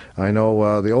right. I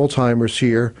know the old-timers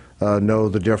here know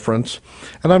the difference.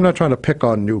 And I'm not trying to pick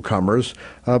on newcomers,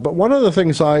 but one of the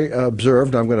things I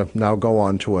observed, I'm going to now go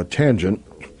on to a tangent,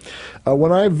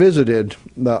 when I visited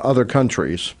other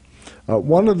countries,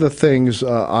 one of the things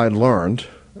I learned,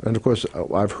 and of course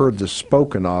I've heard this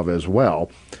spoken of as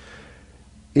well,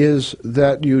 is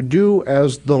that you do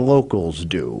as the locals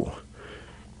do.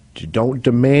 You don't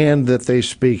demand that they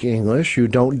speak English. You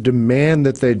don't demand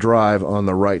that they drive on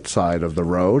the right side of the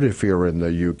road if you're in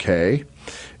the UK.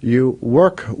 You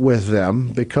work with them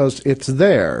because it's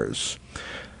theirs.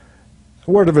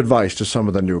 A word of advice to some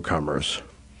of the newcomers.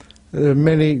 There are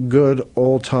many good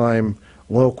old-time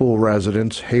local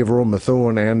residents, Haverhill,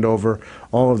 Methuen, Andover,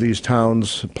 all of these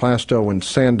towns, Plastow and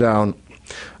Sandown,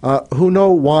 who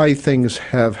know why things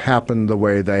have happened the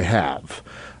way they have.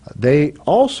 They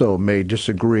also may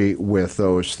disagree with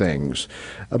those things,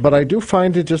 but I do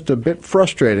find it just a bit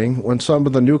frustrating when some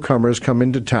of the newcomers come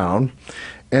into town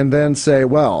and then say,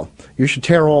 well, you should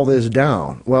tear all this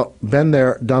down. Well, been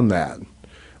there, done that.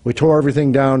 We tore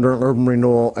everything down during urban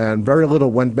renewal, and very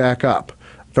little went back up.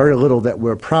 Very little that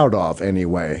we're proud of,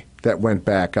 anyway, that went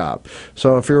back up.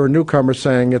 So if you're a newcomer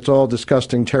saying it's all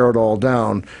disgusting, tear it all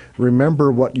down,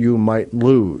 remember what you might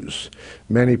lose.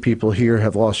 Many people here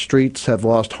have lost streets, have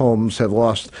lost homes, have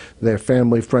lost their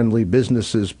family-friendly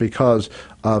businesses because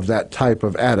of that type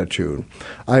of attitude.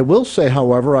 I will say,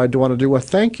 however, I do want to do a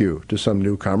thank you to some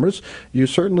newcomers. You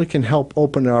certainly can help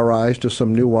open our eyes to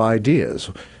some new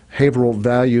ideas. Haverhill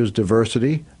values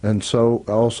diversity, and so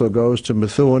also goes to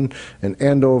Methuen and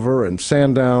Andover and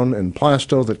Sandown and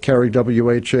Plastow that carry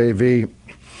WHAV.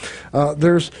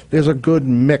 There's a good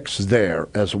mix there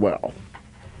as well.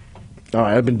 All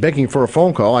right, I've been begging for a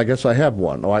phone call. I guess I have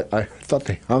one. Oh, I thought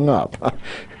they hung up.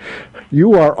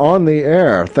 You are on the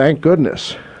air. Thank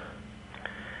goodness.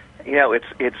 You know,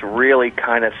 it's really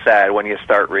kind of sad when you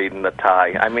start reading the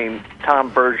tie. I mean,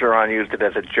 Tom Bergeron used it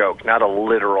as a joke, not a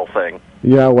literal thing.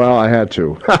 Yeah, well, I had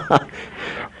to.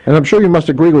 And I'm sure you must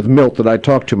agree with Milt that I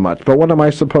talk too much, but what am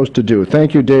I supposed to do?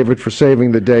 Thank you, David, for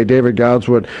saving the day. David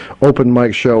Goudswood, open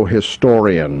mic show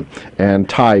historian and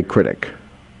tie critic.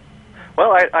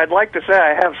 Well, I'd like to say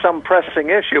I have some pressing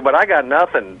issue, but I got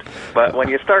nothing. But when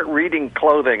you start reading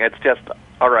clothing, it's just,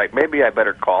 all right, maybe I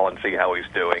better call and see how he's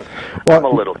doing. Well, I'm a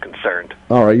little concerned.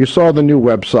 All right, you saw the new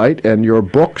website, and your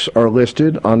books are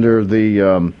listed under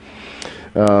the,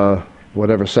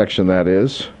 whatever section that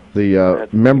is, the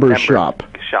members shop.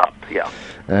 Shop, yeah.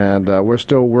 And we're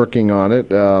still working on it.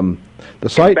 The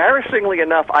site. Embarrassingly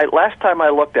enough, last time I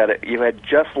looked at it, you had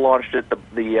just launched it.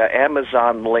 The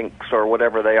Amazon links or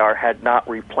whatever they are had not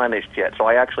replenished yet, so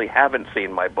I actually haven't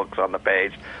seen my books on the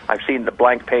page. I've seen the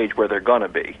blank page where they're going to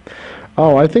be.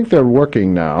 Oh, I think they're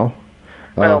working now.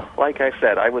 Well, like I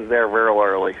said, I was there very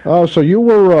early. Oh, so you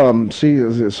were.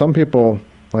 See, some people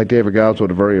like David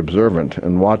Goudswood are very observant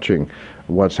and watching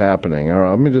what's happening. All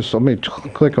right, let me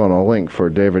click on a link for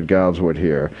David Goudswood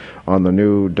here on the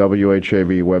new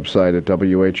WHAV website at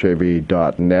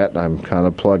whav.net. I'm kind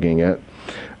of plugging it.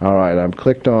 All right, I've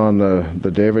clicked on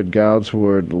the David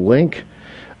Goudswood link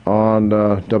on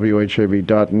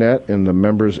whav.net in the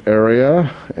members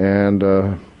area,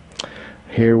 and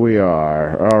here we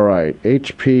are. All right,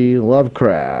 H.P.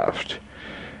 Lovecraft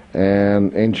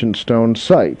and Ancient Stone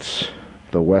Sites,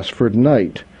 The Westford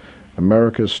Knight,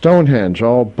 America's Stonehenge,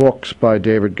 all books by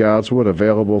David Goudswood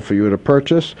available for you to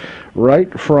purchase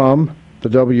right from the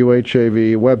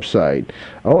WHAV website.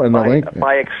 Oh, and the link.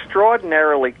 By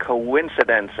extraordinarily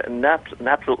coincidence, and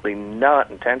absolutely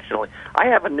not intentionally, I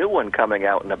have a new one coming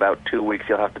out in about 2 weeks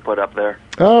you'll have to put up there.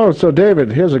 Oh, so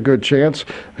David, here's a good chance.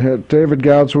 David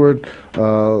Goudswood,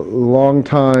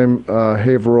 longtime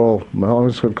Haverhill, I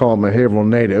was going to call him a Haverhill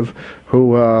native,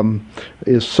 who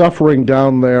is suffering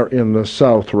down there in the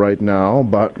south right now.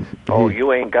 But oh,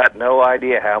 you ain't got no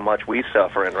idea how much we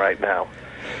suffering right now.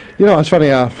 You know, it's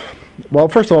funny. Well,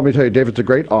 first of all, let me tell you, David's a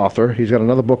great author. He's got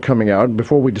another book coming out.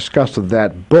 Before we discuss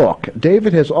that book,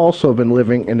 David has also been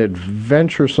living an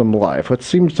adventuresome life. It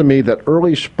seems to me that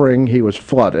early spring he was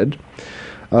flooded.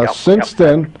 Since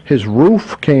then, his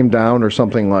roof came down or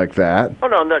something like that. Oh,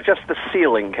 no, just the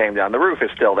ceiling came down. The roof is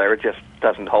still there. It just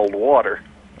doesn't hold water.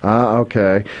 Ah,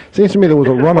 okay. Seems to me there was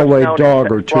a runaway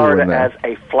dog or two in there. As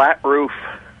a flat roof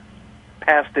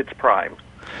past its prime.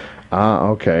 Ah,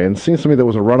 okay. And it seems to me there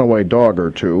was a runaway dog or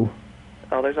two.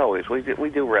 Oh, there's always. We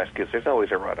do rescues. There's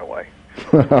always a runaway.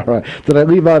 All right. Did I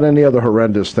leave out any other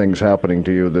horrendous things happening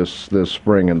to you this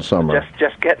spring and summer?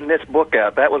 Just getting this book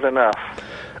out. That was enough.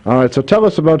 All right. So tell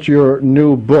us about your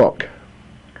new book.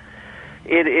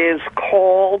 It is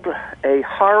called A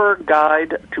Horror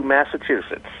Guide to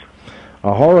Massachusetts.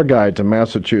 A Horror Guide to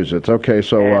Massachusetts. Okay,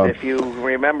 so... And if you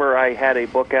remember, I had a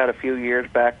book out a few years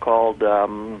back called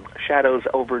Shadows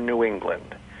Over New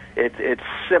England. It's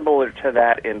similar to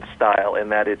that in style, in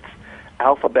that it's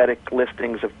alphabetic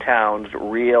listings of towns,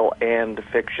 real and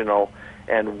fictional,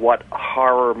 and what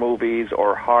horror movies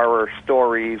or horror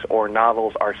stories or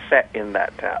novels are set in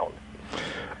that town.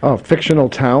 Oh, fictional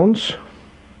towns?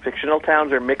 Fictional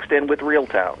towns are mixed in with real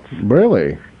towns.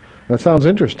 Really? That sounds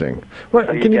interesting. Well,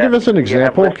 So can you give us an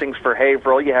example? You have listings for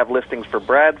Haverhill, you have listings for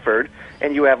Bradford,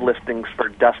 and you have listings for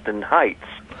Dustin Heights.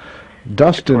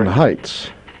 Dustin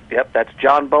Heights. Yep, that's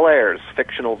John Belair's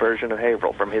fictional version of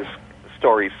Haverhill from his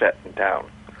story set in town.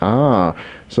 Ah,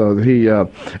 so he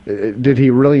did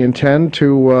he really intend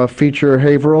to feature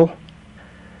Haverhill?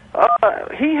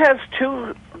 He has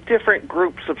two different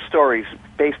groups of stories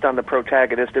based on the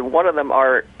protagonist, and one of them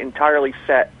are entirely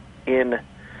set in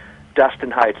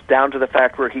Dustin Heights, down to the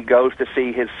fact where he goes to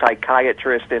see his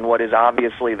psychiatrist in what is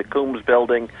obviously the Coombs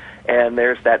building, and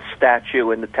there's that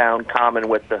statue in the town common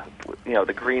with the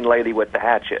green lady with the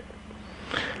hatchet.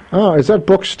 Oh, is that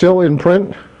book still in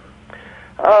print?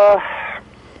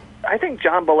 I think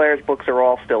John Belair's books are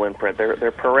all still in print.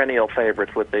 They're perennial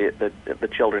favorites with the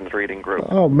children's reading group.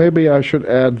 Oh, maybe I should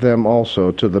add them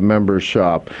also to the members'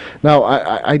 shop. Now,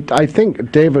 I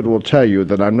think David will tell you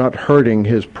that I'm not hurting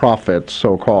his profits,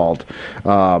 so-called,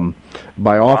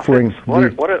 by offering...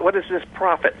 What is this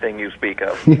profit thing you speak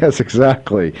of? Yes,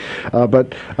 exactly.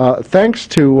 But thanks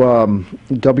to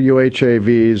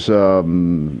WHAV's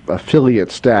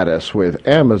affiliate status with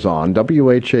Amazon,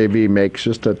 WHAV makes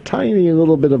just a tiny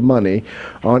little bit of money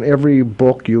on every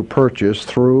book you purchase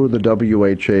through the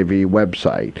WHAV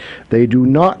website. They do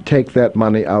not take that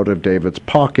money out of David's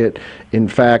pocket. In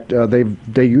fact,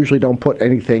 they usually don't put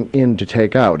anything in to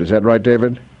take out. Is that right,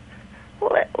 David?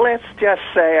 Let's just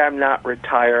say I'm not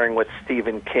retiring with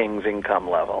Stephen King's income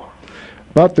level.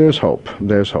 But there's hope.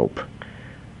 There's hope.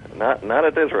 Not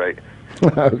at this rate.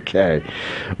 Okay.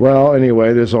 Well,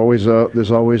 anyway, there's always a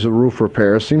roof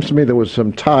repair. Seems to me there was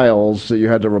some tiles that you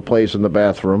had to replace in the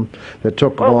bathroom that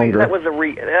took longer. That was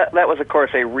of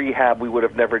course a rehab we would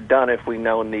have never done if we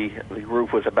known the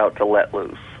roof was about to let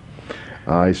loose.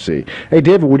 I see. Hey,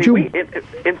 David, would you...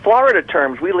 In Florida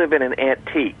terms, we live in an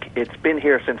antique. It's been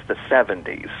here since the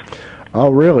 70s.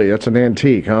 Oh, really? That's an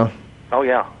antique, huh? Oh,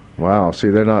 yeah. Wow. See,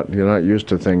 you're not used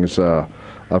to things up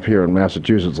here in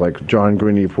Massachusetts, like John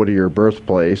Greenleaf Whittier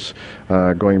birthplace,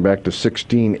 going back to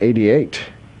 1688.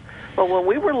 Well, when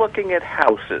we were looking at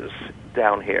houses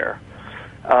down here,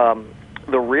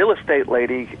 the real estate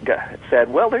lady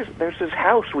said, well, there's this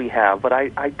house we have, but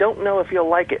I don't know if you'll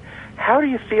like it. How do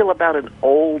you feel about an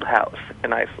old house?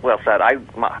 And I said, I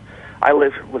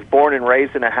was born and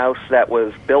raised in a house that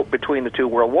was built between the two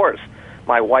world wars.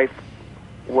 My wife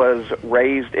was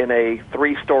raised in a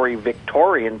 3-story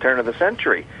Victorian turn of the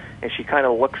century, and she kind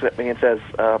of looks at me and says,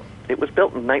 it was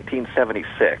built in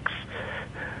 1976.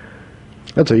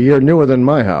 That's a year newer than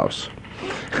my house.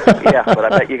 Yeah, but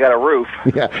I bet you got a roof.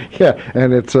 Yeah,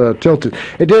 and it's tilted.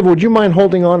 Hey, Dave, would you mind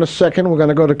holding on a second? We're going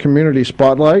to go to Community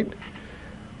Spotlight.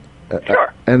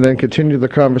 Sure. And then continue the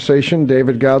conversation.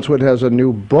 David Goudswood has a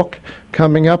new book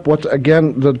coming up. What's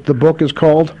again the book is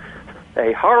called?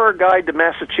 A Horror Guide to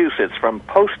Massachusetts from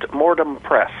Postmortem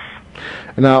Press.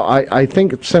 Now, I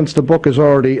think since the book is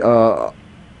already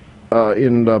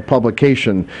in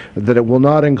publication, that it will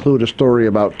not include a story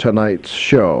about tonight's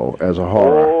show as a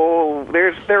horror. Oh,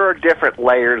 there are different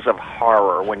layers of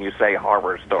horror when you say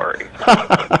horror story.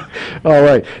 All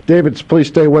right. David, please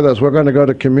stay with us. We're going to go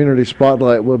to Community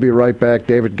Spotlight. We'll be right back.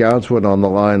 David Goudswood on the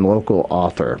line, local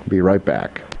author. Be right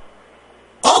back.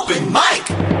 Open mic!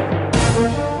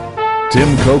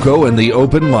 Tim Coco and the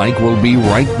Open Mic will be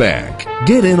right back.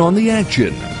 Get in on the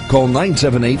action. Call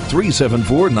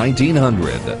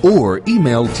 978-374-1900 or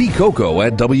email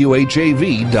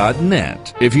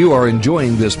tcoco@whav.net. If you are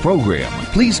enjoying this program,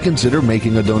 please consider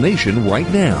making a donation right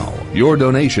now. Your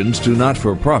donations to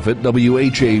not-for-profit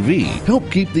WHAV help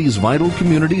keep these vital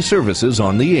community services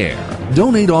on the air.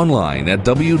 Donate online at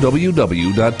www.whav.net.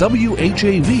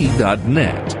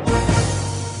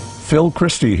 Phil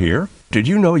Christie here. Did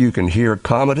you know you can hear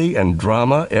comedy and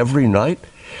drama every night?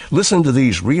 Listen to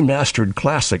these remastered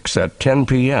classics at 10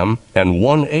 p.m. and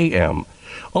 1 a.m.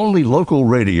 Only local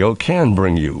radio can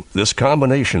bring you this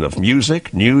combination of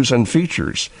music, news, and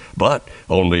features. But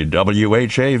only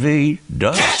WHAV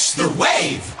does. Catch the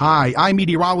wave! Hi, I'm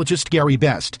meteorologist Gary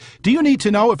Best. Do you need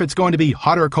to know if it's going to be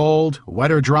hot or cold,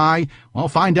 wet or dry? Well,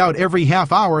 find out every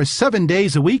half hour, 7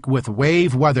 days a week with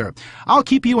WAVE Weather. I'll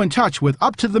keep you in touch with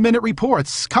up-to-the-minute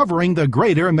reports covering the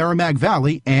greater Merrimack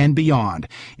Valley and beyond.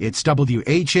 It's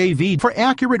WHAV for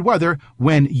accurate weather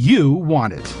when you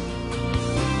want it.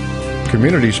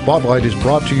 Community Spotlight is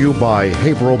brought to you by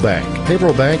Haverhill Bank.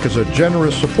 Haverhill Bank is a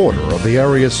generous supporter of the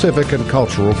area's civic and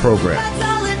cultural programs. That's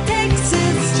all it takes,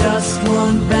 it's just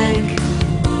one bank.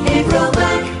 Haverhill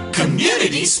Bank.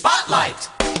 Community Spotlight.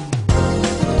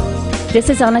 This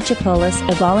is Anna Chipolis,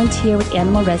 a volunteer with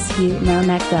Animal Rescue,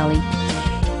 Merrimack Valley.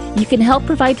 You can help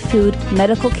provide food,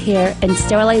 medical care, and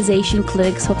sterilization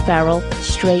clinics for feral,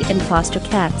 stray, and foster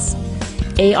cats.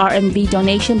 ARMV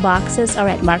donation boxes are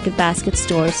at Market Basket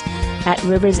stores at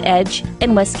River's Edge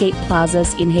and Westgate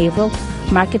Plazas in Haverhill,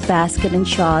 Market Basket and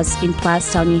Shaw's in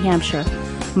Plastown, New Hampshire,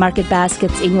 Market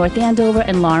Baskets in North Andover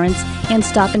and Lawrence, and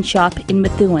Stop and Shop in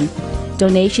Methuen.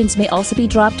 Donations may also be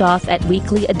dropped off at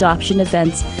weekly adoption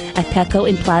events at Petco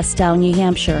in Plastown, New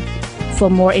Hampshire. For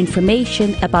more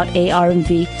information about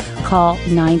ARMV, call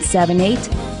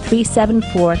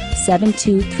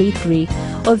 978-374-7233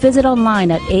 or visit online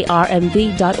at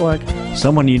armv.org.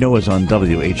 Someone you know is on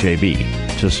WHAV.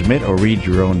 To submit or read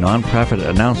your own nonprofit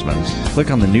announcements,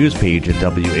 click on the news page at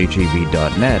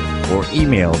whav.net or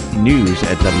email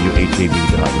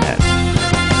news@whav.net.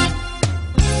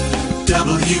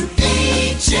 WHAV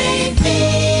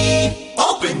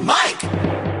Open Mic.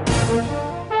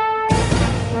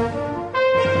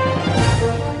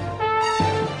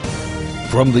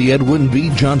 From the Edwin B.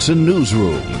 Johnson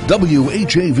Newsroom,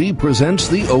 WHAV presents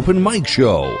the Open Mic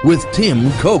Show with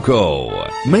Tim Coco.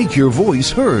 Make your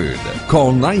voice heard.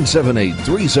 Call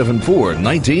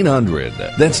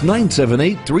 978-374-1900. That's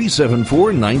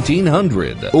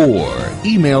 978-374-1900. Or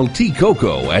email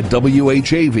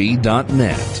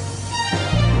tcoco@whav.net.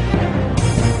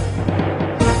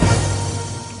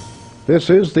 This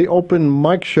is the Open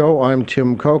Mic Show. I'm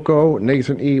Tim Coco.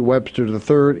 Nathan E. Webster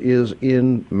III is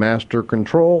in master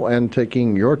control and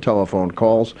taking your telephone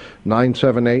calls,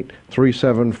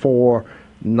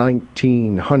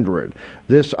 978-374-1900.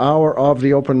 This hour of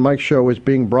the Open Mic Show is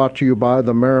being brought to you by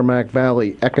the Merrimack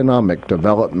Valley Economic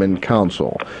Development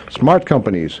Council. Smart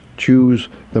companies choose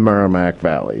the Merrimack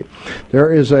Valley.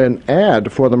 There is an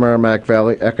ad for the Merrimack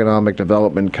Valley Economic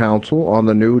Development Council on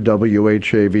the new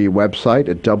WHAV website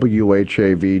at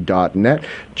whav.net.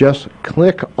 Just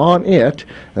click on it,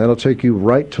 and it'll take you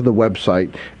right to the website,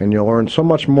 and you'll learn so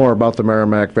much more about the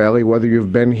Merrimack Valley, whether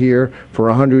you've been here for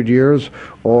 100 years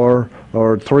or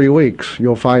 3 weeks.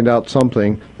 You'll find out something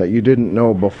that you didn't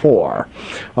know before.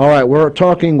 All right, we're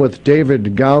talking with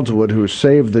David Goudswood, who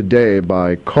saved the day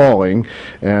by calling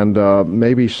and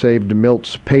maybe saved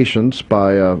Milt's patience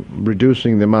by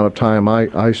reducing the amount of time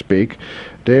I speak.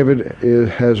 David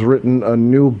has written a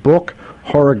new book,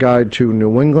 Horror Guide to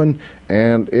New England,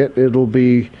 and it'll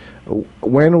be,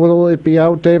 when will it be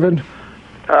out, David?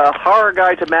 Horror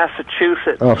Guide to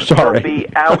Massachusetts. Oh, sorry. Will be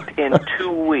out in 2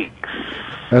 weeks.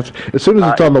 That's, as soon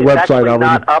as it's on the website, I'll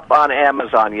not up on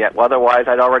Amazon yet. Otherwise,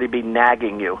 I'd already be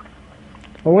nagging you.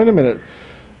 Oh, wait a minute.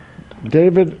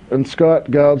 David and Scott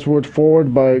Goudswood,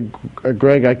 forward by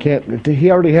Greg. I can't. He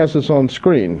already has this on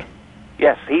screen.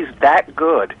 Yes, he's that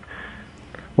good.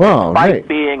 Wow. Despite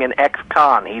being an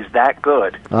ex-con, he's that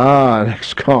good. Ah, an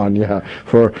ex-con, yeah.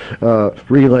 For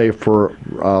Relay for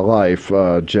Life,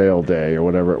 Jail Day, or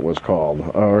whatever it was called.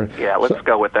 Yeah, let's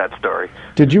go with that story.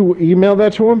 Did you email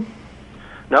that to him?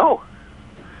 No.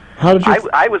 How did you?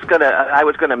 I was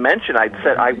gonna mention. I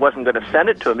said I wasn't gonna send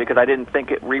it to him because I didn't think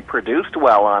it reproduced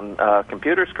well on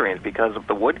computer screens because of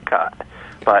the woodcut.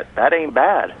 But that ain't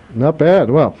bad. Not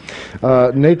bad. Well,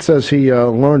 Nate says he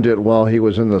learned it while he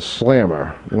was in the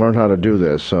Slammer. Learned how to do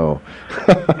this. So.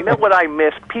 You know what I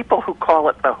missed? People who call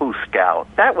it the Who Scout.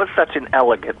 That was such an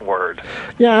elegant word.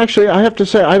 Yeah, actually, I have to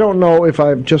say I don't know if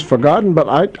I've just forgotten, but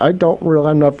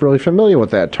I'm not really familiar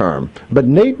with that term. But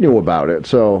Nate knew about it,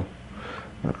 so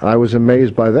I was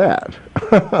amazed by that.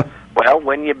 Well,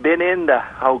 when you've been in the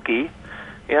hokey,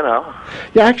 you know.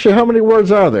 Yeah, actually, how many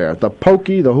words are there? The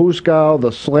pokey, the hooskow,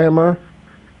 the slammer.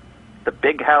 The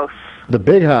big house. The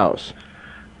big house.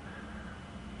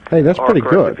 Hey, that's pretty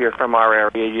good. If you're from our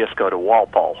area, you just go to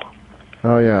Walpole.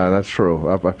 Oh, yeah, that's true.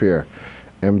 Up here.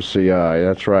 MCI,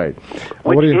 that's right.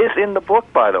 Which is in the book,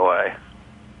 by the way.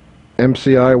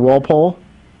 MCI Walpole?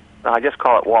 I just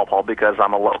call it Walpole because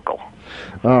I'm a local.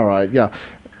 All right, yeah.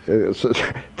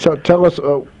 So tell us,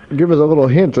 give us a little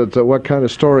hint as to what kind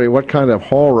of story, what kind of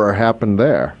horror happened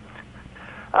there.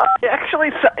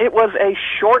 Actually, it was a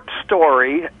short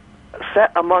story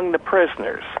set among the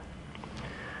prisoners.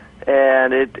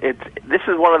 And this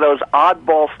is one of those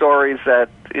oddball stories that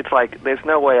it's like, there's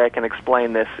no way I can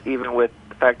explain this, even with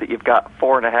the fact that you've got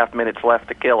 4.5 minutes left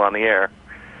to kill on the air.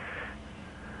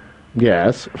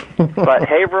 Yes. But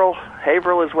Haverhill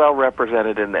is well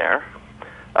represented in there.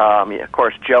 Of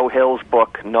course, Joe Hill's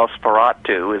book,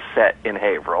 Nosferatu, is set in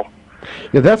Haverhill.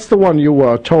 Yeah, that's the one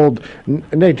you told.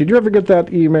 Nate, did you ever get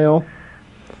that email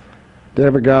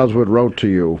David Goswood wrote to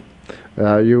you?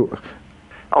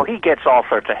 Oh, he gets all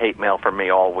sorts of hate mail from me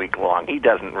all week long. He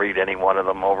doesn't read any one of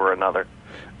them over another.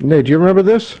 Nate, do you remember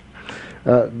this?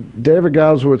 David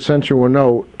Goswood sent you a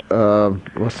note.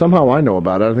 Well, somehow I know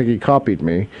about it. I think he copied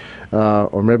me.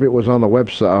 Or maybe it was on the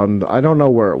website. I don't know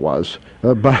where it was.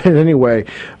 But anyway,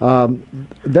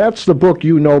 that's the book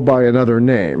you know by another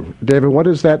name. David, what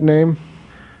is that name?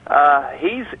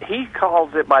 He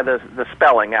calls it by the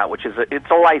spelling out, which is it's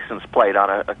a license plate on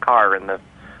a car in the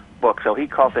book. So he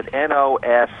calls it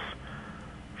NOS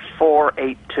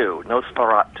 482,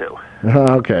 Nosferatu.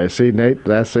 Okay, see, Nate,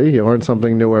 you learn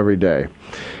something new every day.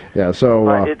 Yeah, so...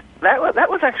 That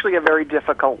was actually a very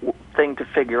difficult thing to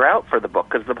figure out for the book,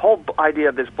 because the whole idea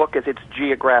of this book is it's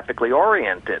geographically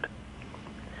oriented.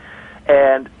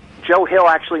 And Joe Hill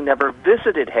actually never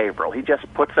visited Haverhill. He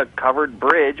just puts a covered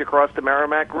bridge across the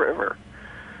Merrimack River.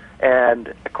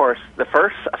 And, of course, the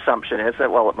first assumption is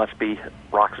that, well, it must be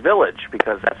Rocks Village,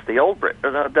 because that's the old bridge.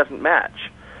 No, it doesn't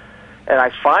match. And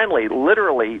I finally,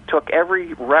 literally, took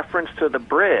every reference to the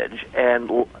bridge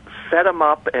and set them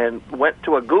up and went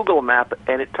to a Google map,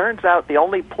 and it turns out the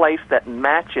only place that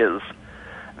matches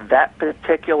that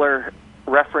particular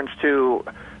reference to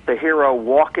the hero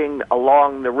walking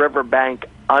along the riverbank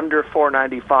under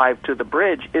 495 to the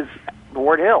bridge is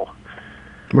Ward Hill.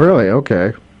 Really?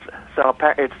 Okay. So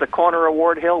it's the corner of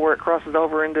Ward Hill where it crosses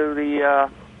over into the,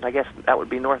 I guess that would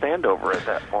be North Andover at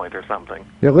that point or something.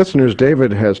 Yeah, listeners,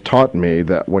 David has taught me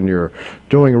that when you're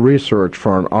doing research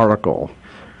for an article,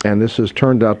 and this has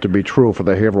turned out to be true for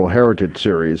the Haverhill Heritage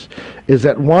Series, is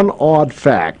that one odd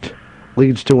fact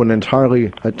leads to an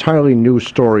entirely new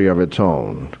story of its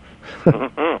own.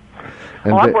 Well,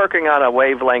 I'm working on a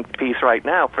wavelength piece right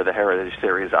now for the Heritage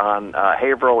Series on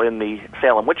Haverhill in the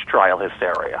Salem witch trial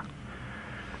hysteria.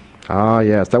 Ah,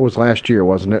 yes, that was last year,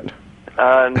 wasn't it?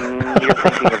 You're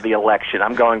thinking of the election.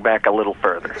 I'm going back a little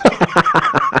further.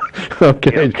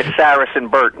 Okay. Casares and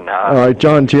Burton. All right,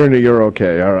 John Tierney, you're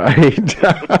okay. All right.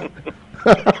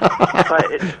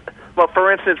 Well,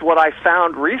 for instance, what I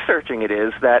found researching it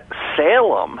is that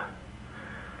Salem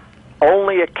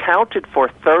only accounted for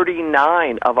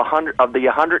 39 of the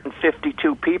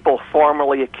 152 people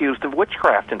formerly accused of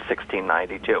witchcraft in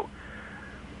 1692.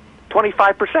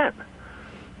 25%.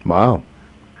 Wow.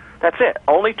 That's it.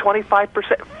 Only 25%.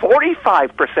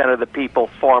 45% of the people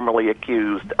formerly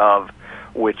accused of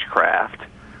witchcraft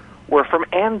were from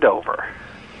Andover.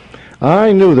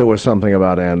 I knew there was something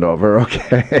about Andover.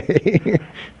 Okay.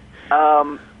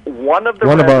 One of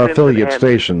our affiliate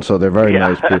stations, so they're very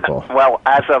nice people. Well,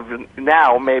 as of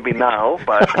now, maybe no,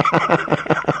 but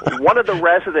one of the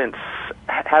residents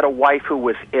had a wife who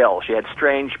was ill. She had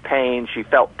strange pain. She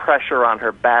felt pressure on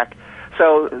her back.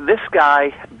 So this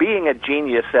guy, being a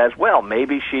genius, says, well,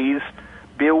 maybe she's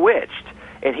bewitched.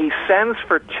 And he sends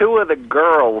for two of the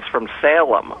girls from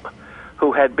Salem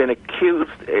who had been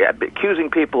accusing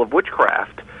people of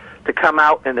witchcraft to come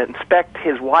out and inspect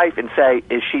his wife and say,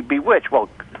 is she bewitched? Well,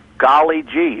 golly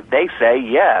gee, they say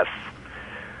yes.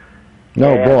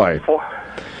 Oh, boy.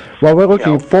 Well, we're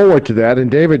looking forward to that.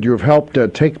 And, David, you've helped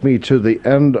take me to the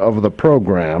end of the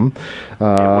program. It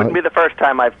wouldn't be the first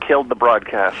time I've killed the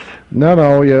broadcast.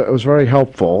 No, yeah, it was very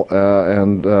helpful.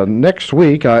 And next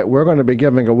week, we're going to be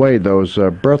giving away those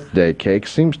birthday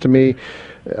cakes. Seems to me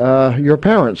your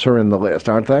parents are in the list,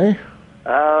 aren't they?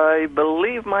 I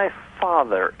believe my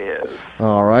father is.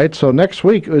 All right, so next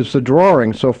week is the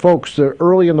drawing. So, folks,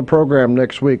 early in the program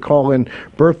next week, call in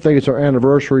birthdays or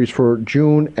anniversaries for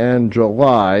June and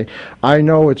July. I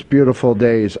know it's beautiful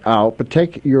days out, but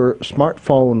take your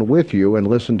smartphone with you and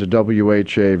listen to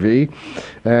WHAV,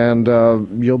 and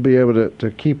you'll be able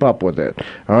to keep up with it.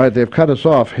 All right, they've cut us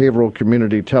off, Haverhill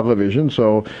Community Television,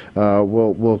 so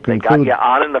we'll conclude. They got you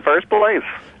on in the first place.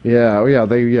 Yeah,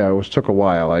 it took a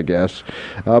while, I guess.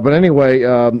 But anyway,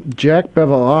 Jack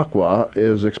Bevilacqua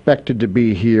is expected to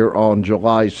be here on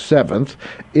July 7th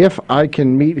if I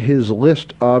can meet his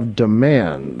list of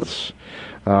demands.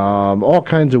 all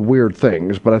kinds of weird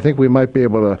things, but I think we might be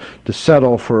able to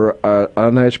settle for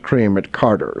an ice cream at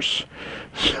Carter's.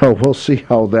 So we'll see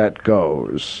how that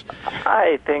goes.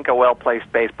 I think a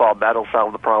well-placed baseball bat will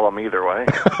solve the problem either way.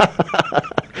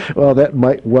 Well, that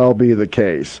might well be the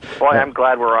case. Boy, I'm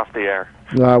glad we're off the air.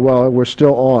 Well, we're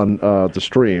still on the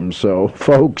stream, so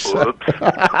folks.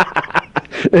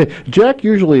 Jack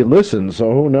usually listens,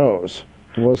 so who knows?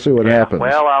 We'll see what happens.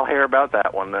 Well, I'll hear about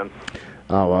that one then.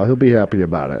 Oh, well, he'll be happy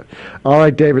about it. All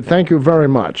right, David, thank you very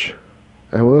much.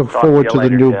 And we look forward to the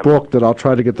new book that I'll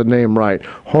try to get the name right,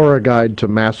 Horror Guide to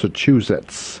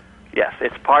Massachusetts. Yes,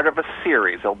 it's part of a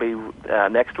series. It'll be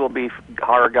next will be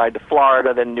Horror Guide to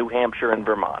Florida, then New Hampshire and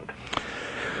Vermont.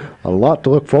 A lot to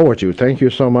look forward to. Thank you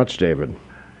so much, David.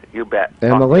 You bet.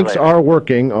 And the links are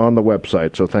working on the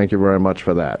website, so thank you very much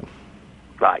for that.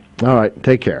 Bye. All right,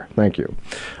 take care. Thank you.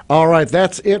 All right,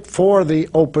 that's it for the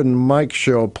Open Mic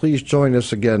Show. Please join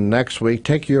us again next week.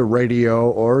 Take your radio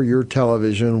or your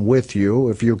television with you,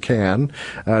 if you can,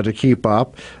 to keep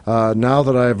up. Now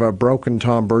that I've broken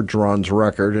Tom Bergeron's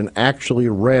record and actually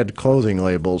read clothing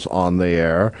labels on the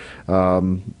air,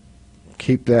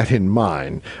 keep that in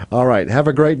mind. All right, have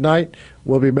a great night.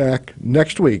 We'll be back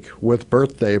next week with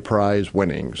birthday prize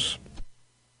winnings.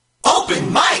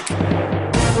 Open Mic!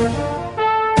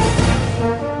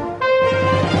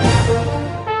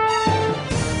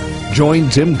 Join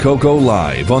Tim Coco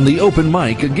live on the Open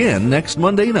Mic again next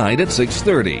Monday night at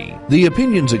 6:30. The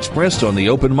opinions expressed on the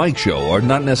Open Mic Show are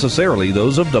not necessarily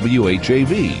those of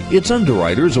WHAV, its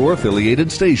underwriters, or affiliated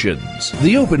stations.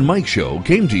 The Open Mic Show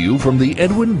came to you from the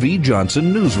Edwin V.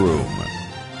 Johnson Newsroom.